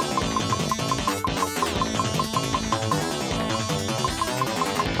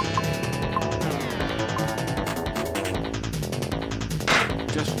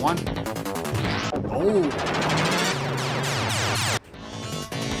 Just one. Oh.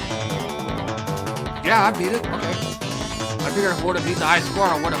 Yeah, I beat it. Okay. I figured if I would have beat the high score,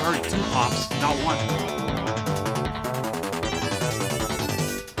 I would have heard 2 pops, not 1.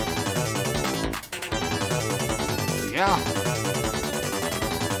 Yeah.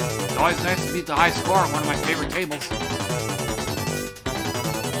 It's always nice to beat the high score on one of my favorite tables.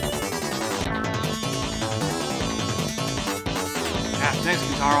 Yeah, thanks,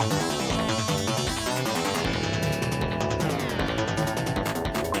 Guitaro.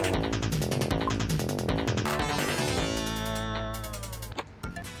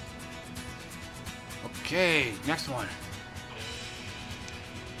 Okay, next one.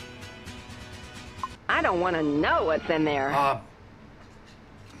 I don't want to know what's in there.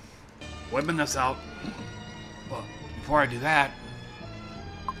 Whipping this out. But before I do that,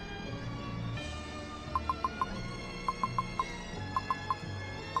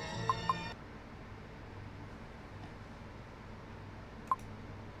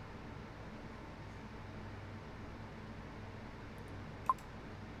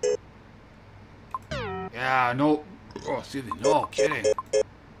 yeah, no. Oh, excuse me. No kidding.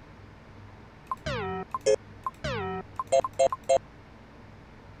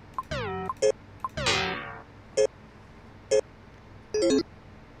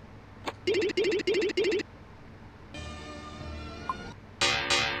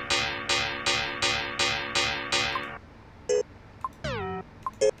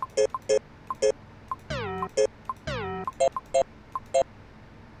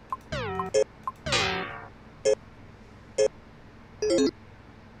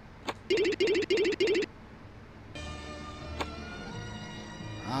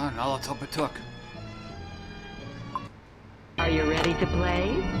 Now let's hope it took. Are you ready to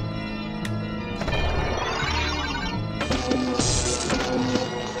play?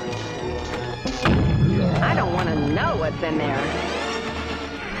 I don't want to know what's in there.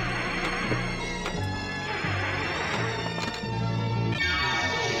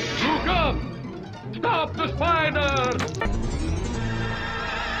 Look up! Stop the spider!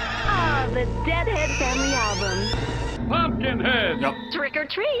 Ah, the Deadhead family album. Pumpkinhead! Yep. Trick or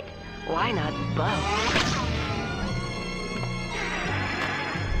treat? Why not both?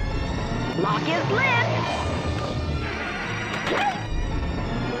 Lock is lit!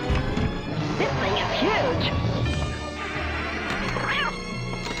 This thing is huge!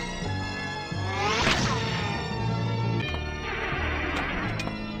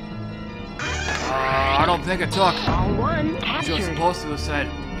 I don't think it took. All one captured. She was supposed to have said,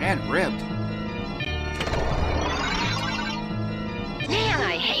 and ribbed. Man,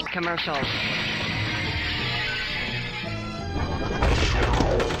 I hate commercials.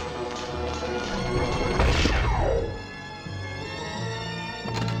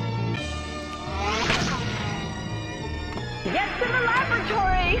 Get to the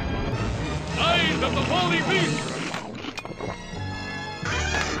laboratory! Eyes of the holy beast!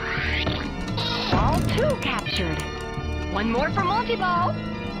 Ball 2 captured. One more for multi-ball.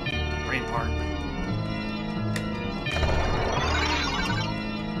 Brain part.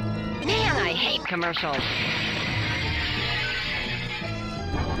 Man, I hate commercials.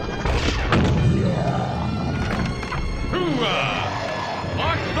 Hoorah!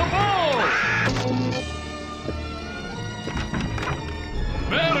 Watch the ball!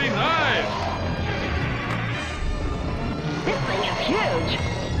 Very nice! This thing is huge!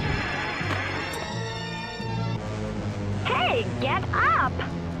 Hey, get up!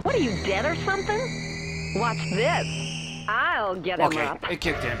 What are you, dead or something? Watch this. I'll get him Okay, up. it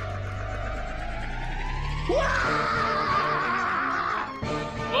kicked in.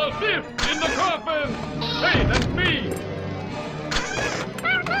 A fifth in the coffin! Hey, that's me!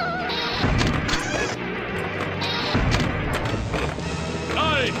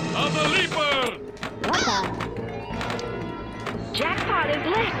 Night of the Leaper! What the? Jackpot is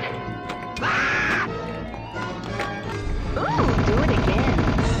lit! Ooh, do it again.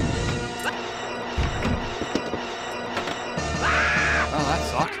 Oh, that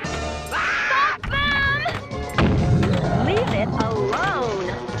sucked. Stop them! Leave it alone!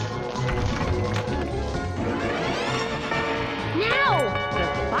 Now! The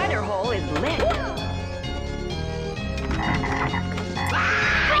spider hole is lit.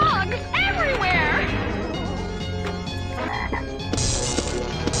 Frogs everywhere!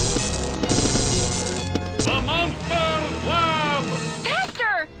 The Monster Lab!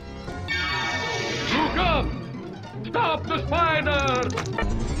 Faster! Look up! Stop the spider!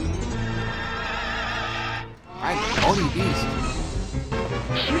 Right, Odie Beast.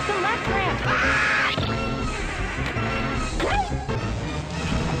 Shoot the left ramp!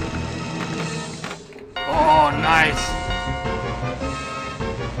 Oh, nice.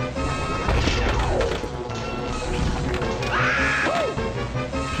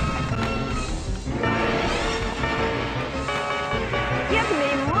 Give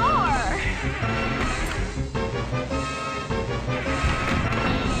me more!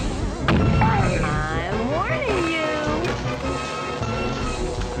 I'm warning you!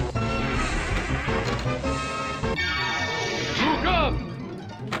 Look up!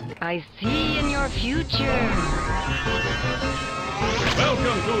 I see in your future.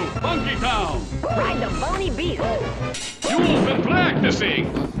 Welcome to Funky Town! Ride the bony beast! You've been practicing!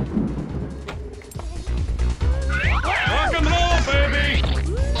 Rock and roll, baby!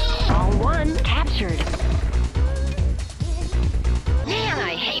 All 1 captured. Man,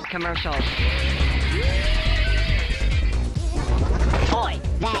 I hate commercials. Oi,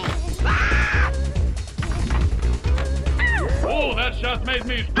 bang. Oh, that shot made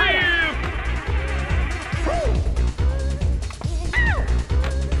me scream!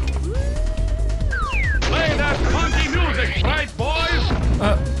 Play that funky music, right, boys?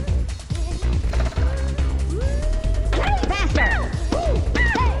 Faster!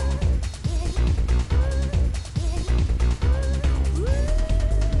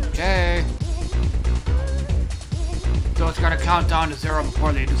 Okay. So it's gotta count down to 0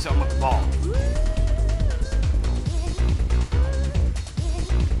 before they do something with the ball.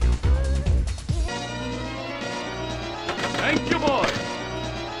 Thank you, boys!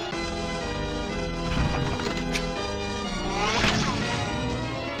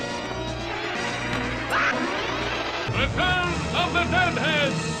 Return of the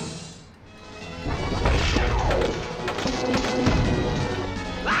Deadheads!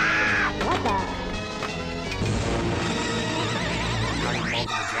 What the?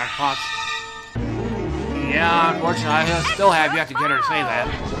 Multiple jackpots. Yeah, unfortunately, I still have yet to get her to say that.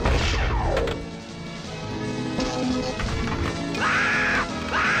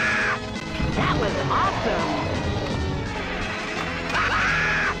 That was awesome!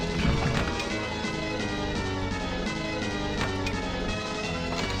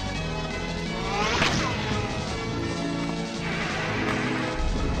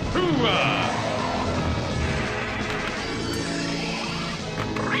 Hoorah!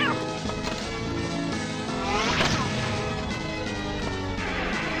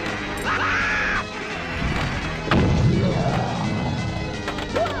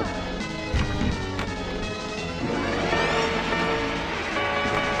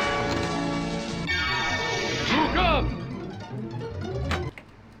 Look up!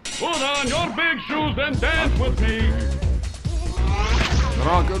 Put on your big shoes and dance with me!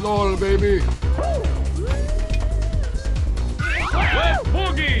 Rock and roll, baby. Let's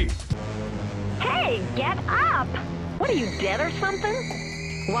boogie! Hey, get up! What are you, dead or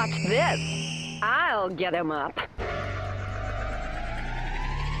something? Watch this. I'll get him up.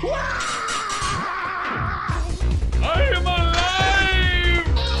 I am alive!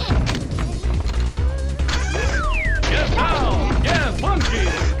 Get down! Yeah, monkey!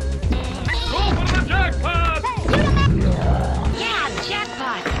 Go for the jackpot! Yeah,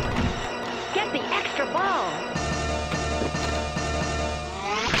 jackpot! Get the extra ball!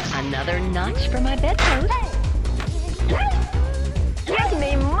 Another notch for my bedpost. Give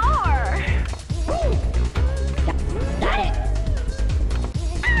me more! Got it.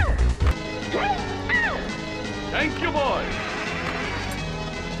 Thank you, boy!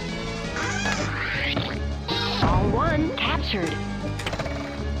 All one captured.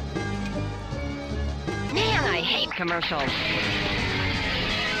 Man, I hate commercials.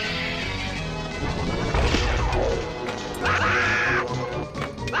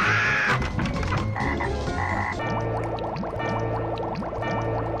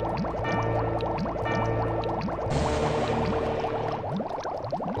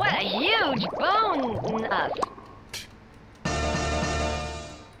 What a huge bonus!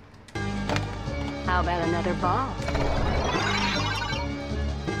 How about another ball?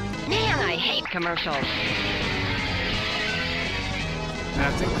 Man, I hate commercials. And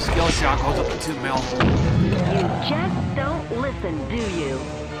I think the skill shot goes up to 2 mil. You just don't listen, do you?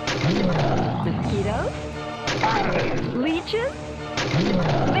 Mosquitoes? Leeches?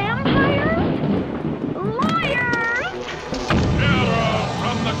 Vampires? Liars! Error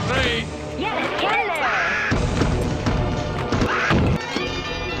from the crate! Get it in there!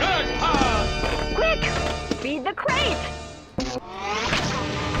 Jackpot! Quick! Feed the crate!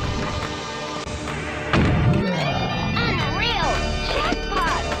 Unreal!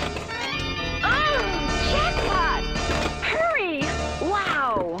 Jackpot! Oh, jackpot! Hurry!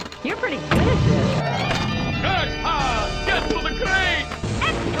 Wow! You're pretty good at this. Jackpot! Get to the crate!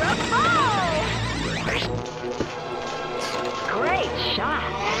 Extra ball! Great shot!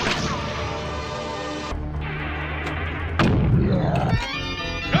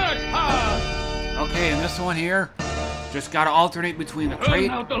 Jackpot! Okay, and this one here, just gotta alternate between the crate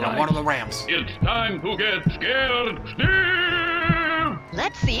out the and lights. one of the ramps. It's time to get scared stiff!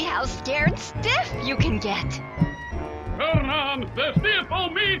 Let's see how scared stiff you can get. Turn on the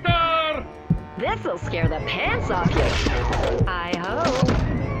stiff-o-meter! This'll scare the pants off you. I hope.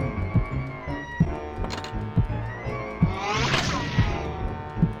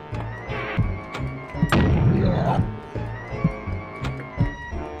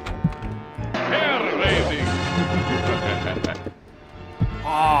 Hair raising!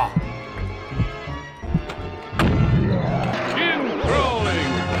 Oh, Skin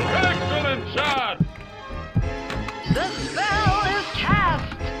crawling! Excellent shot! The spell is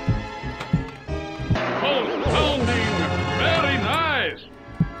cast. Pulse pounding! Very nice!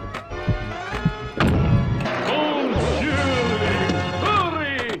 Bone chilling!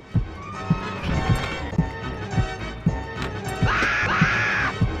 Hurry!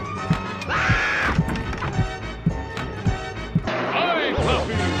 Eye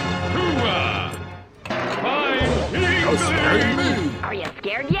puffing! Hooah! Fine tingling! Are you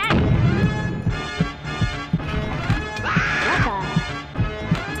scared yet?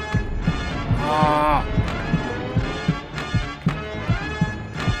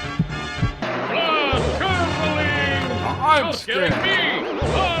 Blood curdling! I'm You're scaring scared. me!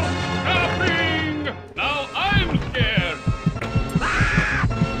 Blood snapping! Now I'm scared!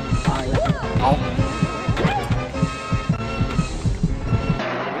 Oh,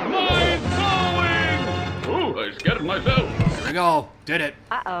 Mind blowing! Ooh, I scared myself! here we go. Did it.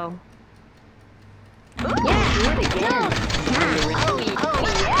 Uh-oh. Yeah, do it again. Oh,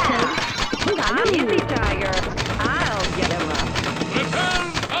 yeah. I'm easy, Tiger. I'll get him up. Return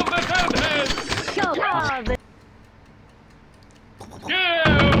of the Deadhead! Go, the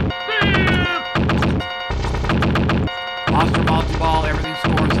Yeah! Thief! Monster multi-ball, everything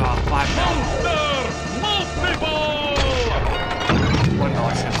scores 5 mil. Monster! Multi-ball!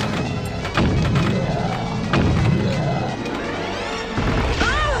 $1 ships.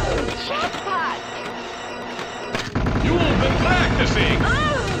 Oh, jackpot! You've been practicing! Oh,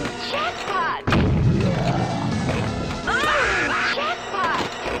 jackpot! Oh, jackpot!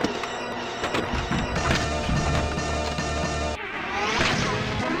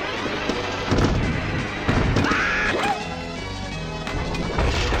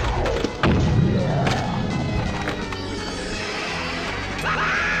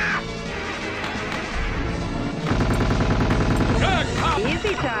 Jackpot!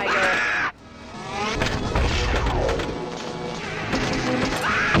 Easy, Tiger.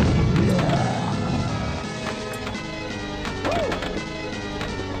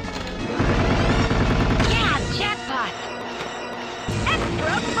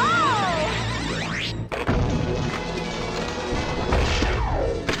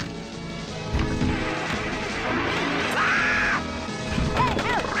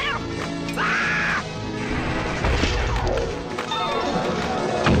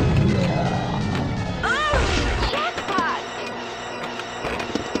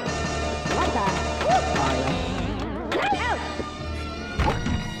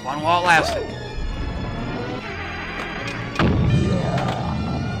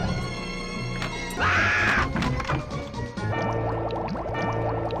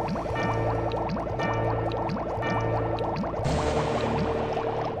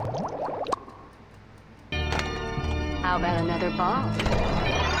 ball.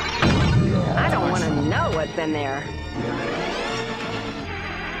 I don't want to know what's in there.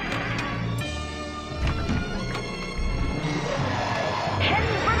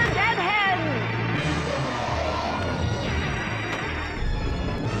 Heading for the deadhead!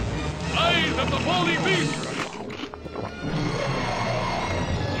 Eyes of the holy beast!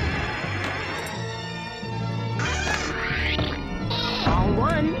 Ball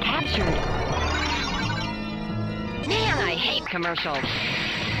one captured. Man, I hate commercials.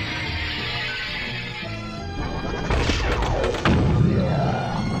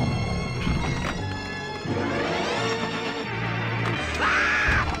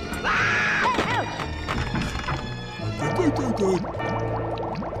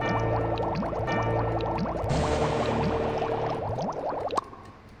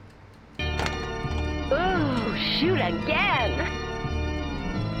 Ooh, shoot again!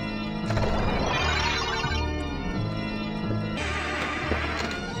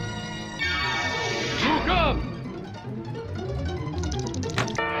 Look up!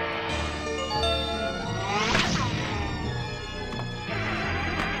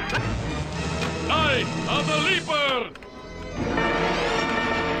 Eye of the leaper!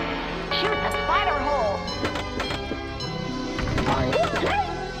 Shoot the spider hole!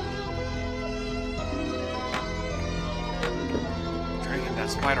 Try to get that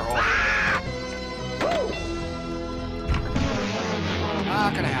spider hole.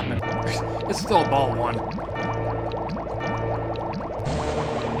 Not gonna happen. It's still ball one.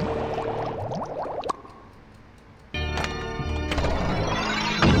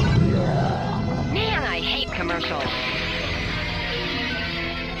 Man, I hate commercials.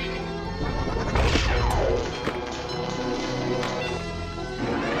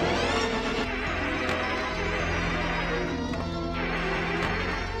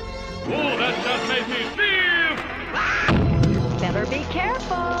 Oh, that just made me feel! Better be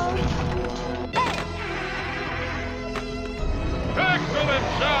careful. Excellent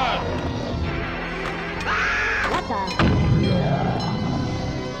shot! What the?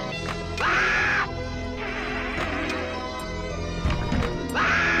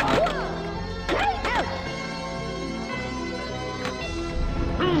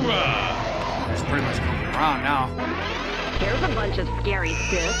 Hoorah! It's pretty much going around now. Here's a bunch of scary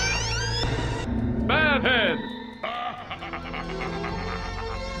sticks. Bad head!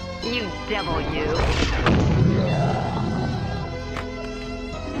 You devil, you.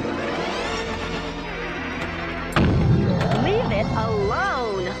 Leave it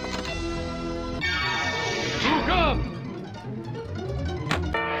alone. Look up!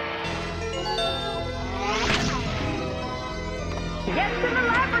 Get to the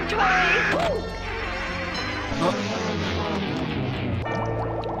laboratory.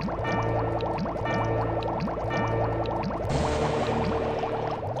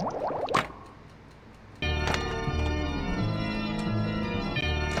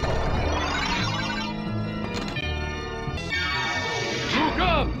 Look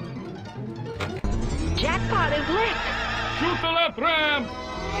up! Jackpot is lit. Shoot the left ramp!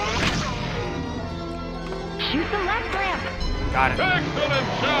 Shoot the left ramp. Got it. Excellent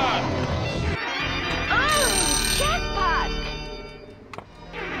shot! Oh, jackpot!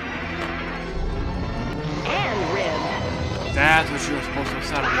 And ribbed. That's what you were supposed to have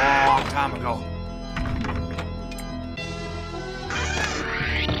said a long time ago.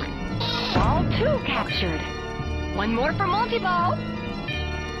 Ball two captured. One more for multi-ball.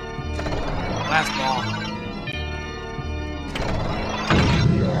 Last ball.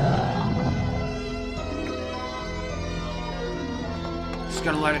 Just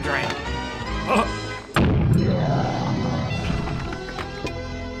gonna let it drain.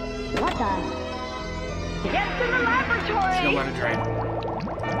 What the? Get to the laboratory. Just gonna let it drain.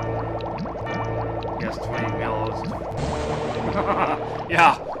 Yes, 20 yellows.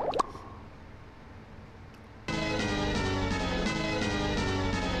 Yeah.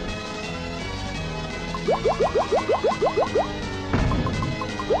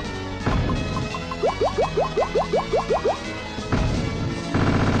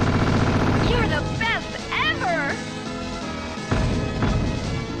 You're the best ever!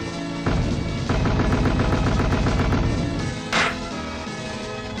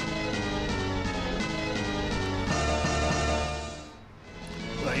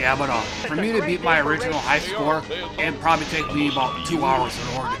 But for me to beat my original high score, it'd probably take me about 2 hours in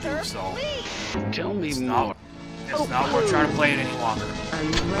order to do so. Tell me more. It's not worth trying to play it any longer.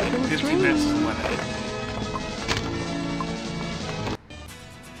 15 minutes is the limit.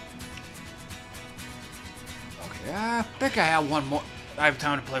 Okay, I think I have one more. I have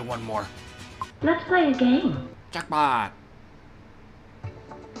time to play one more. Let's play a game. Jackpot.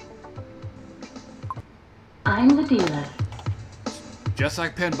 I'm the dealer. Just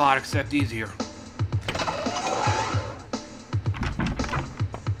like Pinball, except easier.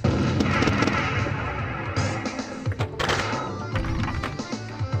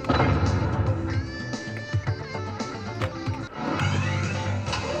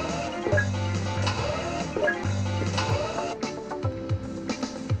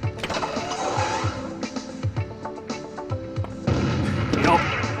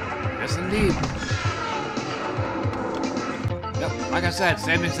 Like I said,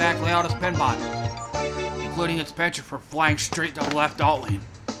 same exact layout as Pinball, including its penchant for flying straight to the left alt lane.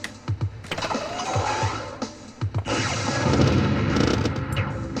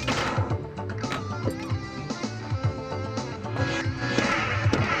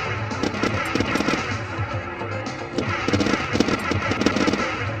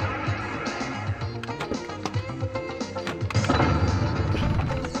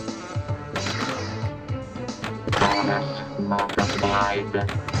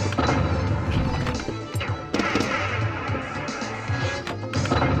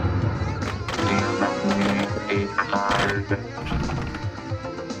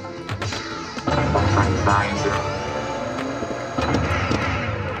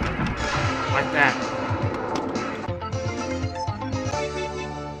 Like that.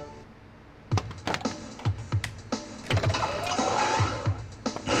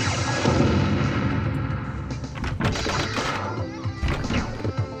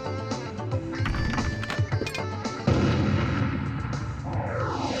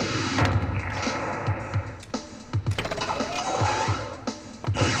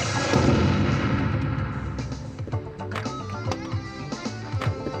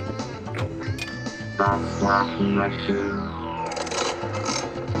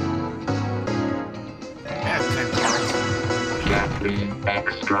 Get the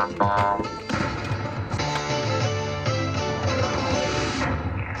extra ball.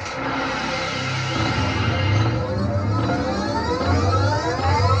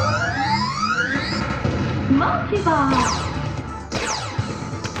 Multi-ball!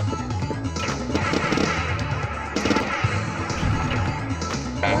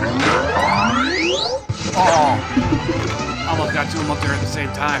 Oh! Almost got two of them up there at the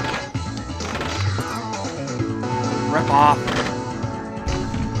same time. Rip off.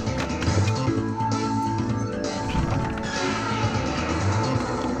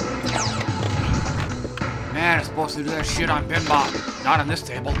 Man, it's supposed to do that shit on Pinball, not on this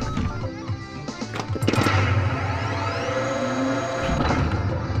table.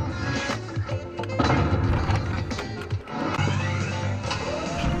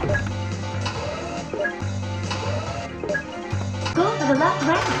 Go to the left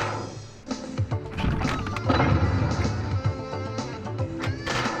ramp.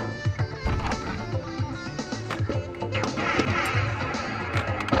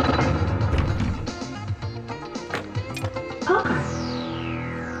 Poker.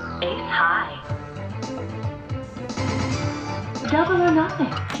 Ace high. Double or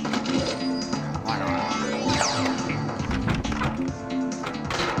nothing.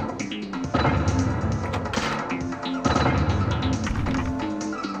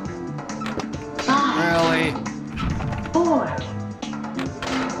 Really? 4,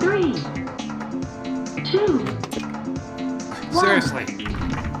 3, 2, 1. Seriously.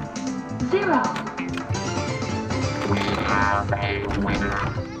 0. We have a winner.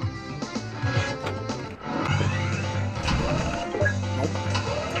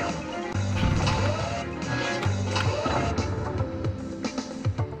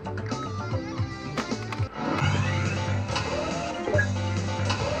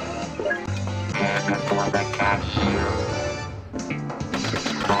 Head for the cashier.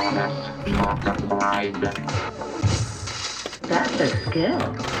 Bonus multiplied. That's a skill.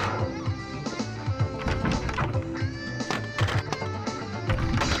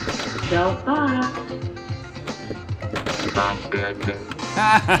 Don't box. Busted.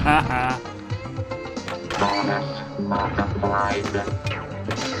 Bonus multiplied.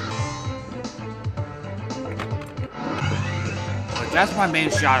 But that's my main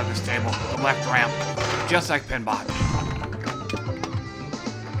shot at this table, the left ramp, just like Pinball.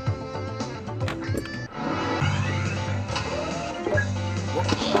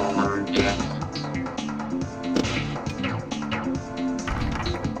 Solar jet.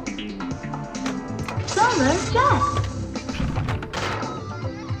 Solar jet.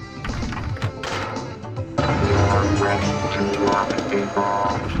 You're ready to rock a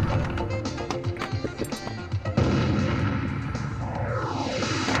ball.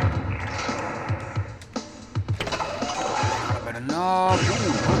 But enough.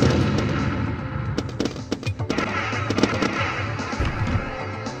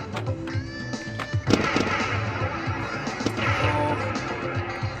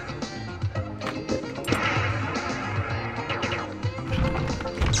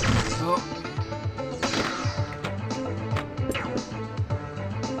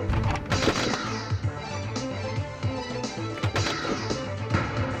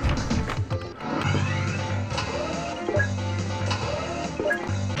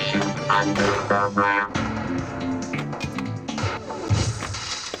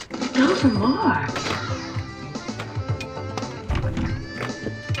 Go for more.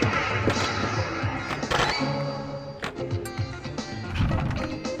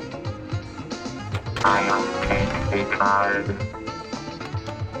 I'll take a card.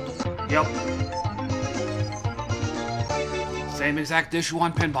 Yep. Same exact issue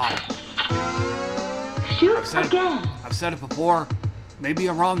on Pinball. Shoot again. I've said it before. Maybe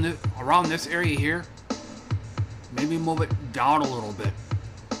around this area here. Maybe move it down a little bit.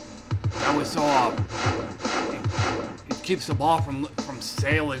 That way, so it keeps the ball from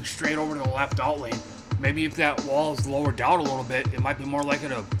sailing straight over to the left out lane. Maybe if that wall is lowered down a little bit, it might be more likely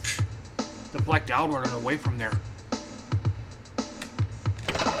to deflect outward and away from there.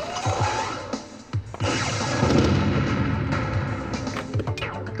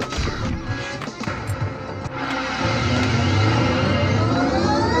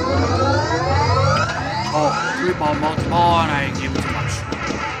 Oh, 3-ball, multi-ball, and I gave it too much.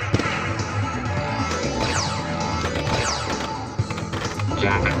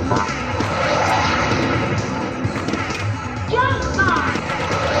 Jackpot.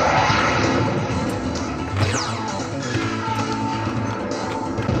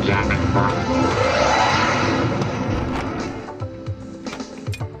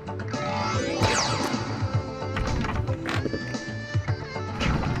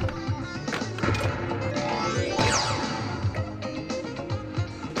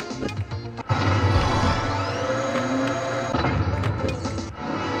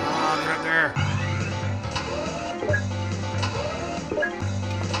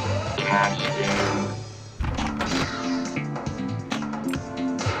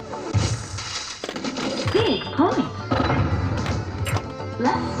 Big point.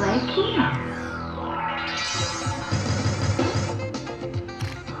 Let's play here.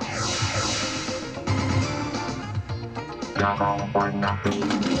 Double or nothing.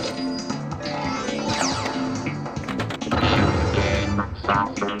 Game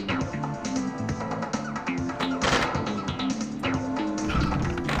saucer.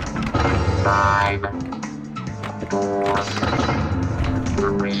 5, 4,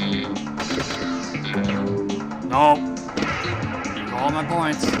 3, 2. Nope. All my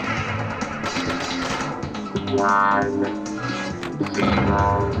points. 1,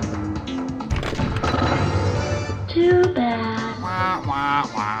 0. Too bad. Wah, wah,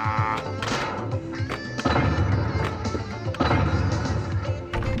 wah.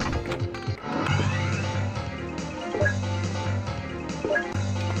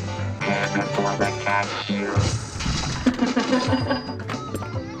 And for the cashier.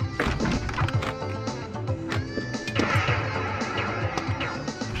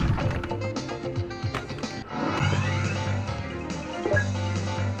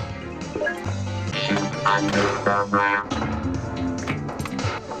 Under the ramp,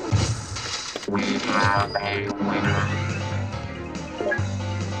 we have a winner.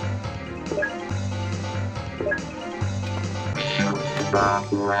 Shoot the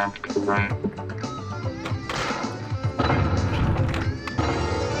left ramp.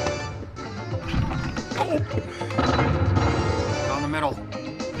 Down the middle.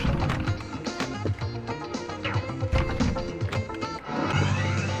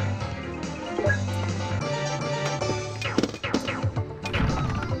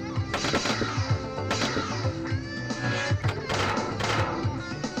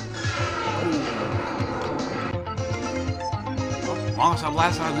 Longest I've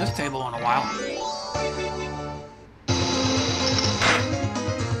lasted on this table in a while.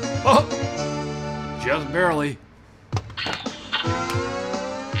 Oh! Just barely.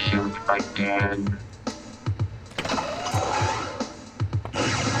 Shoot again.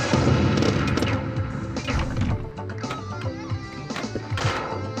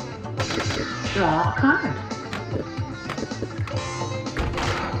 Draw a card.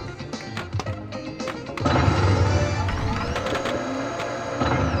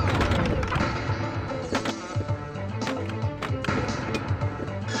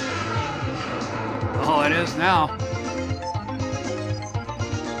 Oh, it is now.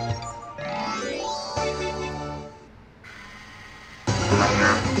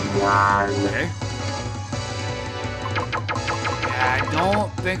 Okay. Yeah, I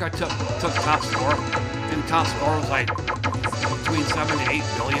don't think I took top score. I think top score was like between 7 to 8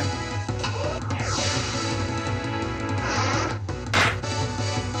 billion.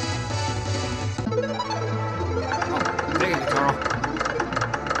 Oh, take it, Carl.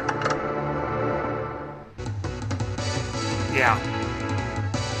 Yeah.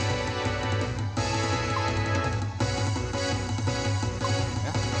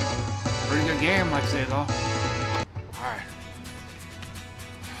 game, I'd say, though. Alright.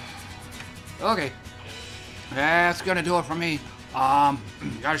 Okay. That's gonna do it for me.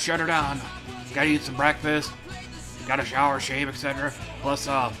 Gotta shut her down. Gotta eat some breakfast. Gotta shower, shave, etc. Plus,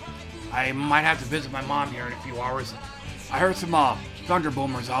 I might have to visit my mom here in a few hours. I heard some, thunder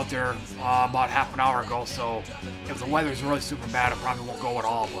boomers out there, about half an hour ago, so if the weather's really super bad, I probably won't go at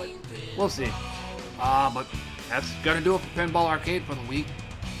all, but we'll see. But that's gonna do it for Pinball Arcade for the week.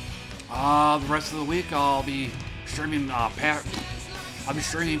 The rest of the week, I'll be streaming, Path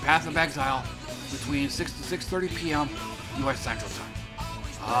of Exile between 6 to 6:30 p.m. U.S. Central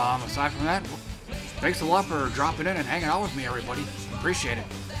Time. Aside from that, thanks a lot for dropping in and hanging out with me, everybody. Appreciate it.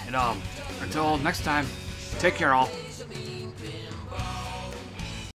 And, until next time, take care, all.